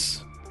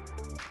is,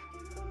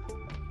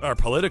 our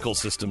political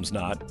system's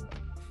not,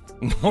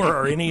 nor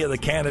are any of the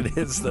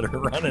candidates that are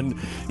running,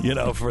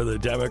 for the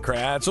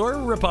Democrats or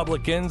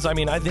Republicans. I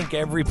mean, I think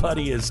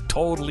everybody is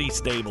totally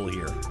stable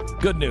here.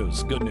 Good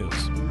news.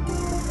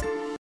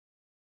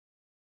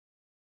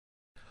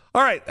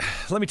 All right,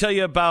 let me tell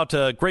you about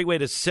a great way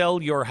to sell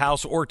your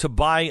house or to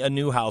buy a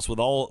new house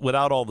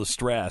without all the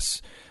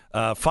stress.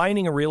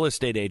 Finding a real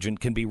estate agent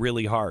can be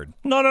really hard.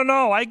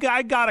 No. I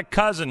got a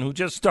cousin who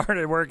just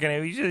started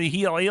working.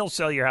 He'll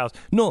sell your house.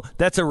 No,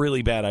 that's a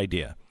really bad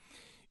idea.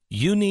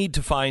 You need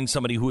to find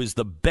somebody who is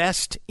the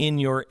best in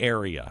your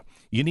area.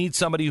 You need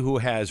somebody who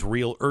has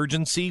real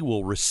urgency,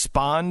 will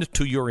respond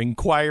to your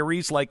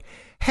inquiries like,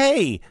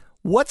 hey,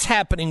 what's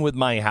happening with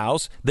my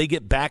house? They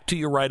get back to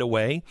you right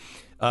away.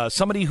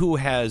 Somebody who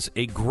has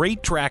a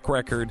great track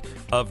record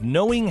of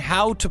knowing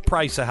how to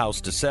price a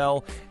house to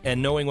sell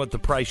and knowing what the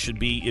price should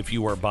be if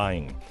you are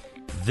buying.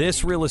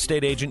 This real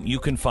estate agent you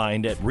can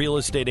find at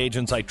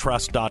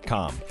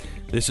realestateagentsitrust.com.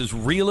 This is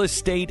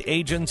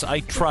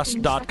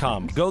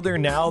realestateagentsitrust.com. Go there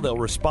now. They'll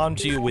respond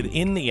to you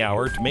within the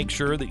hour to make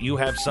sure that you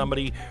have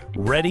somebody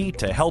ready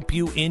to help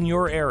you in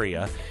your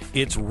area.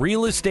 It's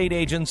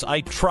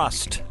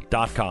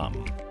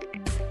realestateagentsitrust.com.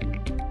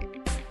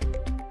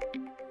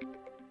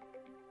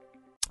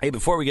 Hey,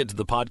 before we get to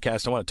the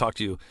podcast, I want to talk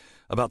to you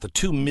about the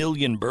 2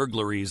 million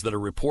burglaries that are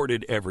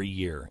reported every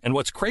year. And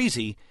what's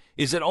crazy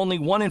is that only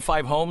 1 in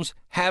 5 homes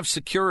have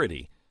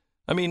security.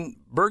 I mean,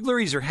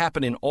 burglaries are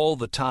happening all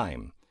the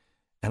time.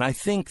 And I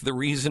think the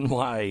reason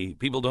why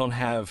people don't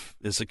have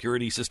a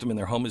security system in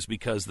their home is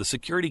because the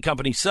security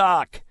companies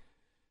suck.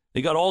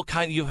 They got all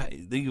kinds.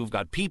 You've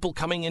got people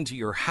coming into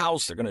your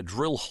house. They're going to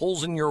drill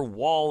holes in your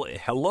wall.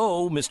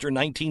 Hello, Mr.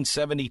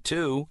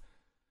 1972.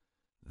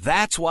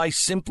 That's why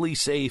Simply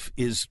Safe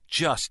is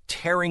just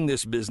tearing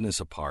this business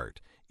apart.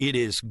 It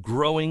is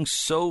growing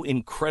so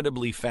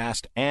incredibly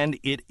fast, and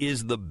it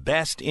is the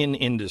best in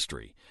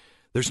industry.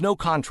 There's no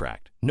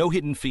contract, no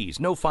hidden fees,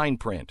 no fine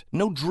print,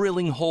 no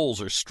drilling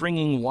holes or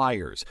stringing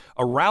wires.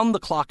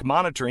 Around-the-clock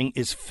monitoring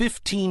is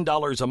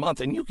 $15 a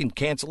month, and you can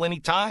cancel any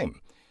time.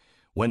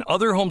 When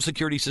other home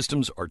security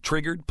systems are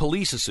triggered,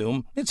 police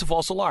assume it's a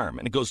false alarm,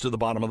 and it goes to the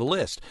bottom of the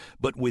list.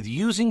 But with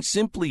using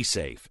Simply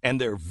Safe and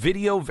their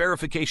video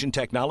verification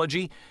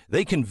technology,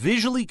 they can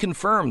visually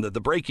confirm that the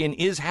break-in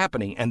is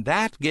happening, and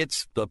that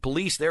gets the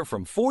police there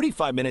from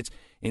 45 minutes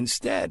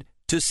instead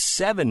to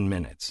 7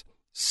 minutes.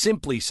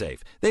 Simply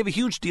Safe. They have a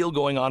huge deal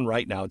going on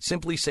right now at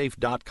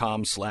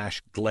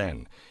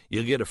simplysafe.com/Glenn.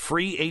 You'll get a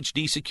free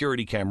HD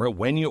security camera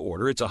when you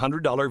order. It's a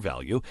 $100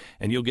 value,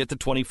 and you'll get the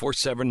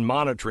 24/7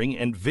 monitoring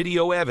and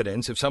video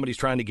evidence if somebody's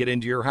trying to get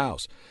into your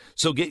house.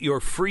 So get your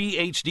free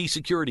HD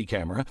security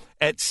camera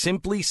at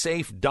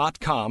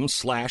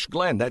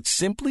simplysafe.com/Glenn. That's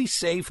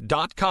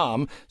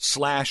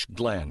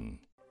simplysafe.com/Glenn.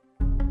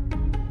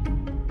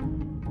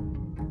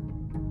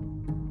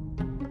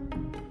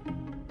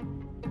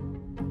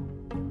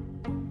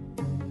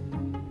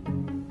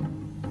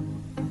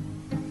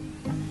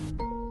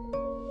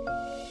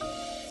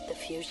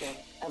 fusion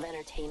of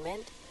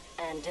entertainment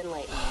and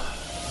enlightenment.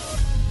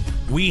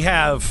 We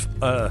have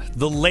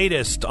the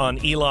latest on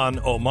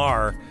Ilhan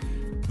Omar.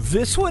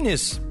 This one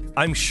is,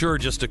 I'm sure,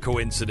 just a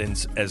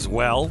coincidence as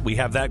well. We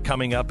have that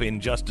coming up in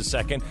just a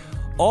second.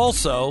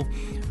 Also,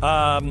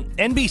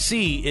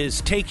 NBC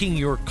is taking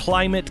your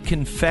climate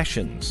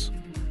confessions.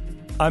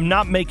 I'm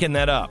not making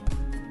that up.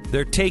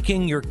 They're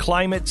taking your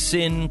climate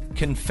sin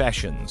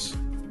confessions.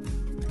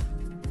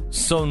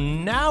 So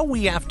now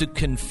we have to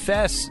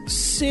confess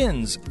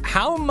sins.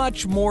 How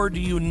much more do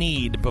you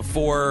need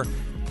before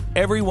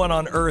everyone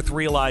on Earth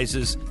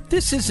realizes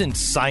this isn't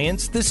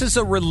science, this is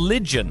a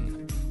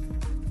religion?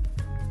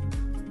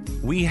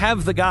 We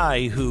have the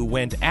guy who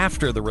went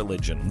after the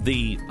religion,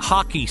 the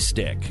hockey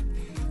stick.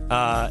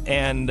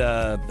 And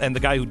the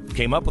guy who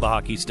came up with the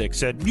hockey stick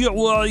said, yeah,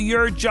 well,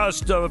 you're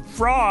just a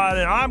fraud,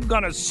 and I'm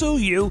going to sue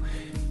you.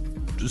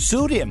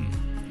 Sued him.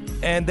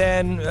 And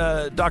then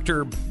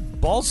Dr.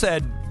 Ball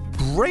said,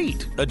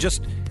 great,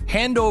 just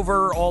hand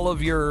over all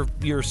of your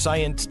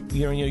science,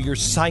 your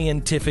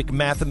scientific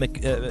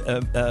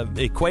mathematical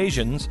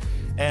equations,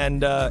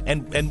 and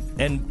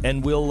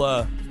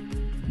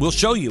we'll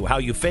show you how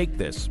you fake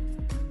this.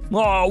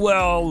 Oh,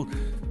 well,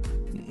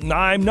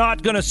 I'm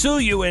not going to sue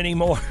you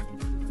anymore.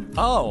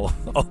 Oh,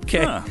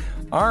 okay. Huh.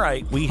 All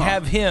right. We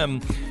have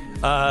him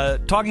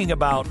talking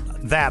about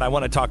that. I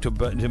want to talk to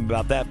him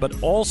about that.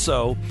 But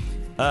also,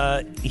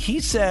 he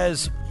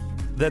says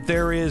that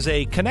there is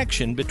a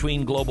connection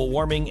between global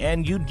warming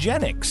and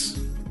eugenics.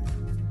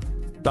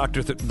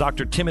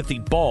 Dr. Timothy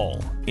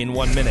Ball in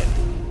 1 minute.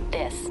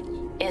 This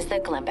is the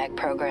Glenn Beck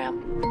Program.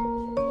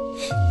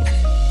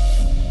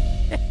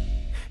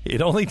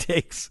 It only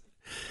takes.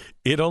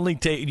 You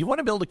want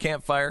to build a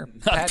campfire?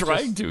 I'm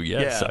trying to,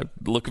 yes. Yeah. I'm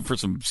looking for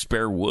some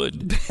spare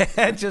wood.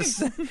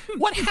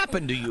 What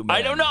happened to you, man?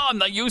 I don't know. I'm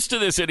not used to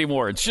this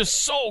anymore. It's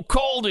just so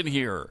cold in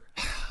here.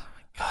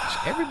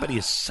 Gosh, everybody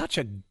is such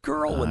a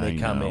girl when they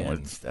come in.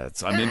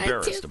 I'm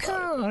embarrassed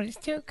about it. It's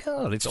too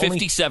cold. It's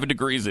 57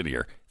 degrees in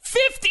here.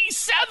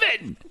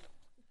 57!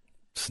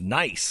 It's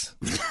nice.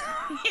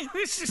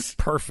 This is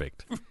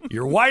perfect.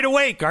 You're wide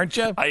awake, aren't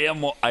you? I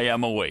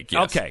am awake,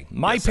 yes. Okay,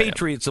 My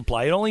Patriot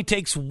Supply. It only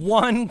takes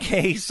one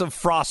case of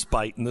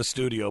frostbite in the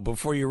studio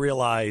before you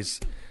realize,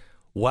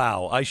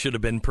 wow, I should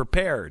have been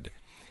prepared.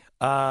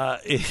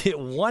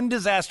 One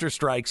disaster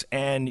strikes,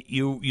 and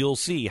you'll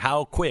see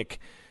how quick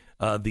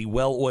the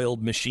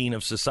well-oiled machine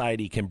of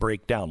society can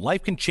break down.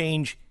 Life can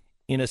change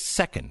in a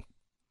second.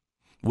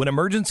 When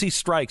emergency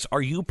strikes,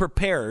 are you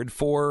prepared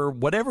for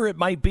whatever it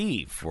might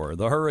be? For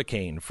the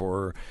hurricane,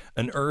 for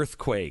an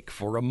earthquake,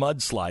 for a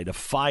mudslide, a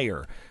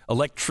fire.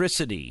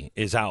 Electricity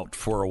is out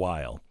for a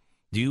while.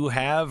 Do you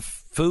have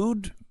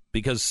food?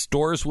 Because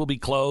stores will be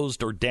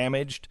closed or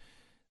damaged.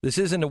 This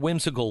isn't a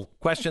whimsical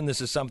question. This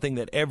is something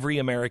that every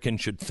American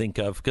should think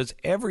of, because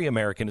every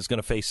American is going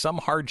to face some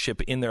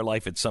hardship in their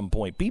life at some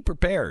point. Be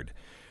prepared.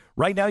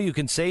 Right now, you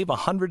can save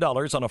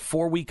 $100 on a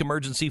 4-week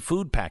emergency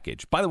food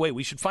package. By the way,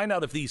 we should find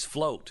out if these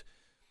float,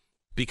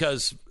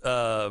 because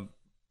Barack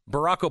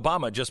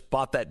Obama just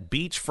bought that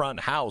beachfront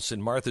house in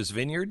Martha's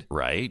Vineyard.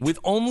 Right. With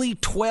only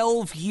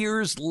 12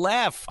 years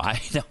left. I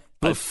know.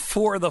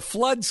 Before the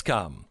floods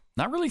come.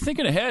 Not really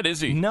thinking ahead, is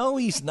he? No,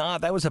 he's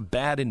not. That was a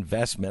bad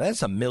investment.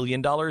 That's $1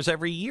 million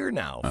every year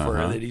now.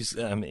 He's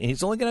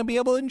only going to be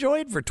able to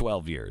enjoy it for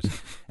 12 years.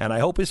 And I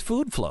hope his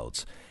food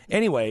floats.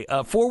 Anyway,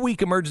 a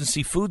 4-week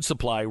emergency food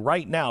supply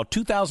right now,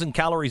 2,000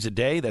 calories a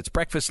day. That's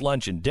breakfast,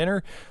 lunch, and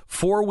dinner.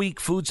 4-week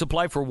food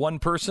supply for one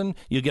person.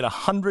 You get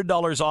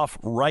 $100 off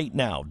right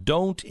now.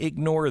 Don't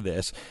ignore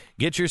this.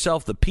 Get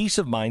yourself the peace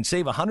of mind.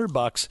 Save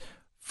 $100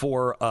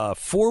 for a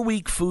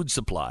 4-week food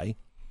supply.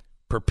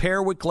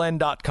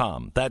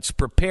 PrepareWithGlenn.com. That's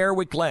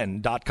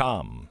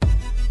PrepareWithGlenn.com.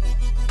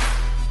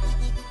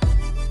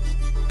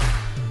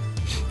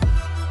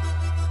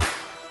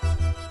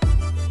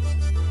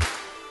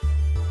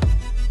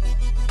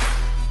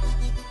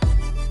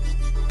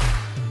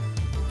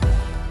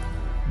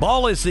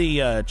 Ball is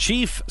the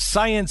chief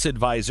science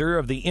advisor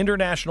of the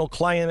International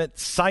Climate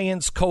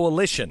Science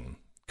Coalition.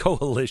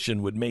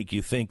 Coalition would make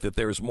you think that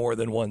there's more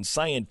than one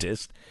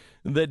scientist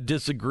that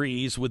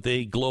disagrees with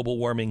the global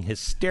warming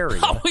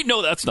hysteria. Oh, we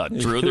know that's not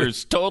true.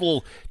 There's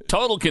total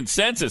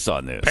consensus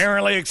on this.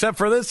 Apparently, except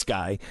for this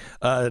guy,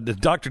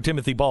 Dr.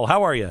 Timothy Ball.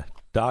 How are you,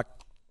 Doc?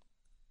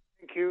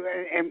 Thank you.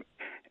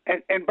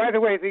 And by the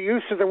way, the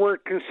use of the word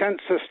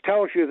consensus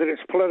tells you that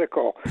it's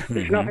political.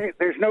 There's nothing.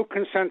 There's no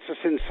consensus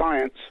in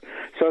science,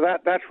 so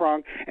that's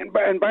wrong. And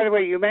by the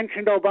way, you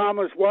mentioned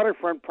Obama's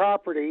waterfront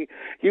property.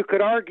 You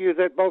could argue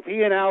that both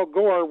he and Al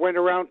Gore went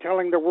around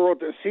telling the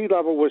world that sea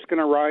level was going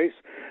to rise,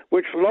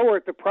 which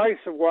lowered the price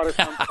of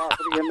waterfront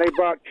property, and they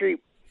bought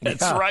cheap.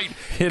 That's right.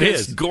 It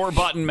is. Gore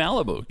bought in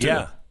Malibu,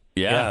 too.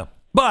 Yeah.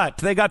 But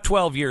they got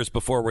 12 years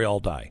before we all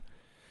die.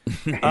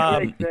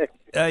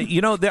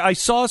 I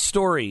saw a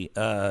story,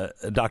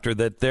 Doctor,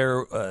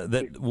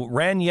 that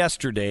ran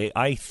yesterday,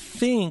 I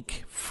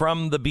think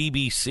from the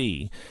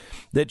BBC,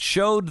 that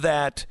showed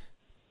that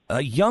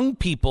young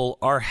people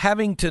are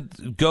having to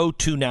go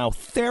to now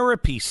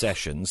therapy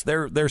sessions.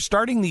 They're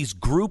starting these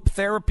group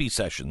therapy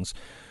sessions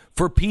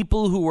for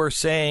people who are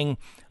saying,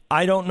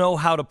 I don't know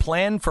how to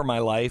plan for my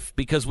life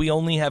because we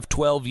only have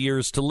 12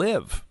 years to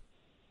live.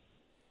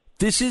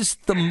 This is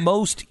the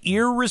most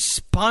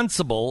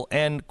irresponsible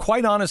and,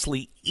 quite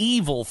honestly,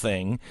 evil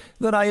thing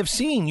that I have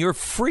seen. You're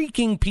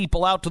freaking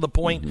people out to the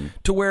point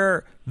to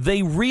where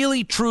they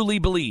really, truly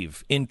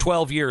believe in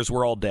 12 years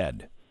we're all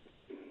dead.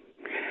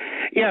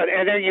 Yeah,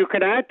 and then you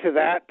can add to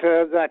that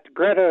that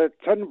Greta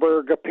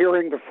Thunberg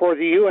appearing before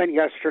the UN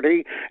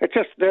yesterday. It's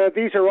just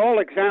these are all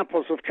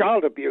examples of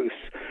child abuse,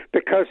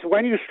 because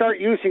when you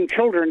start using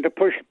children to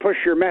push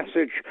your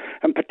message,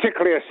 and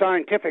particularly a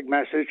scientific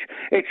message,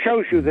 it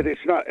shows you that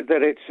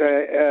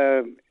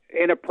it's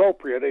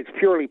inappropriate. It's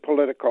purely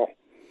political.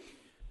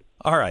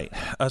 All right,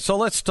 so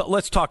let's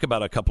talk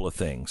about a couple of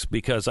things,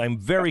 because I'm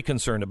very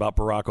concerned about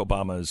Barack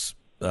Obama's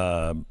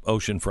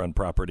oceanfront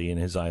property in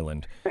his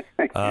island.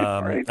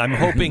 Right. I'm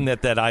hoping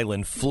that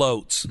island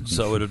floats,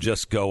 so it'll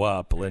just go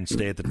up and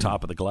stay at the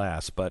top of the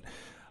glass. But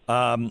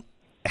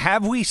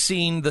have we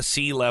seen the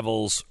sea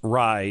levels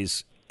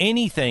rise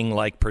anything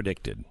like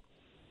predicted?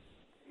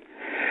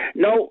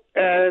 No,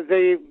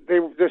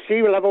 the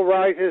sea level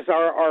rises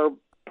are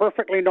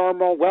perfectly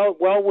normal,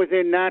 well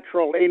within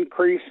natural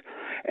increase.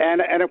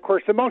 And of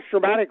course, the most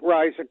dramatic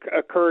rise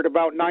occurred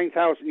about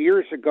 9,000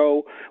 years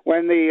ago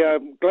when the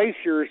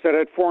glaciers that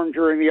had formed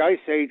during the Ice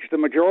Age, the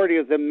majority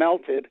of them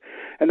melted.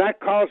 And that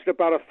caused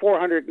about a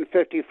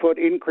 450-foot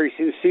increase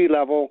in sea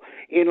level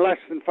in less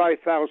than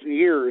 5,000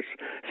 years.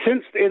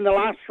 Since in the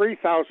last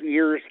 3,000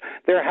 years,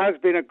 there has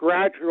been a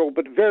gradual,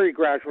 but very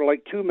gradual,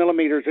 like 2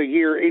 millimeters a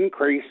year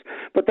increase.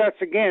 But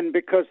that's, again,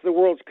 because the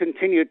world's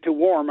continued to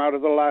warm out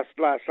of the last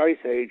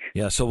Ice Age.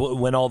 Yeah, so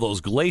when all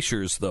those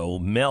glaciers, though,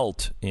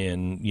 melt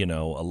in,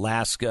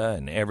 Alaska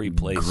and every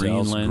place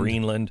else,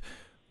 Greenland,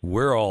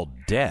 we're all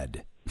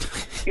dead.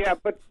 Yeah,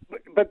 but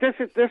this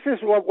is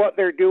what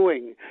they're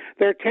doing.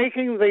 They're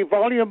taking the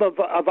volume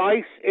of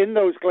ice in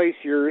those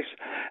glaciers,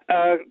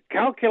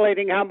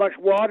 calculating how much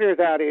water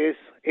that is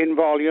in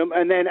volume,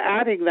 and then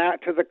adding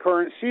that to the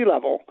current sea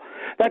level.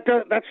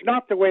 That's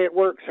not the way it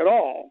works at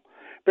all.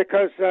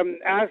 Because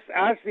as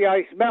the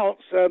ice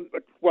melts,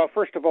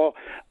 first of all,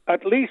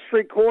 at least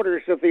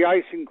 3/4 of the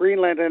ice in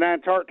Greenland and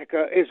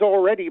Antarctica is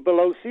already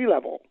below sea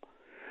level.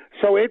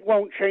 So it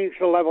won't change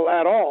the level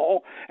at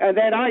all. And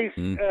then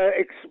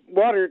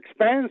water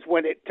expands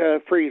when it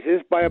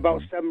freezes by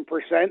about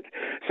 7%.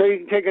 So you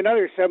can take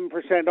another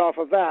 7% off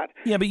of that.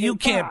 Yeah, but you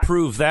can't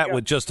prove that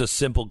with just a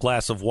simple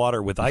glass of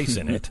water with ice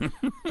in it.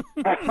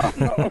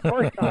 Of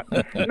course not.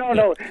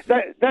 No.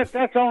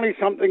 That's only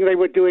something they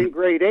would do in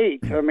grade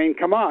 8. I mean,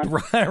 come on.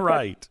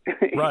 Right.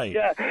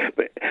 Yeah,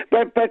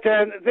 but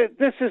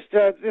this is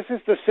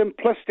the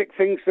simplistic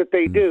things that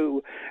they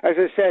do. As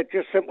I said,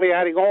 just simply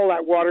adding all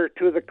that water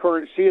to the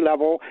current sea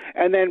level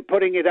and then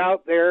putting it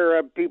out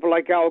there. People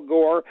like Al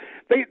Gore,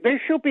 they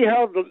should be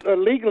held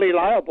legally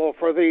liable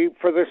for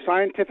the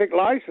scientific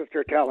lies that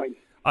they're telling.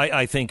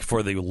 I think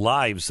for the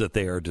lives that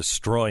they are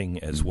destroying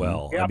as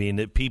well. Yep. I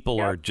mean, people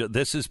are.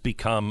 This has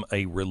become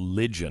a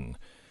religion,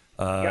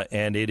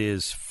 and it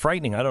is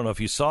frightening. I don't know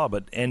if you saw,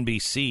 but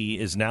NBC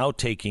is now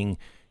taking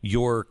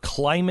your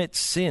climate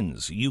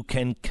sins. You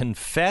can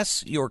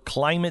confess your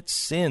climate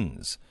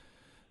sins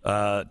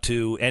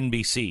to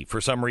NBC. For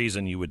some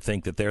reason, you would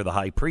think that they're the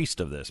high priest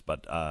of this,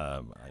 but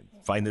I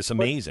find this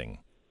amazing.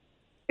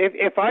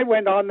 If I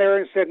went on there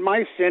and said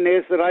my sin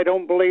is that I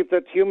don't believe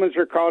that humans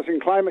are causing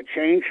climate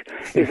change,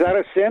 is that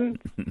a sin?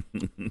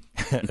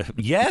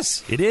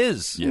 Yes, it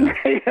is. Yeah.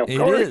 It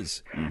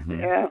is. Mm-hmm.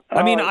 Yeah.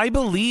 I mean, I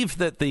believe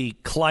that the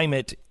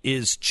climate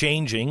is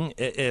changing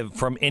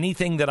from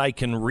anything that I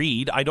can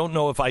read. I don't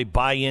know if I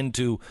buy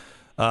into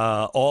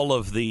all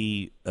of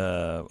the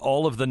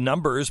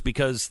numbers,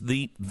 because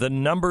the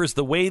numbers,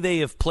 the way they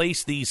have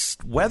placed these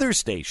weather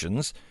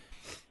stations,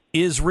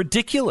 is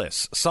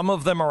ridiculous. Some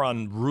of them are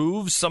on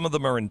roofs. Some of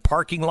them are in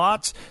parking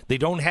lots. They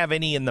don't have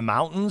any in the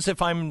mountains,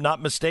 if I'm not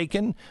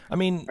mistaken. I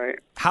mean,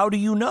 How do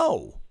you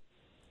know?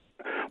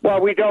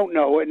 Well, we don't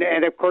know.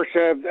 And of course,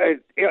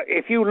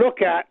 if you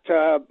look at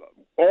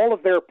all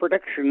of their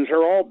predictions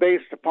are all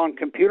based upon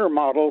computer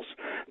models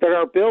that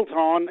are built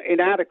on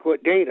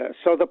inadequate data.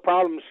 So the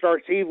problem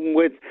starts even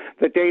with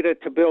the data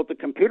to build the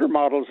computer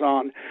models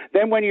on.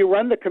 Then when you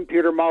run the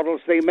computer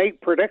models, they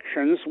make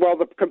predictions. Well,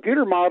 the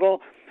computer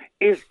model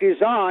is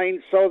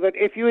designed so that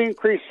if you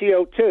increase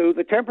CO2,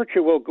 the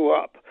temperature will go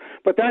up.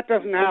 But that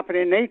doesn't happen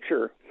in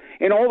nature.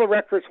 In all the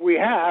records we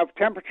have,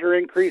 temperature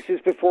increases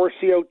before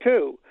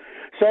CO2.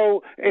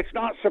 So it's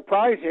not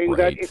surprising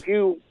that if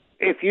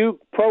you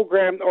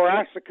program or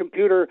ask the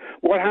computer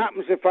what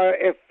happens if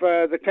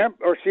the temp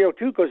or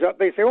CO2 goes up,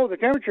 they say, oh, the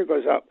temperature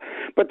goes up.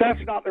 But that's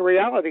not the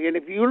reality. And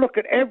if you look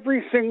at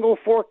every single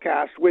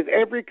forecast with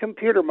every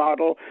computer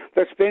model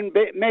that's been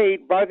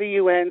made by the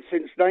UN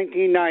since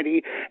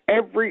 1990,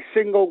 every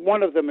single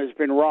one of them has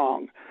been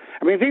wrong.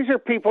 I mean, these are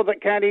people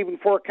that can't even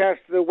forecast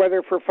the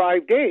weather for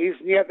 5 days,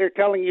 and yet they're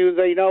telling you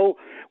they know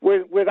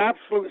with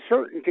absolute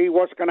certainty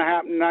what's going to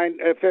happen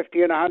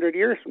 50 and 100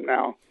 years from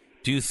now.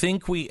 Do you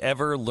think we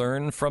ever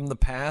learn from the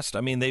past?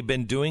 I mean, they've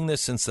been doing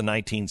this since the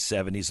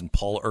 1970s, and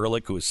Paul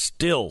Ehrlich, who is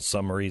still,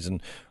 some reason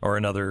or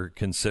another,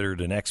 considered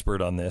an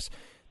expert on this,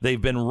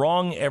 they've been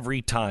wrong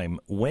every time.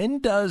 When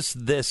does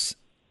this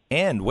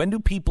end? When do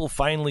people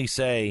finally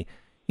say,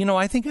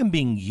 I think I'm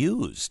being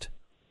used?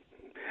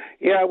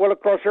 Yeah, well, of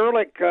course,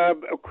 Ehrlich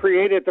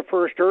created the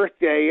first Earth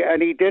Day,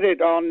 and he did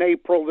it on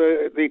April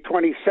the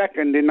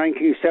 22nd in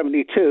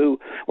 1972.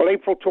 Well,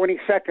 April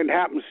 22nd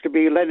happens to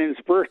be Lenin's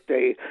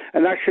birthday,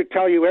 and that should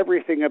tell you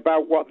everything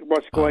about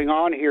what's going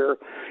on here.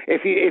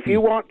 If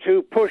you want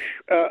to push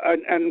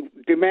and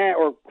demand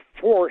or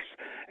force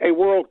a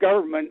world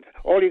government,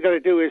 all you got to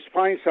do is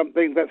find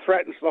something that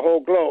threatens the whole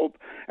globe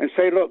and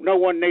say, look, no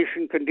one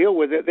nation can deal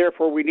with it,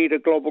 therefore we need a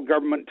global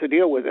government to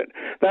deal with it.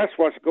 That's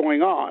what's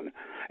going on.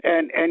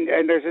 And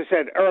as I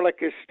said, Ehrlich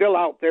is still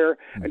out there,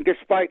 and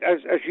despite, as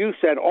you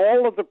said,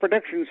 all of the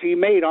predictions he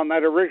made on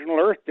that original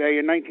Earth Day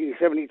in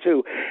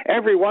 1972,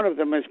 every one of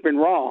them has been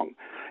wrong.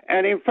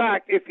 And in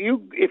fact, if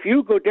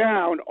you go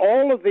down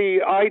all of the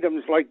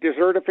items like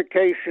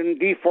desertification,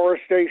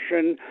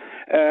 deforestation,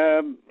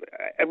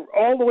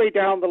 all the way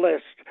down the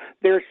list,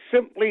 there's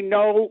simply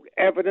no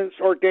evidence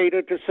or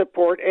data to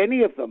support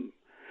any of them.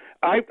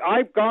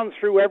 I've gone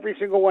through every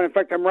single one. In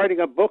fact, I'm writing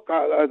a book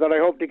that I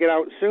hope to get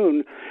out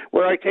soon,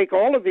 where I take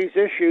all of these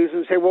issues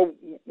and say, well,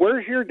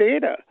 where's your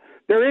data?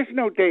 There is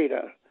no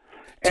data.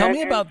 Tell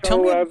me about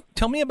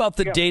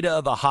the data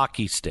of the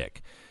hockey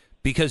stick,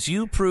 because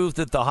you proved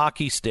that the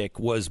hockey stick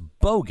was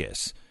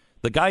bogus.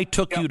 The guy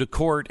took you to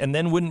court and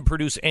then wouldn't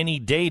produce any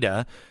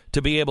data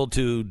to be able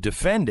to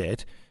defend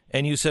it.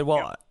 And you said,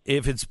 well,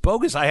 if it's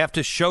bogus, I have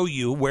to show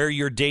you where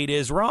your data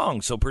is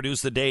wrong. So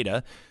produce the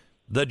data.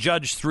 The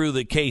judge threw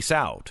the case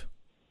out.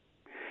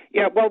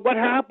 Yeah, well, what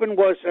happened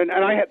was, and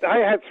I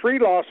had 3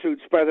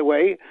 lawsuits, by the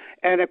way,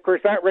 and of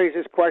course that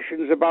raises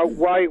questions about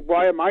why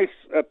am I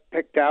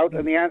picked out,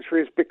 and the answer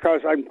is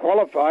because I'm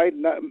qualified.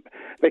 And,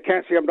 they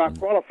can't say I'm not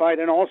qualified,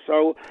 and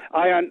also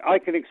I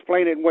can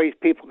explain it in ways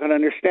people can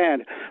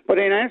understand. But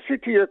in answer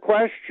to your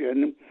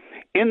question,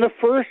 in the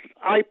first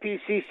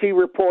IPCC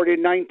report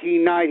in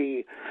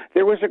 1990,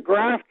 there was a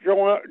graph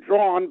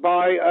drawn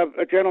by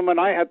a gentleman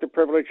I had the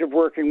privilege of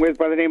working with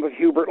by the name of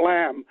Hubert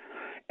Lamb.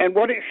 And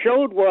what it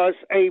showed was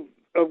a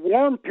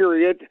warm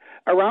period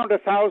around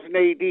 1000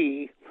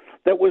 AD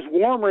that was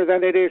warmer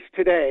than it is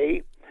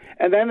today.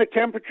 And then the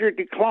temperature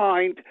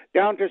declined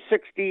down to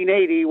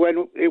 1680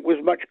 when it was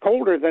much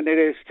colder than it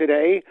is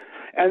today.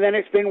 And then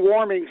it's been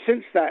warming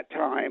since that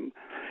time.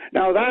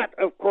 Now that,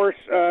 of course,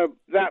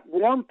 that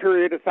warm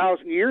period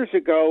 1,000 years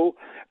ago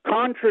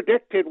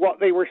contradicted what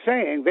they were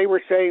saying. They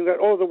were saying that,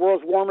 the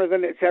world's warmer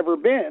than it's ever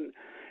been.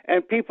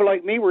 And people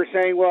like me were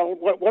saying, well,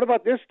 what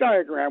about this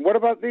diagram? What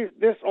about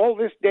all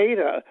this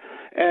data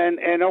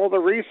and all the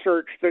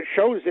research that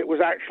shows it was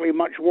actually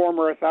much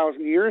warmer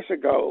 1,000 years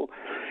ago?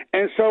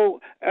 And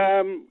so,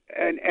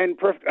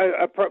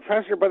 a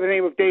professor by the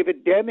name of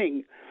David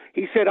Deming,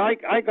 he said,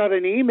 I got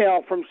an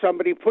email from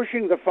somebody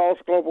pushing the false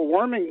global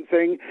warming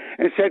thing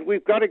and said,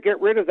 we've got to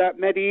get rid of that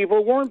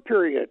medieval warm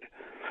period.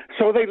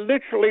 So they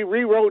literally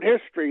rewrote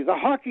history. The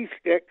hockey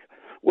stick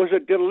was a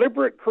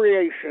deliberate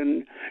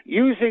creation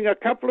using a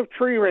couple of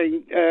tree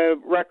ring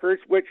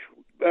records, which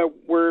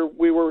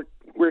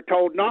we're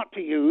told not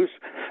to use,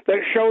 that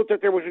showed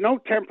that there was no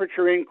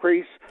temperature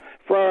increase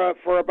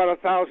for about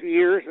 1,000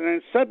 years, and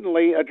then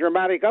suddenly a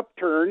dramatic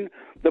upturn,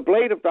 the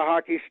blade of the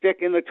hockey stick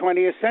in the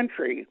 20th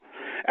century.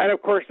 And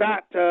of course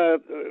that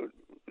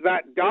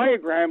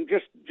diagram,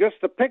 just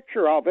the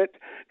picture of it,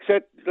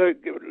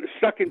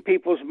 stuck in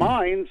people's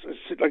minds,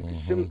 like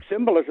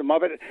symbolism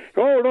of it.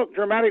 Oh, look,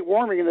 dramatic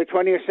warming in the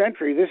 20th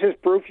century. This is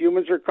proof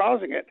humans are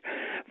causing it.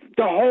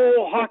 The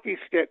whole hockey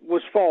stick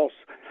was false.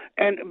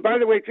 And by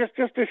the way, just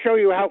to show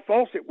you how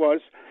false it was,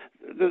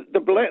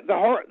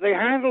 the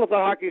handle of the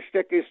hockey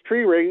stick is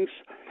tree rings.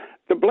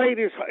 The blade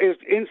is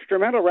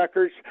instrumental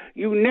records.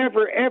 You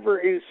never, ever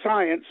in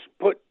science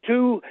put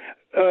two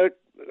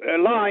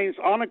lines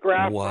on a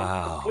graph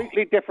from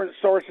completely different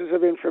sources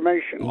of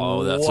information.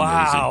 Oh, that's amazing.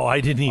 Wow, I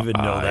didn't even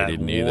know that. I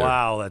didn't either.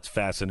 Wow, that's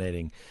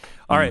fascinating.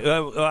 All right,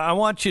 I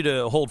want you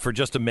to hold for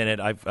just a minute.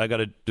 I got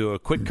to do a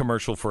quick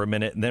commercial for a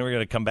minute, and then we're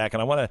going to come back,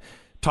 and I want to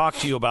talk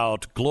to you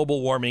about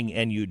global warming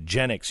and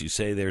eugenics. You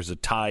say there's a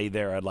tie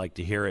there. I'd like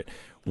to hear it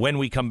when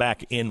we come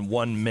back in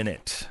 1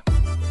 minute.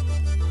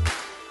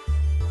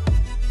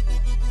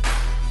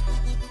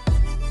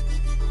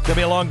 It's going to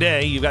be a long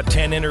day. You've got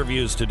 10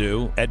 interviews to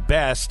do. At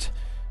best,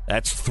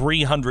 that's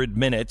 300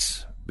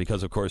 minutes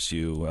because, of course,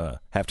 you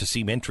have to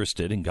seem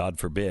interested, and God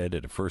forbid,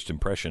 at a first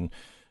impression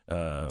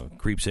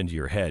creeps into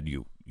your head.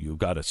 You've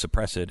got to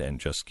suppress it and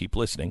just keep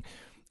listening.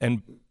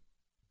 And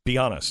be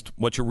honest,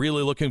 what you're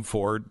really looking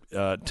for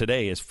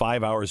today is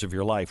 5 hours of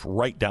your life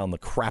right down the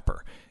crapper.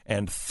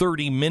 And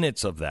 30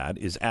 minutes of that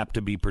is apt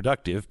to be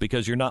productive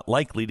because you're not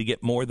likely to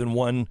get more than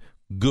one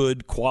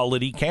good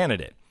quality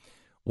candidate.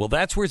 Well,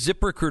 that's where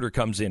ZipRecruiter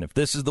comes in. If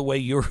this is the way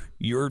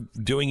you're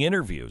doing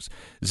interviews,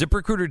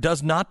 ZipRecruiter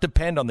does not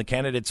depend on the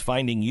candidates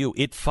finding you.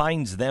 It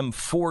finds them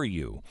for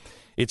you.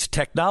 It's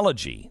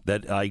technology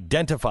that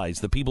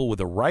identifies the people with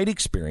the right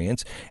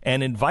experience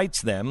and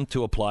invites them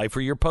to apply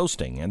for your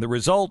posting. And the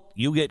result,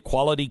 you get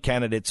quality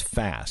candidates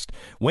fast.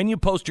 When you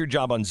post your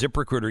job on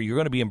ZipRecruiter, you're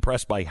going to be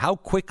impressed by how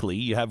quickly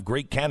you have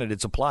great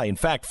candidates apply. In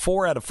fact,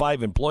 4 out of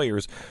 5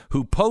 employers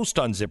who post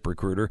on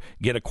ZipRecruiter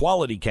get a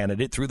quality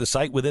candidate through the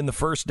site within the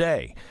first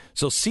day.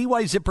 So see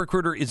why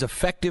ZipRecruiter is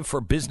effective for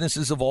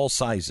businesses of all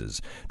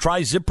sizes.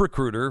 Try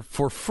ZipRecruiter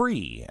for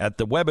free at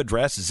the web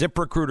address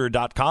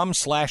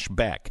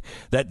ziprecruiter.com/Beck.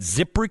 That's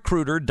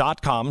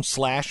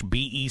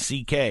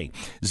ZipRecruiter.com/BECK.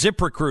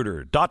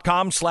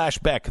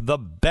 ZipRecruiter.com/Beck, the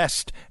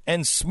best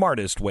and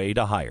smartest way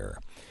to hire.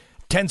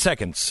 10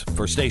 seconds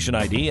for station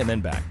ID and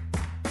then back.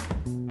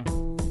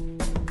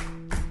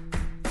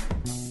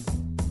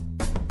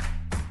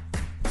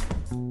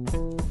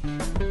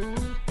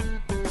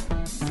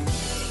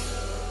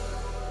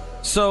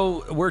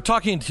 So we're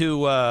talking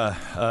to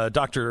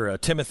Dr.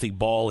 Timothy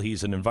Ball.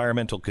 He's an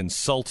environmental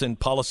consultant,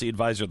 policy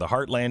advisor at the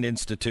Heartland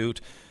Institute.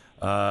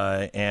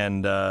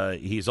 And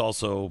he's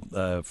also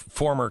a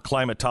former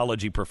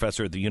climatology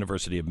professor at the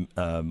University of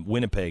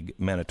Winnipeg,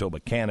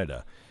 Manitoba,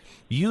 Canada.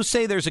 You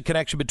say there's a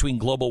connection between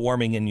global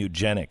warming and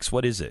eugenics.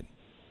 What is it?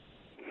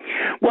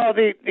 Well,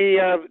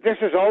 this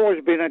has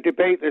always been a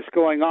debate that's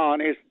going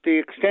on, is the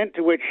extent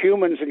to which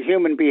humans and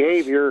human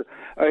behavior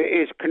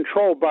is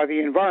controlled by the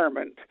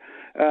environment.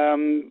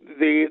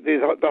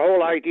 The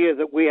whole idea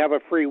that we have a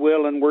free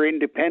will and we're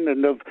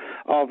independent of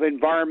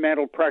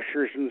environmental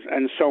pressures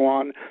and so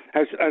on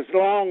has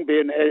long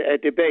been a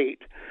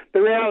debate.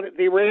 The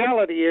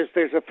reality is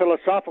there's a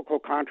philosophical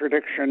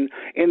contradiction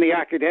in the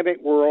academic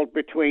world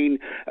between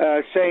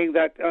saying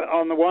that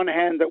on the one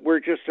hand that we're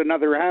just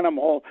another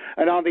animal,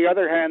 and on the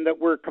other hand that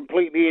we're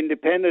completely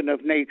independent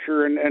of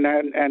nature and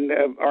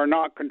are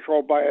not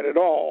controlled by it at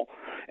all.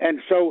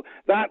 And so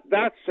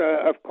that's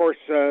of course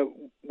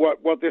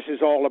what this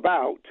is all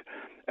about,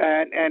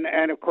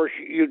 and of course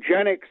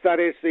eugenics,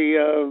 that is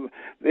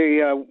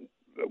the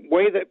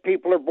way that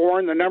people are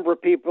born, the number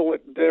of people,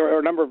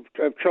 or number of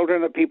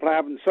children that people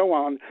have, and so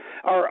on,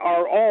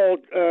 are all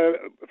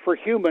for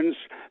humans,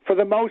 for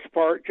the most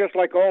part, just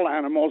like all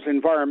animals,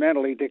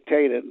 environmentally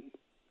dictated.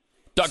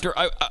 Doctor,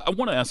 I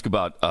want to ask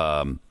about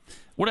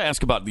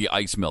the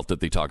ice melt that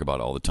they talk about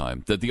all the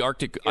time. That the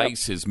Arctic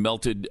ice has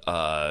melted,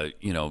 a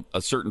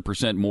certain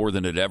percent more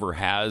than it ever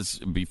has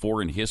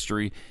before in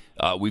history.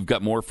 We've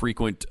got more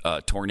frequent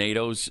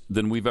tornadoes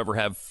than we've ever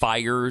had,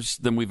 fires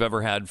than we've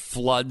ever had,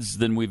 floods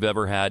than we've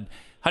ever had.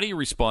 How do you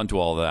respond to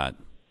all that?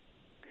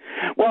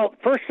 Well,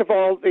 first of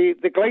all, the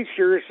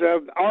glaciers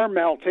are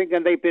melting,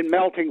 and they've been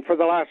melting for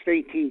the last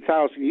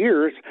 18,000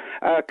 years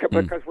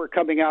because we're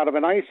coming out of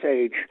an ice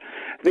age.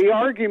 The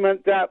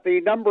argument that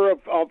the number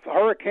of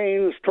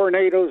hurricanes,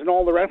 tornadoes, and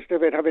all the rest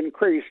of it have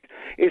increased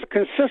is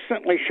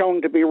consistently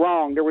shown to be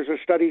wrong. There was a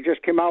study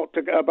just came out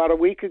about a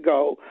week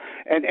ago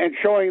and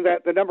showing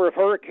that the number of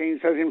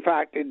hurricanes has, in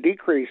fact,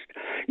 decreased.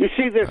 You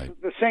see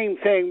the same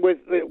thing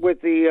with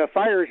the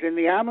fires in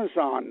the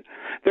Amazon.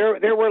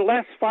 There were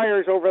less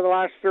fires over the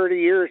last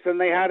 30 years than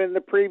they had in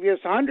the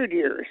previous 100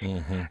 years.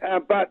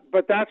 Mm-hmm.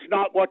 But that's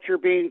not what you're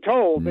being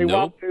told. They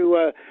want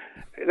to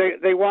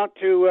they want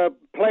to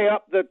play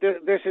up that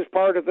this is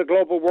part of the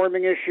global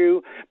warming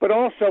issue, but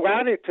also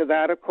added to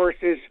that, of course,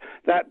 is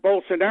that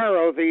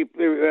Bolsonaro,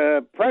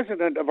 the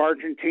president of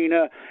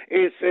Argentina,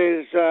 is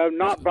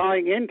not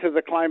buying into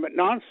the climate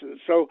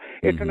nonsense. So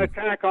it's an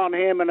attack on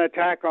him, an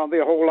attack on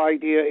the whole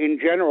idea in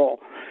general.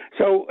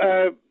 So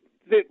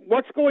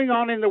what's going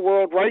on in the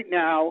world right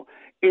now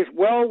is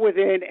well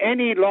within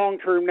any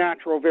long-term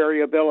natural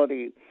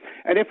variability.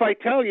 And if I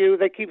tell you,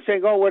 they keep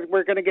saying,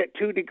 we're going to get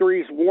 2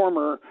 degrees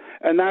warmer,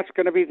 and that's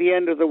going to be the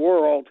end of the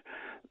world.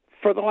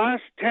 For the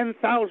last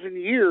 10,000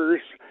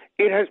 years,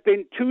 it has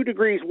been 2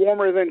 degrees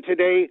warmer than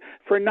today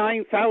for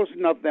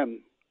 9,000 of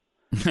them.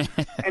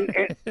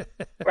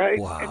 Right?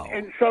 Wow.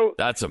 And so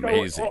that's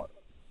amazing.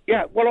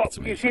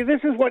 You see,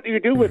 this is what you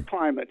do with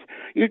climate.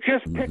 You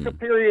just pick a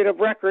period of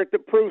record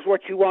that proves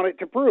what you want it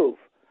to prove.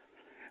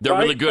 They're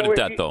really good at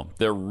that, though.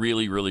 They're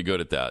really, really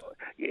good at that.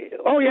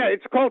 Oh yeah,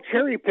 it's called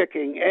cherry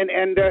picking,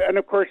 and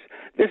of course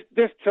this.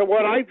 So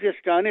what I've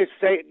just done is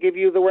give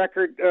you the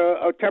record,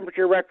 a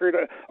temperature record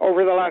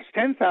over the last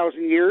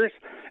 10,000 years,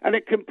 and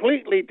it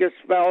completely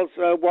dispels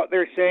what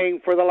they're saying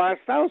for the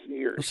last 1,000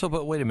 years. So,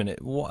 but wait a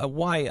minute.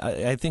 Why?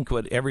 I think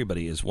what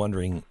everybody is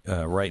wondering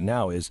right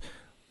now is,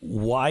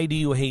 why do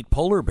you hate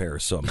polar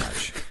bears so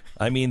much?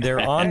 I mean, they're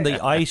on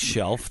the ice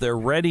shelf. They're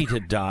ready to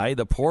die.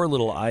 The poor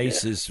little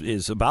ice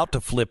is about to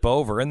flip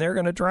over, and they're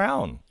going to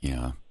drown.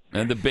 Yeah.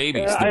 And the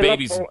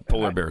babies,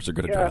 polar bears are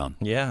going to drown.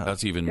 Yeah.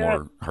 That's even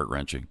more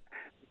heart-wrenching.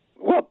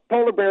 Well,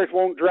 polar bears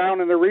won't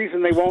drown, and the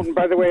reason they won't, and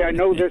by the way, I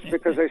know this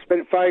because I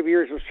spent 5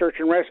 years of search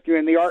and rescue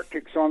in the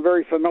Arctic, so I'm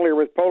very familiar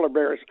with polar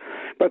bears.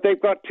 But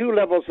they've got 2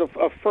 levels of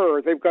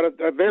fur. They've got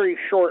a very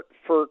short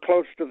fur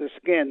close to the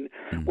skin,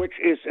 which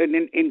is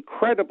an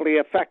incredibly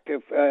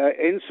effective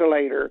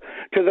insulator,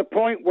 to the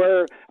point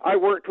where I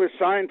worked with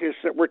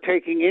scientists that were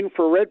taking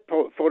infrared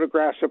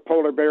photographs of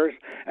polar bears,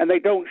 and they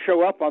don't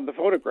show up on the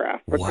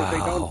photograph because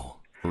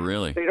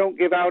they don't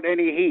give out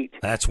any heat.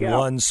 That's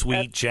one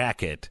sweet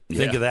jacket.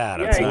 Think of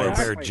that. A polar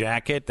bear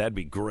jacket. That'd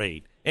be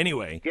great.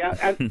 Anyway. Yeah,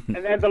 and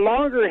then the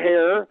longer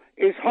hair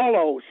is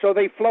hollow, so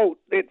they float.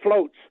 It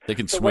floats. They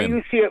can swim. When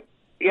you see it,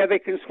 they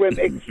can swim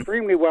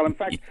extremely well. In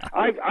fact,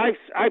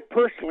 I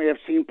personally have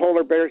seen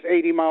polar bears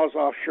 80 miles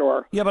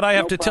offshore. Yeah, but I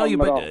have to tell you,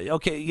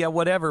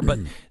 whatever. But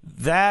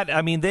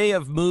they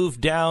have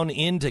moved down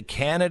into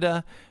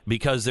Canada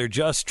because they're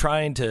just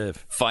trying to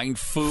find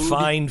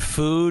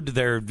food.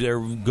 They're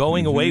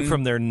going away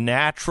from their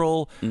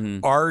natural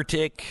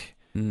Arctic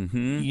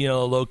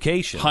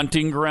location.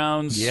 Hunting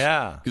grounds.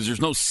 Yeah. Because there's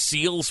no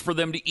seals for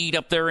them to eat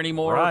up there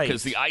anymore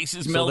because the ice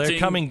is melting. So they're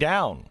coming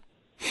down.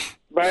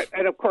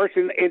 And of course,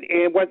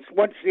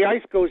 once the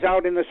ice goes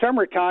out in the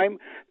summertime,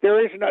 there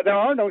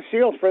are no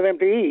seals for them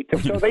to eat.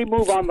 So they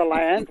move on the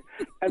land,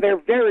 and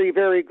they're very,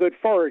 very good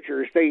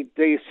foragers.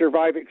 They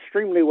survive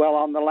extremely well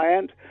on the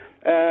land,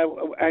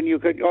 and you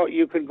could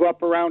go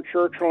up around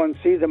Churchill and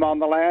see them on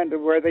the land,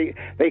 where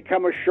they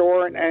come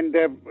ashore and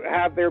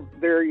have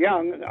their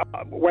young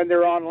when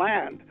they're on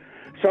land.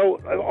 So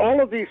all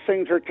of these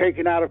things are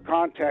taken out of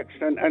context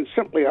and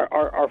simply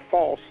are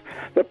false.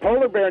 The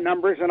polar bear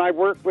numbers, and I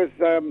work with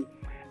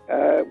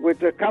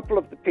a couple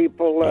of the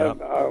people.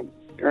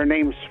 Her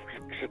name's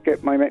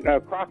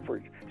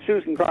Crockford,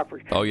 Susan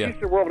Crockford. Oh yeah,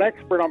 she's the world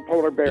expert on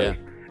polar bears,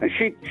 and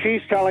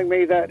she's telling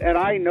me that, and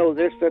I know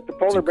this, that the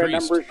polar bear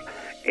numbers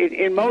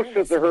in most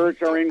of the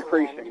herds are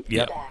increasing.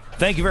 Yeah.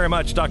 Thank you very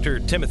much, Dr.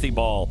 Timothy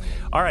Ball.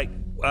 All right.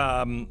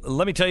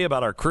 Let me tell you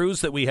about our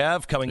cruise that we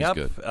have coming up.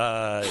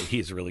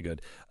 He's really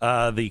good.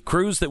 The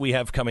cruise that we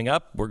have coming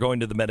up, we're going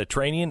to the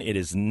Mediterranean. It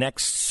is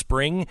next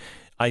spring.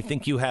 I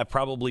think you have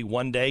probably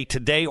one day,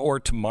 today or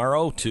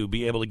tomorrow, to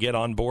be able to get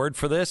on board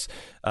for this.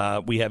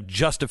 We have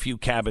just a few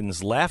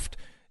cabins left.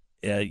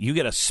 You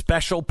get a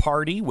special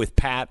party with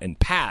Pat. And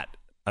Pat,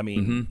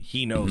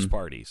 he knows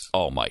parties.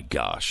 Oh, my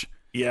gosh.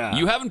 Yeah.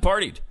 You haven't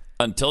partied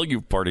until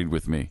you've partied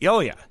with me.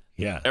 Oh, yeah.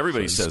 Yeah,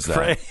 everybody says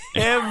that.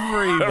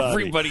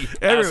 Everybody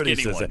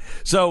says that.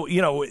 So,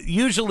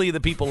 usually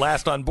the people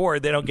last on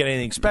board, they don't get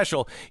anything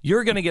special.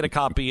 You're going to get a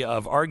copy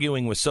of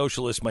Arguing with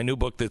Socialists, my new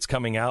book that's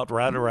coming out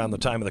right around the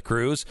time of the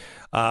cruise.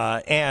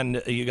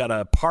 And you got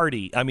a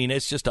party.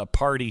 It's just a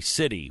party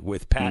city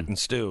with Pat and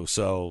Stu.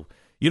 So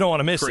you don't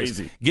want to miss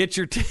this. Get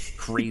your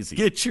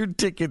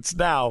tickets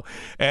now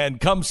and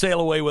come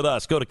sail away with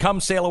us. Go to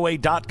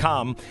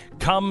comesailaway.com.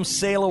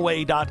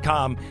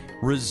 Comesailaway.com.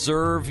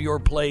 Reserve your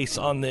place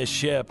on this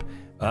ship.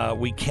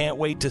 We can't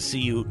wait to see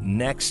you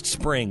next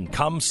spring.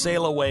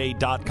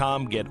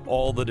 Comesailaway.com. Get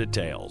all the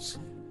details.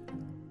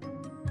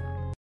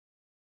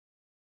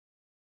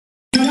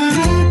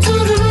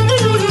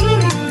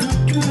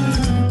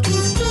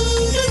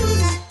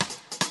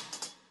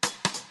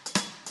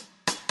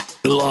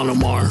 Ilhan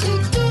Omar.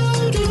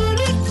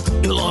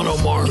 Ilhan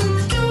Omar.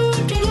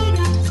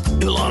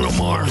 Ilhan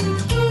Omar.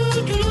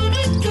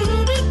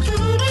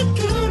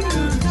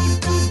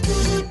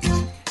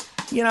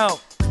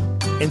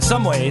 In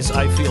some ways,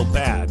 I feel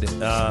bad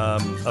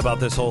about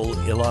this whole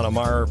Ilhan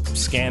Omar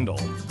scandal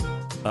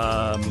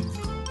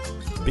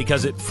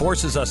because it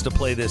forces us to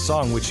play this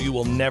song, which you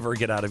will never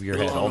get out of your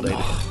head all day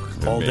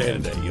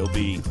today.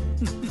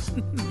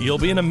 You'll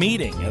be in a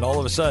meeting, and all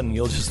of a sudden,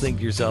 you'll just think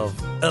to yourself,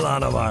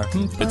 Ilhan Omar.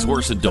 It's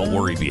worse than Don't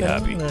Worry, Be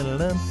Happy.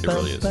 It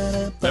really is.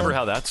 Remember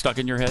how that stuck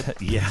in your head?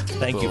 Yeah.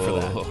 Thank you for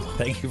that.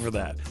 Thank you for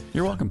that.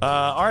 You're welcome.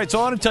 All right, so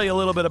I want to tell you a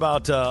little bit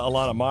about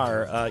Ilhan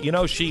Omar.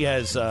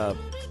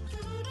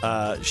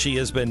 She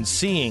has been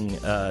seeing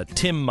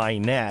Tim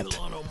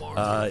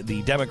Mynett,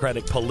 the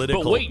Democratic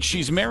political... But wait,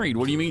 she's married.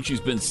 What do you mean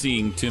she's been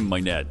seeing Tim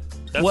Mynett?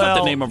 That's not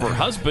the name of her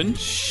husband.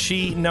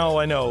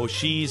 I know.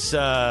 She's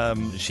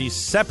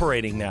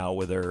separating now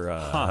with her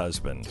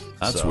husband.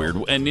 That's weird.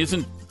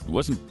 And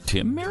wasn't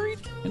Tim married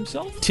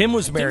himself? Tim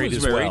was married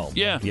as well.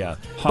 Yeah.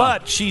 Huh.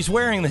 But she's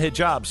wearing the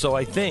hijab, so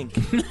I think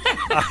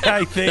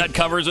that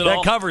covers it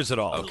all. That covers it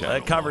all. Okay.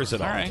 That covers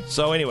it all. All right.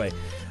 So anyway,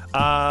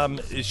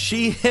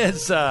 she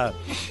has.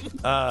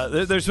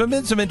 There's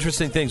been some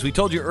interesting things. We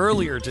told you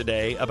earlier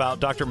today about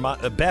Dr.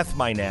 Beth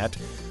Mynett,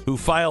 who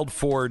filed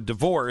for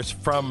divorce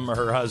from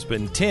her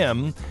husband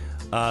Tim,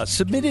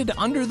 submitted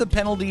under the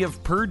penalty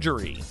of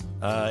perjury,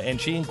 and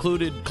she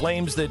included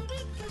claims that,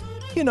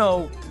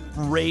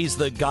 raise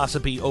the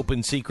gossipy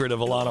open secret of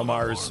Ilhan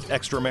Omar's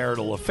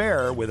extramarital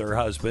affair with her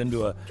husband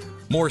to a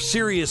more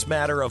serious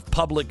matter of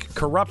public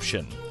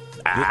corruption.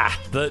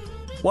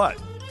 What?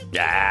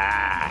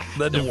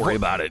 Don't worry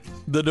about it.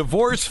 The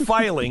divorce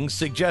filing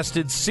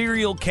suggested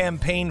serial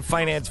campaign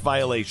finance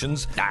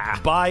violations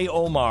by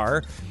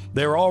Omar.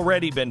 There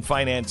already been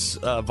finance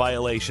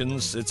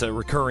violations. It's a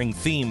recurring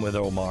theme with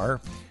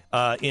Omar.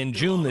 In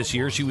June this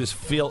year, she was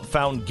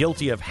found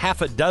guilty of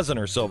half a dozen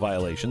or so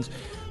violations.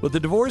 But the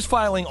divorce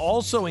filing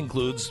also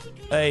includes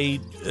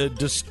a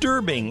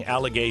disturbing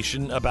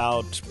allegation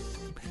about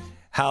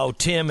how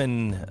Tim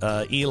and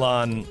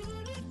Elon,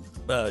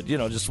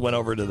 just went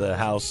over to the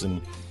house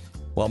and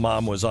while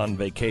Mom was on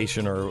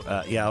vacation or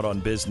out on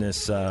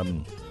business,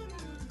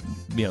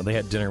 they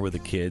had dinner with the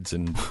kids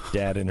and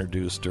Dad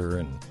introduced her,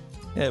 and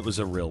it was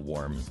a real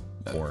warm.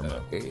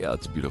 Yeah,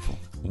 it's beautiful.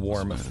 A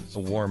warm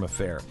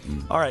affair.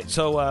 All right,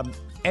 so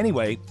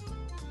anyway,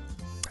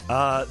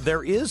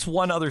 there is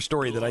one other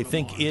story that I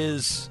think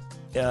is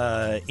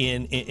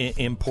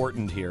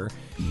important here,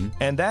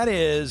 and that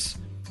is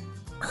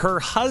her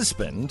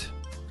husband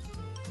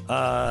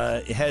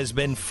has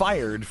been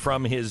fired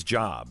from his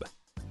job,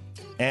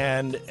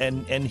 and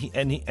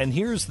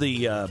here's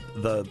the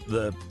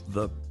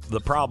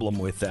problem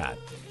with that.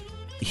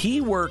 He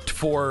worked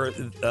for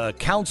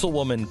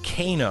Councilwoman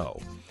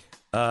Kano.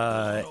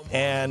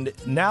 And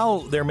now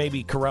there may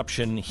be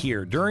corruption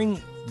here. During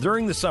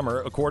the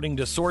summer, according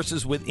to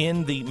sources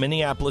within the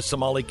Minneapolis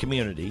Somali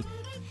community,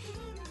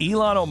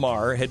 Ilhan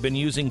Omar had been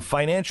using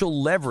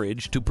financial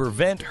leverage to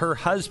prevent her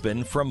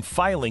husband from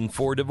filing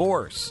for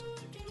divorce.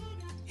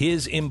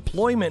 His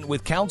employment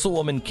with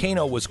Councilwoman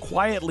Kano was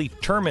quietly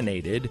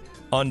terminated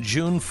on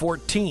June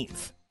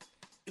 14th.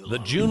 The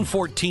June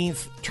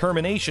 14th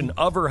termination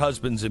of her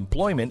husband's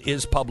employment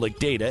is public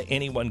data.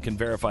 Anyone can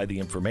verify the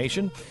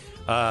information.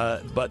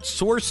 But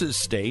sources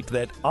state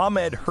that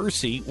Ahmed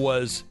Hersi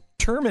was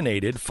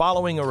terminated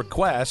following a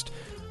request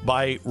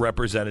by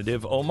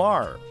Representative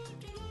Omar.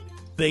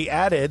 They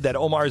added that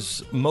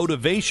Omar's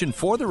motivation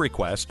for the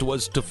request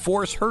was to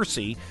force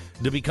Hersi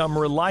to become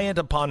reliant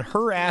upon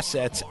her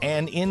assets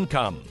and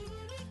income.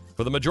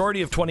 For the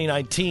majority of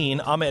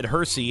 2019, Ahmed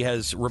Hersi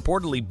has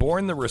reportedly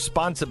borne the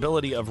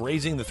responsibility of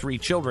raising the 3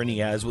 children he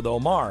has with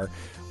Omar.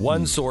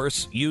 One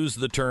source used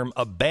the term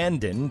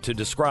abandon to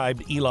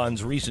describe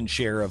Elon's recent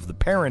share of the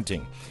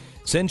parenting.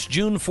 Since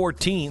June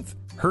 14th,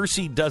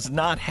 Hersi does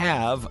not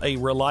have a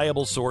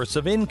reliable source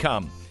of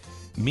income.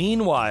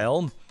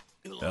 Meanwhile,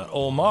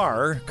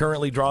 Omar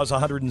currently draws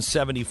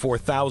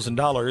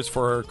 $174,000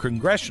 for her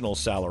congressional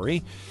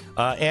salary,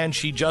 and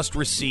she just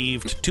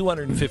received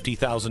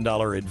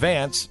 $250,000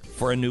 advance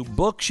for a new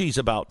book she's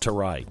about to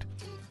write.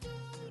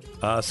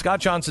 Scott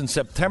Johnson's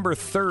September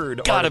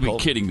 3rd Gotta article...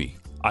 be kidding me.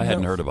 I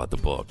hadn't heard about the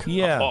book.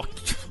 Yeah. Oh,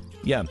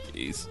 yeah.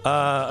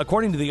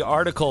 According to the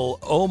article,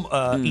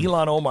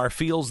 Ilhan Omar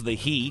feels the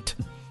heat.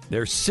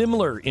 There's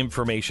similar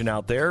information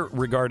out there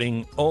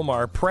regarding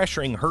Omar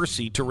pressuring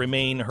Hersi to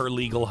remain her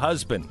legal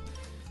husband.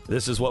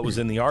 This is what was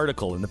in the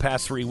article. In the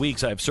past 3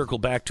 weeks, I have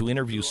circled back to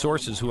interview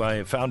sources who I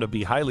have found to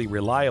be highly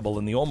reliable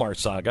in the Omar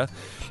saga.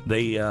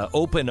 They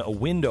open a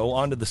window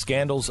onto the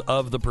scandals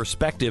of the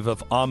perspective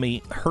of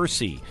Ami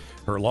Hersi,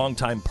 her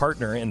longtime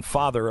partner and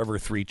father of her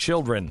 3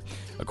 children.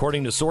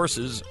 According to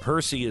sources,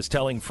 Hersi is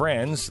telling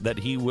friends that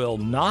he will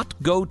not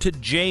go to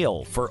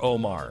jail for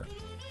Omar.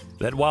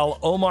 That while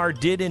Omar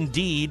did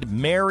indeed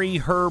marry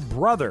her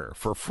brother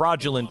for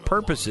fraudulent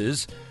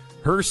purposes,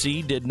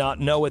 Hersi did not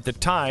know at the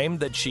time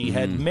that she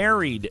had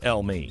married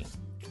Elmi.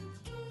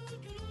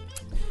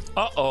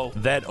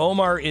 That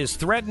Omar is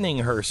threatening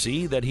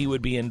Hersi that he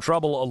would be in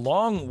trouble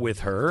along with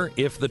her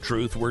if the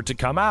truth were to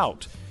come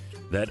out.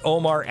 That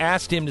Omar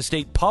asked him to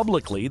state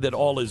publicly that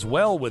all is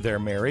well with their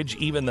marriage,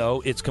 even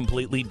though it's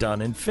completely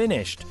done and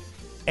finished.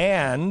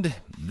 And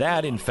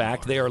that, in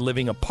fact, they are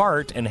living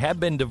apart and have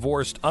been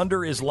divorced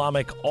under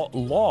Islamic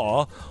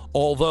law,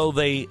 although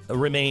they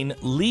remain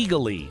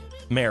legally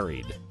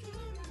married.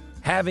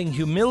 Having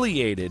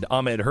humiliated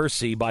Ahmed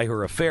Hersi by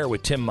her affair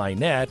with Tim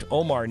Minette,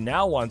 Omar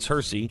now wants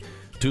Hersi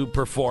to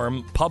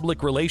perform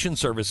public relations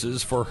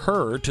services for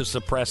her to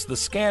suppress the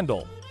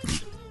scandal.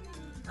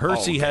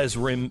 Hersi has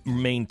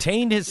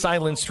maintained his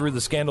silence through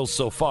the scandals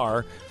so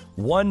far.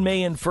 One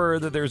may infer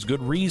that there's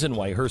good reason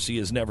why Hersi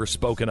has never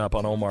spoken up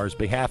on Omar's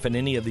behalf in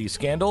any of these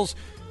scandals.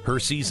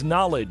 Hersi's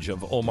knowledge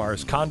of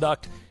Omar's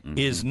conduct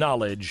is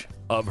knowledge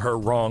of her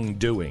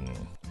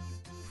wrongdoing.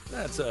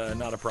 That's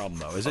not a problem,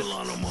 though, is it?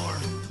 Ilhan Omar.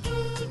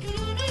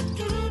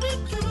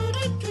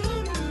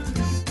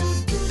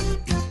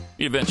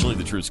 Eventually,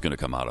 the truth's going to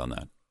come out on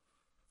that.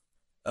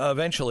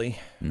 Eventually,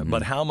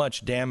 but how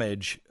much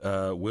damage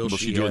will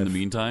she do in the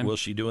meantime? Will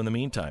she do in the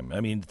meantime?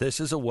 I mean, this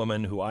is a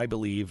woman who I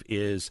believe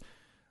is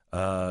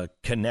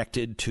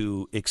connected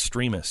to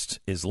extremists,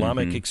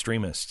 Islamic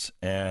extremists,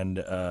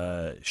 and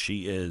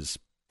she is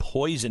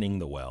poisoning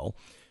the well.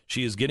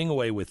 She is getting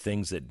away with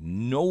things that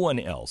no one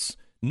else,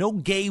 no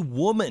gay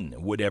woman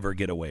would ever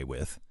get away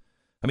with.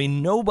 I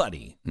mean,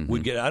 nobody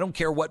would get. I don't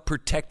care what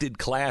protected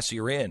class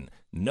you're in.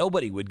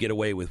 Nobody would get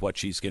away with what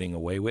she's getting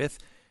away with.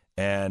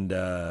 And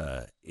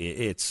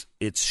it's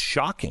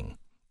shocking,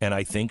 and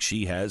I think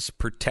she has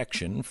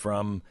protection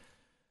from,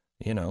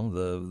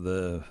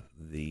 the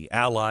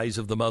allies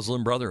of the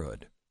Muslim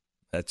Brotherhood.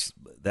 That's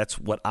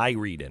what I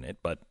read in it,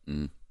 but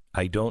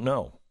I don't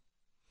know.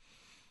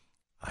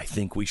 I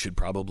think we should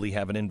probably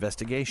have an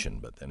investigation,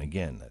 but then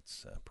again,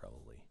 that's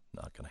probably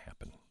not going to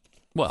happen.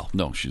 Well,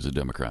 no, she's a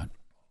Democrat.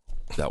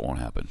 That won't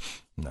happen.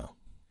 No.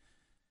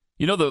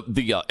 You know, the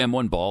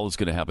M1 ball is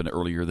going to happen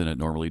earlier than it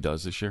normally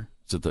does this year.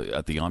 It's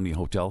at the Omni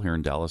Hotel here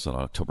in Dallas on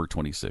October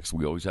 26th.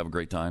 We always have a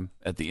great time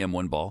at the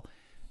M1 ball.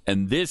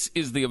 And this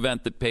is the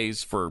event that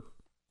pays for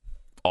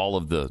all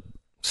of the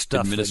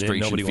stuff administration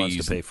that nobody fees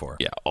wants to pay for.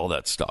 Yeah, all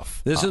that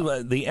stuff. This is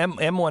the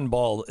M1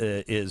 ball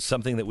is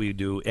something that we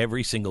do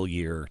every single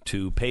year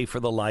to pay for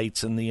the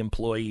lights and the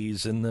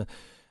employees and the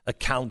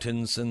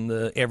accountants and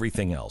the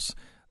everything else.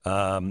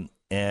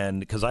 And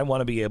because I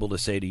want to be able to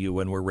say to you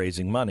when we're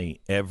raising money,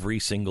 every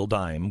single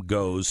dime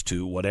goes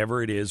to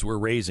whatever it is we're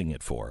raising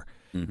it for.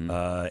 Mm-hmm.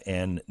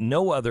 And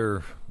no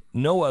other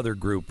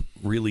group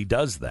really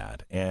does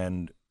that.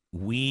 And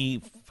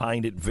we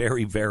find it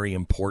very, very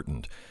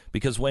important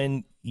because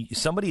when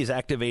somebody is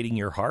activating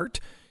your heart,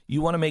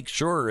 you want to make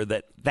sure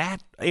that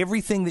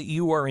everything that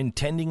you are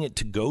intending it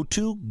to go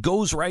to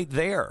goes right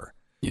there.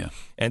 Yeah.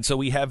 And so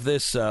we have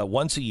this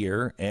once a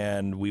year,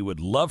 and we would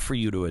love for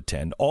you to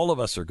attend. All of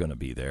us are going to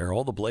be there.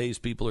 All the Blaze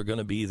people are going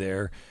to be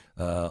there.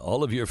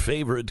 All of your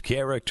favorite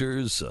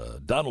characters,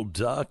 Donald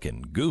Duck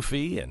and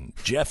Goofy and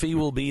Jeffy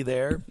will be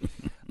there.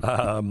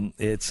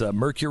 It's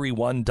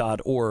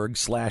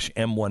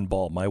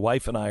mercury1.org/M1ball. My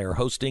wife and I are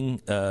hosting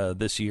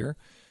this year,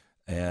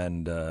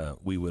 and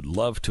we would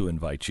love to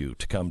invite you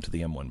to come to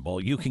the M1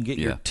 Ball. You can get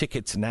your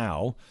tickets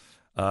now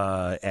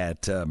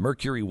at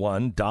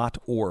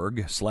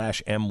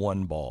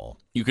mercury1.org/M1ball.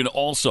 You can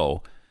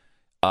also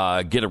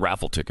get a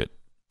raffle ticket.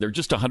 They're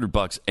just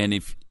 $100, and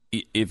if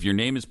your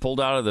name is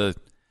pulled out of the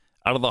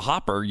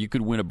hopper, you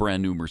could win a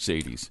brand new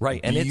Mercedes.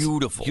 Right, and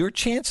beautiful. Your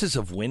chances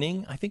of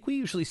winning, I think we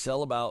usually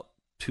sell about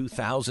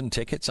 2,000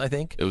 tickets, I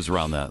think. It was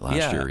around that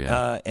last year,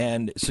 yeah.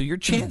 And so your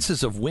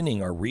chances of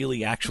winning are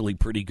really actually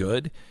pretty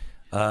good.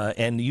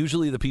 And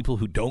usually the people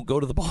who don't go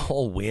to the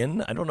ball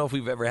win. I don't know if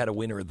we've ever had a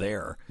winner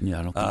there. Yeah,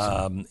 I don't think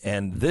so.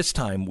 And this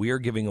time we are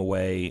giving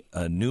away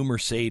a new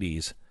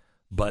Mercedes,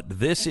 but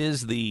this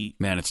is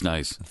Man, it's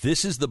nice.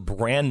 This is the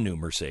brand new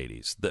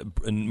Mercedes. The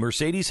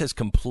Mercedes has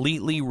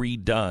completely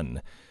redone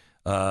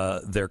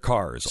their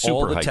cars.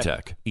 Super high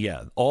tech.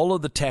 Yeah, all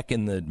of the tech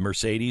in the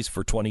Mercedes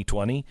for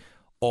 2020,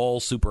 all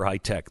super high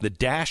tech. The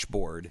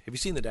dashboard, have you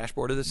seen the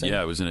dashboard of this thing?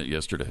 Yeah, I was in it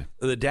yesterday.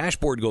 The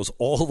dashboard goes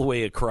all the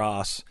way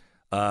across.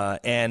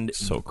 And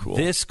so cool.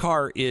 This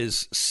car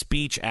is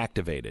speech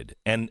activated,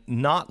 and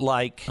not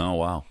like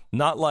call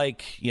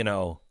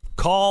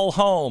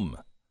home,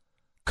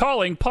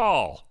 calling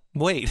Paul.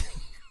 Wait,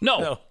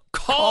 no.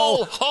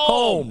 Call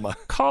home.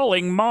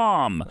 Calling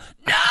mom.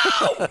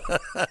 No.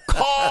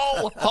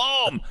 Call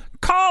home.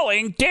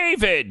 Calling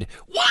David.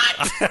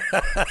 What?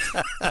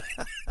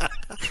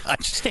 I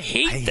just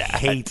hate that. I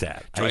hate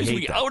that. Drives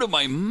me out of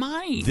my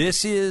mind.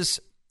 This is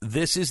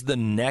the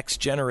next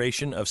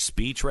generation of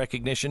speech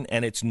recognition,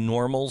 and it's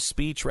normal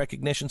speech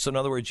recognition. So in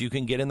other words, you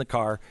can get in the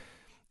car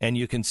and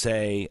you can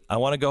say, I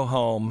want to go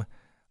home,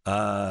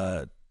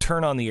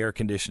 turn on the air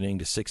conditioning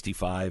to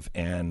 65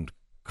 and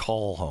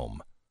call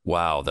home.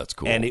 Wow, that's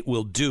cool. And it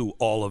will do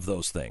all of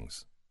those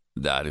things.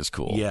 That is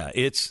cool. Yeah,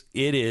 it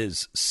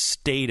is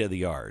state of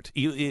the art.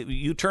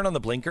 You turn on the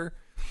blinker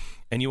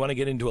and you want to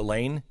get into a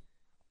lane,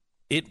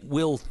 it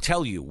will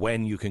tell you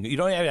when you can. You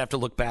don't even have to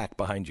look back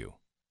behind you.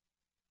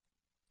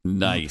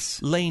 Nice.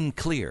 Lane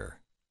clear.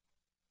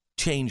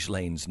 Change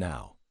lanes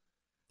now.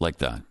 Like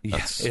that.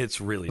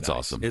 It's really nice. That's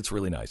awesome. It's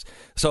really nice.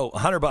 So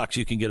 $100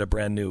 you can get a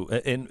brand new.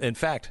 In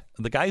fact,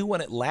 the guy who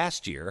won it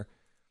last year,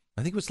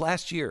 I think it was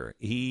last year,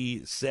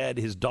 he said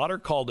his daughter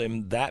called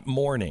him that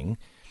morning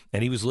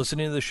and he was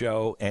listening to the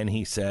show and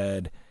he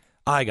said,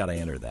 I got to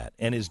enter that.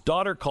 And his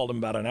daughter called him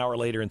about an hour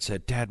later and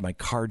said, Dad, my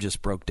car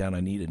just broke down. I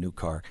need a new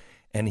car.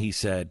 And he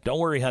said, don't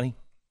worry, honey.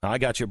 I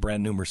got you a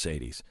brand new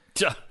Mercedes.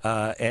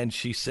 And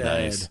she said,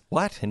 nice.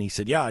 What? And he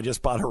said, yeah, I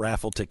just bought a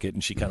raffle ticket.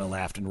 And she kind of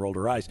laughed and rolled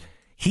her eyes.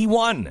 He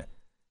won.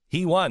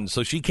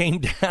 So she came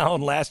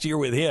down last year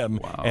with him,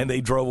 and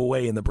they drove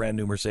away in the brand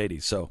new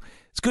Mercedes. So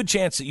it's a good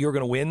chance that you're going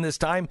to win this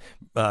time.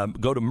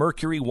 Go to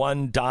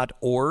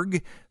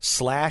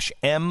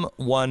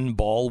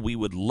mercury1.org/M1ball. We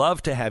would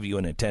love to have you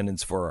in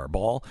attendance for our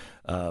ball,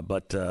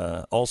 but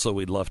also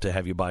we'd love to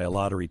have you buy a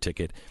lottery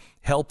ticket.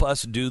 Help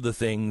us do the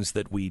things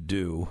that we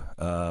do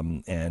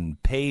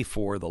and pay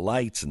for the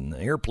lights and the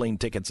airplane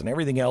tickets and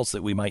everything else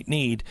that we might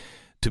need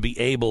to be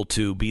able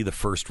to be the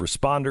first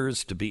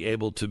responders, to be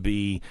able to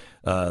be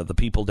the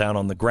people down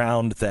on the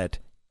ground that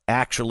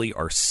actually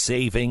are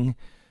saving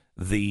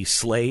the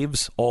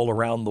slaves all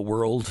around the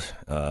world,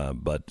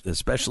 but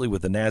especially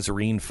with the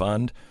Nazarene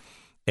Fund.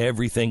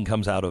 Everything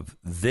comes out of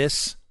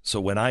this.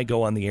 So when I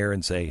go on the air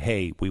and say,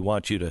 hey, we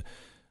want you to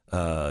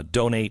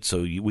donate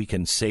so we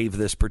can save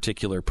this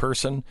particular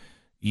person,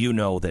 you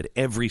know that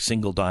every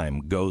single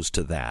dime goes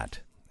to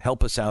that.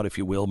 Help us out, if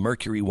you will,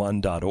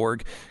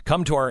 mercury1.org.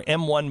 Come to our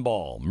M1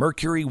 ball,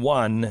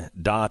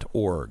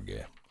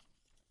 mercury1.org.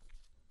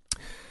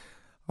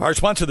 Our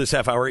sponsor this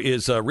half hour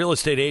is Real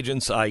Estate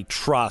Agents I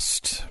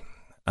Trust.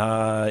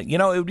 It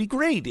would be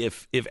great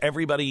if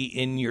everybody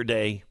in your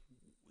day,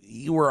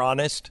 you were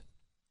honest.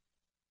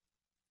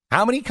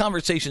 How many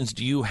conversations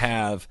do you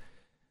have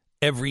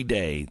every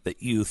day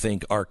that you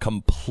think are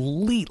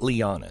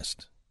completely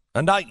honest?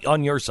 And not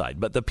on your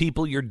side, but the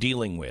people you're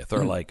dealing with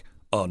are like,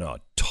 oh, no,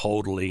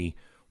 totally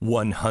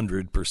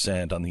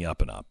 100% on the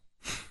up and up.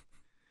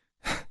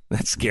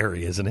 That's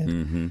scary, isn't it?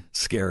 Mm-hmm.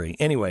 Scary.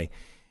 Anyway,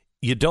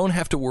 you don't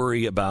have to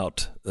worry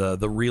about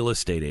the real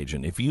estate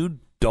agent. If you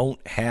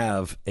don't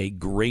have a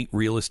great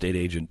real estate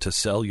agent to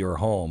sell your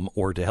home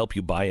or to help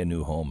you buy a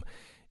new home,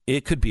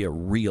 it could be a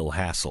real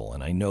hassle,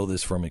 and I know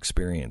this from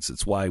experience.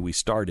 It's why we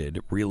started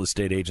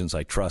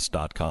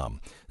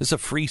realestateagentsitrust.com. This is a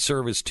free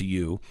service to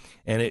you,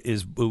 and it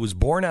was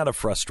born out of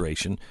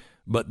frustration,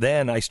 but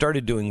then I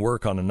started doing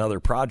work on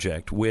another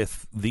project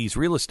with these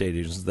real estate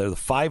agents. They're the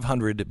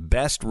 500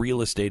 best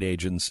real estate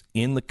agents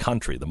in the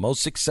country, the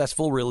most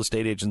successful real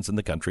estate agents in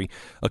the country,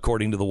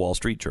 according to the Wall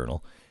Street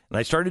Journal. And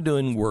I started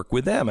doing work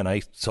with them, and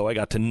I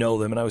got to know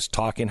them, and I was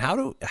talking, how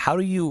do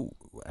you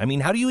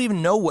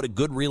even know what a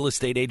good real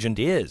estate agent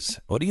is?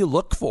 What do you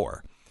look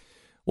for?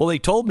 Well, they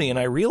told me, and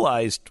I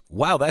realized,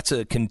 wow, that's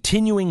a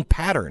continuing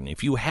pattern.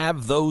 If you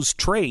have those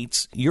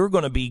traits, you're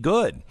going to be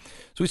good.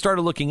 So we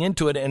started looking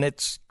into it, and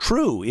it's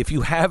true. If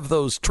you have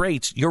those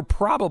traits, you're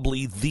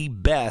probably the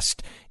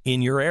best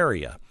in your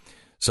area.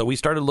 So we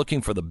started looking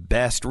for the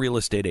best real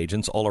estate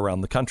agents all around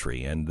the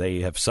country, and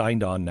they have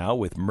signed on now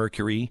with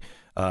Mercury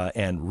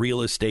and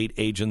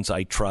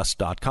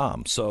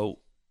realestateagentsitrust.com. So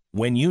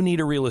when you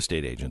need a real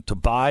estate agent to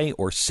buy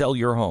or sell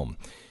your home,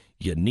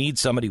 you need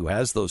somebody who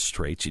has those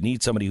traits. You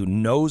need somebody who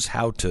knows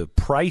how to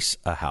price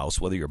a house,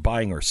 whether you're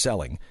buying or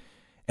selling,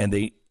 and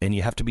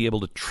you have to be able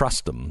to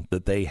trust them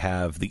that they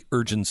have the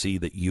urgency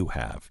that you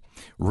have.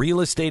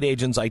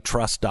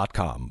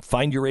 Realestateagentsitrust.com.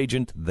 Find your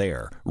agent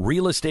there.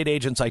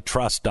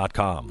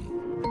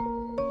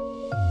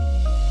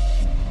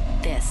 Realestateagentsitrust.com.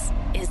 This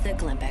is the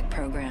Glenn Beck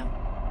Program.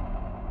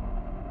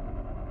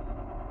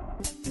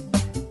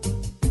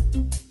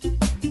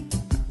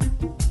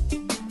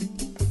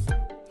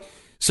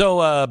 So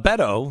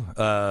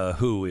Beto,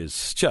 who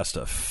is just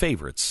a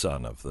favorite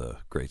son of the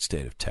great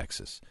state of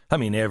Texas. I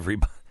mean,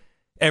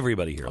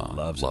 everybody here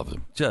loves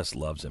him. Just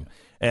loves him.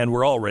 And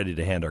we're all ready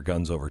to hand our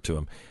guns over to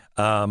him.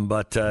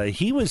 But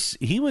he was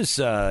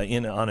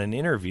on an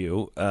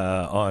interview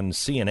on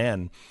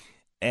CNN,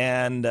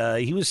 and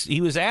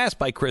he was asked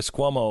by Chris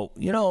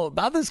Cuomo,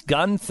 about this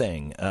gun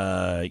thing.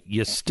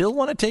 You still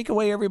want to take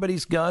away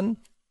everybody's gun?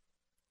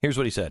 Here's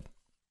what he said.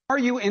 Are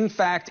you, in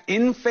fact,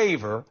 in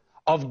favor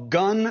of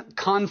gun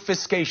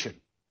confiscation?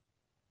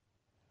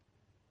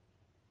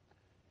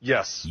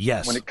 Yes.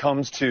 Yes. When it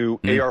comes to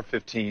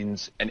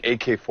AR-15s and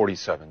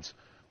AK-47s,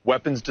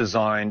 weapons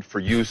designed for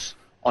use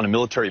on a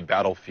military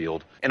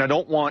battlefield. And I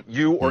don't want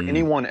you or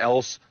anyone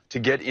else to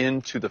get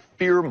into the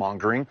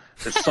fear-mongering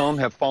that some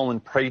have fallen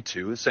prey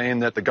to, saying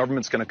that the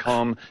government's going to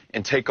come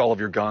and take all of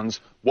your guns.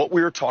 What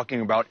we are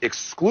talking about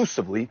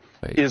exclusively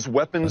is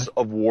weapons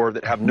of war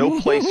that have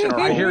no place in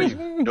our homes,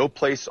 no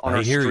place on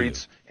our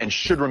streets, and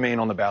should remain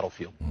on the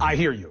battlefield. I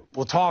hear you.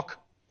 We'll talk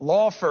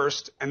law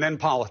first and then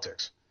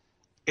politics.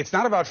 It's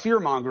not about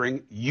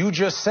fear-mongering. You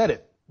just said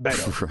it,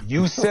 Beto.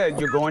 You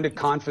said you're going to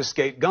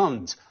confiscate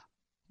guns.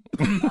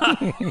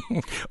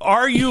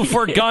 Are you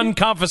for gun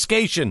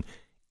confiscation?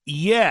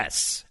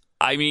 Yes.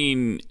 I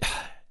mean,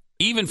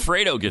 even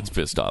Fredo gets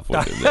pissed off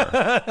with him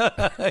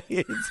there.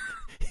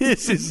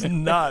 This is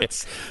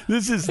nuts.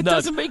 This is nuts. It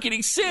doesn't make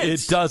any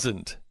sense. It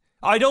doesn't.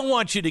 I don't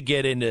want you to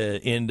get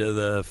into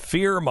the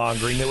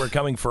fear-mongering that we're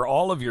coming for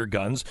all of your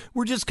guns.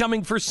 We're just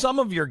coming for some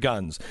of your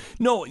guns.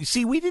 No,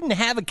 see, we didn't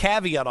have a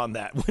caveat on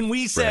that. When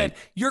we said,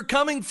 you're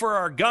coming for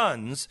our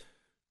guns,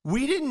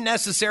 we didn't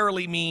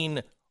necessarily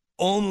mean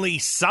only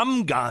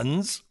some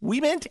guns.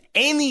 We meant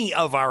any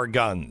of our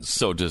guns.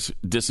 So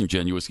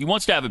disingenuous. He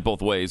wants to have it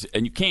both ways,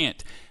 and you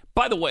can't.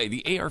 By the way,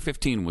 the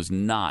AR-15 was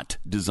not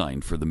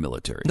designed for the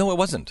military. No, it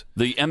wasn't.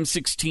 The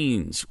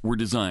M16s were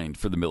designed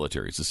for the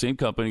military. It's the same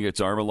company.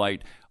 It's Armalite.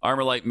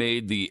 Armalite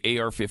made the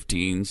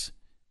AR-15s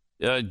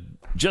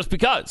just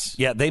because.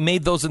 Yeah, they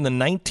made those in the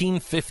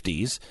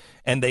 1950s,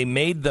 and they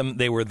made them.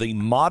 They were the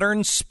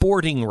modern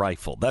sporting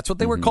rifle. That's what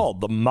they were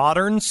called, the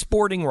modern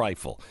sporting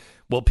rifle.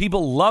 Well,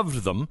 people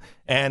loved them,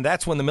 and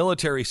that's when the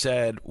military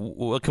said,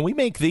 well, can we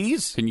make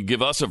these? Can you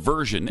give us a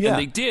version? Yeah, and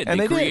they did. And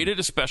they created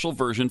a special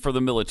version for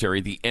the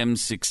military, the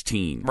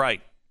M16.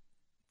 Right.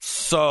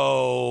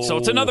 So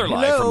it's another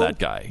lie from that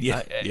guy.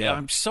 Yeah.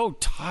 I'm so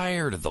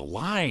tired of the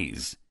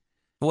lies.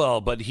 Well,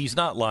 but he's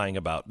not lying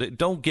about it.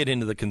 Don't get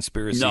into the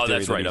conspiracy theory. No,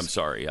 that's right. I'm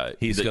sorry.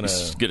 He's going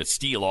to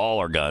steal all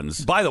our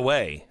guns. By the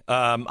way,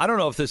 I don't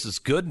know if this is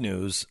good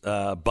news,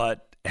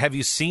 but have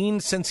you seen,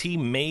 since he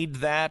made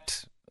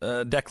that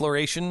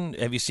declaration,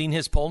 have you seen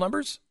his poll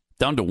numbers?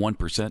 Down to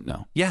 1%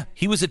 now. Yeah,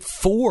 he was at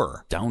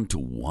 4. Down to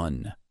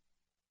 1.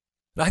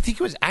 I think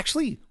it was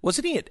actually,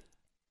 wasn't he at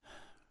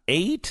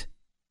 8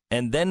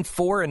 and then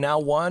 4 and now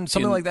 1,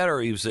 something like that,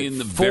 or he was at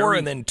 4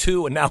 and then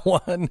 2 and now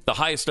 1. The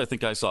highest I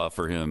think I saw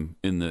for him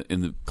in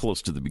the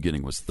close to the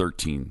beginning was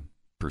 13%.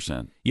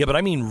 Yeah, but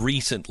I mean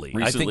recently.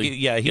 I think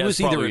he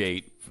was either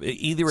at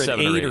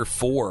 8 or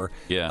 4.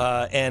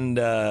 Yeah, and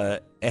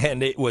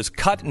it was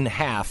cut in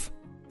half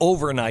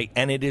overnight,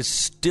 and it is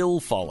still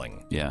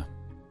falling. Yeah.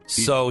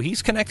 So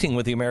he's connecting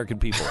with the American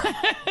people.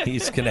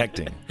 He's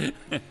connecting.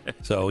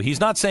 So he's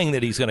not saying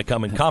that he's going to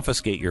come and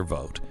confiscate your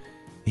vote.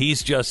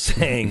 He's just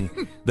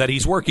saying that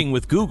he's working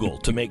with Google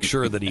to make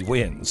sure that he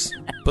wins.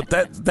 But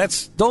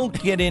that's don't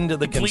get into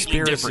the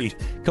conspiracy.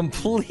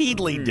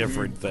 Completely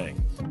different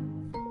thing.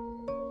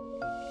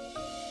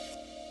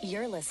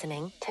 You're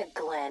listening to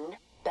Glenn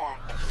Beck.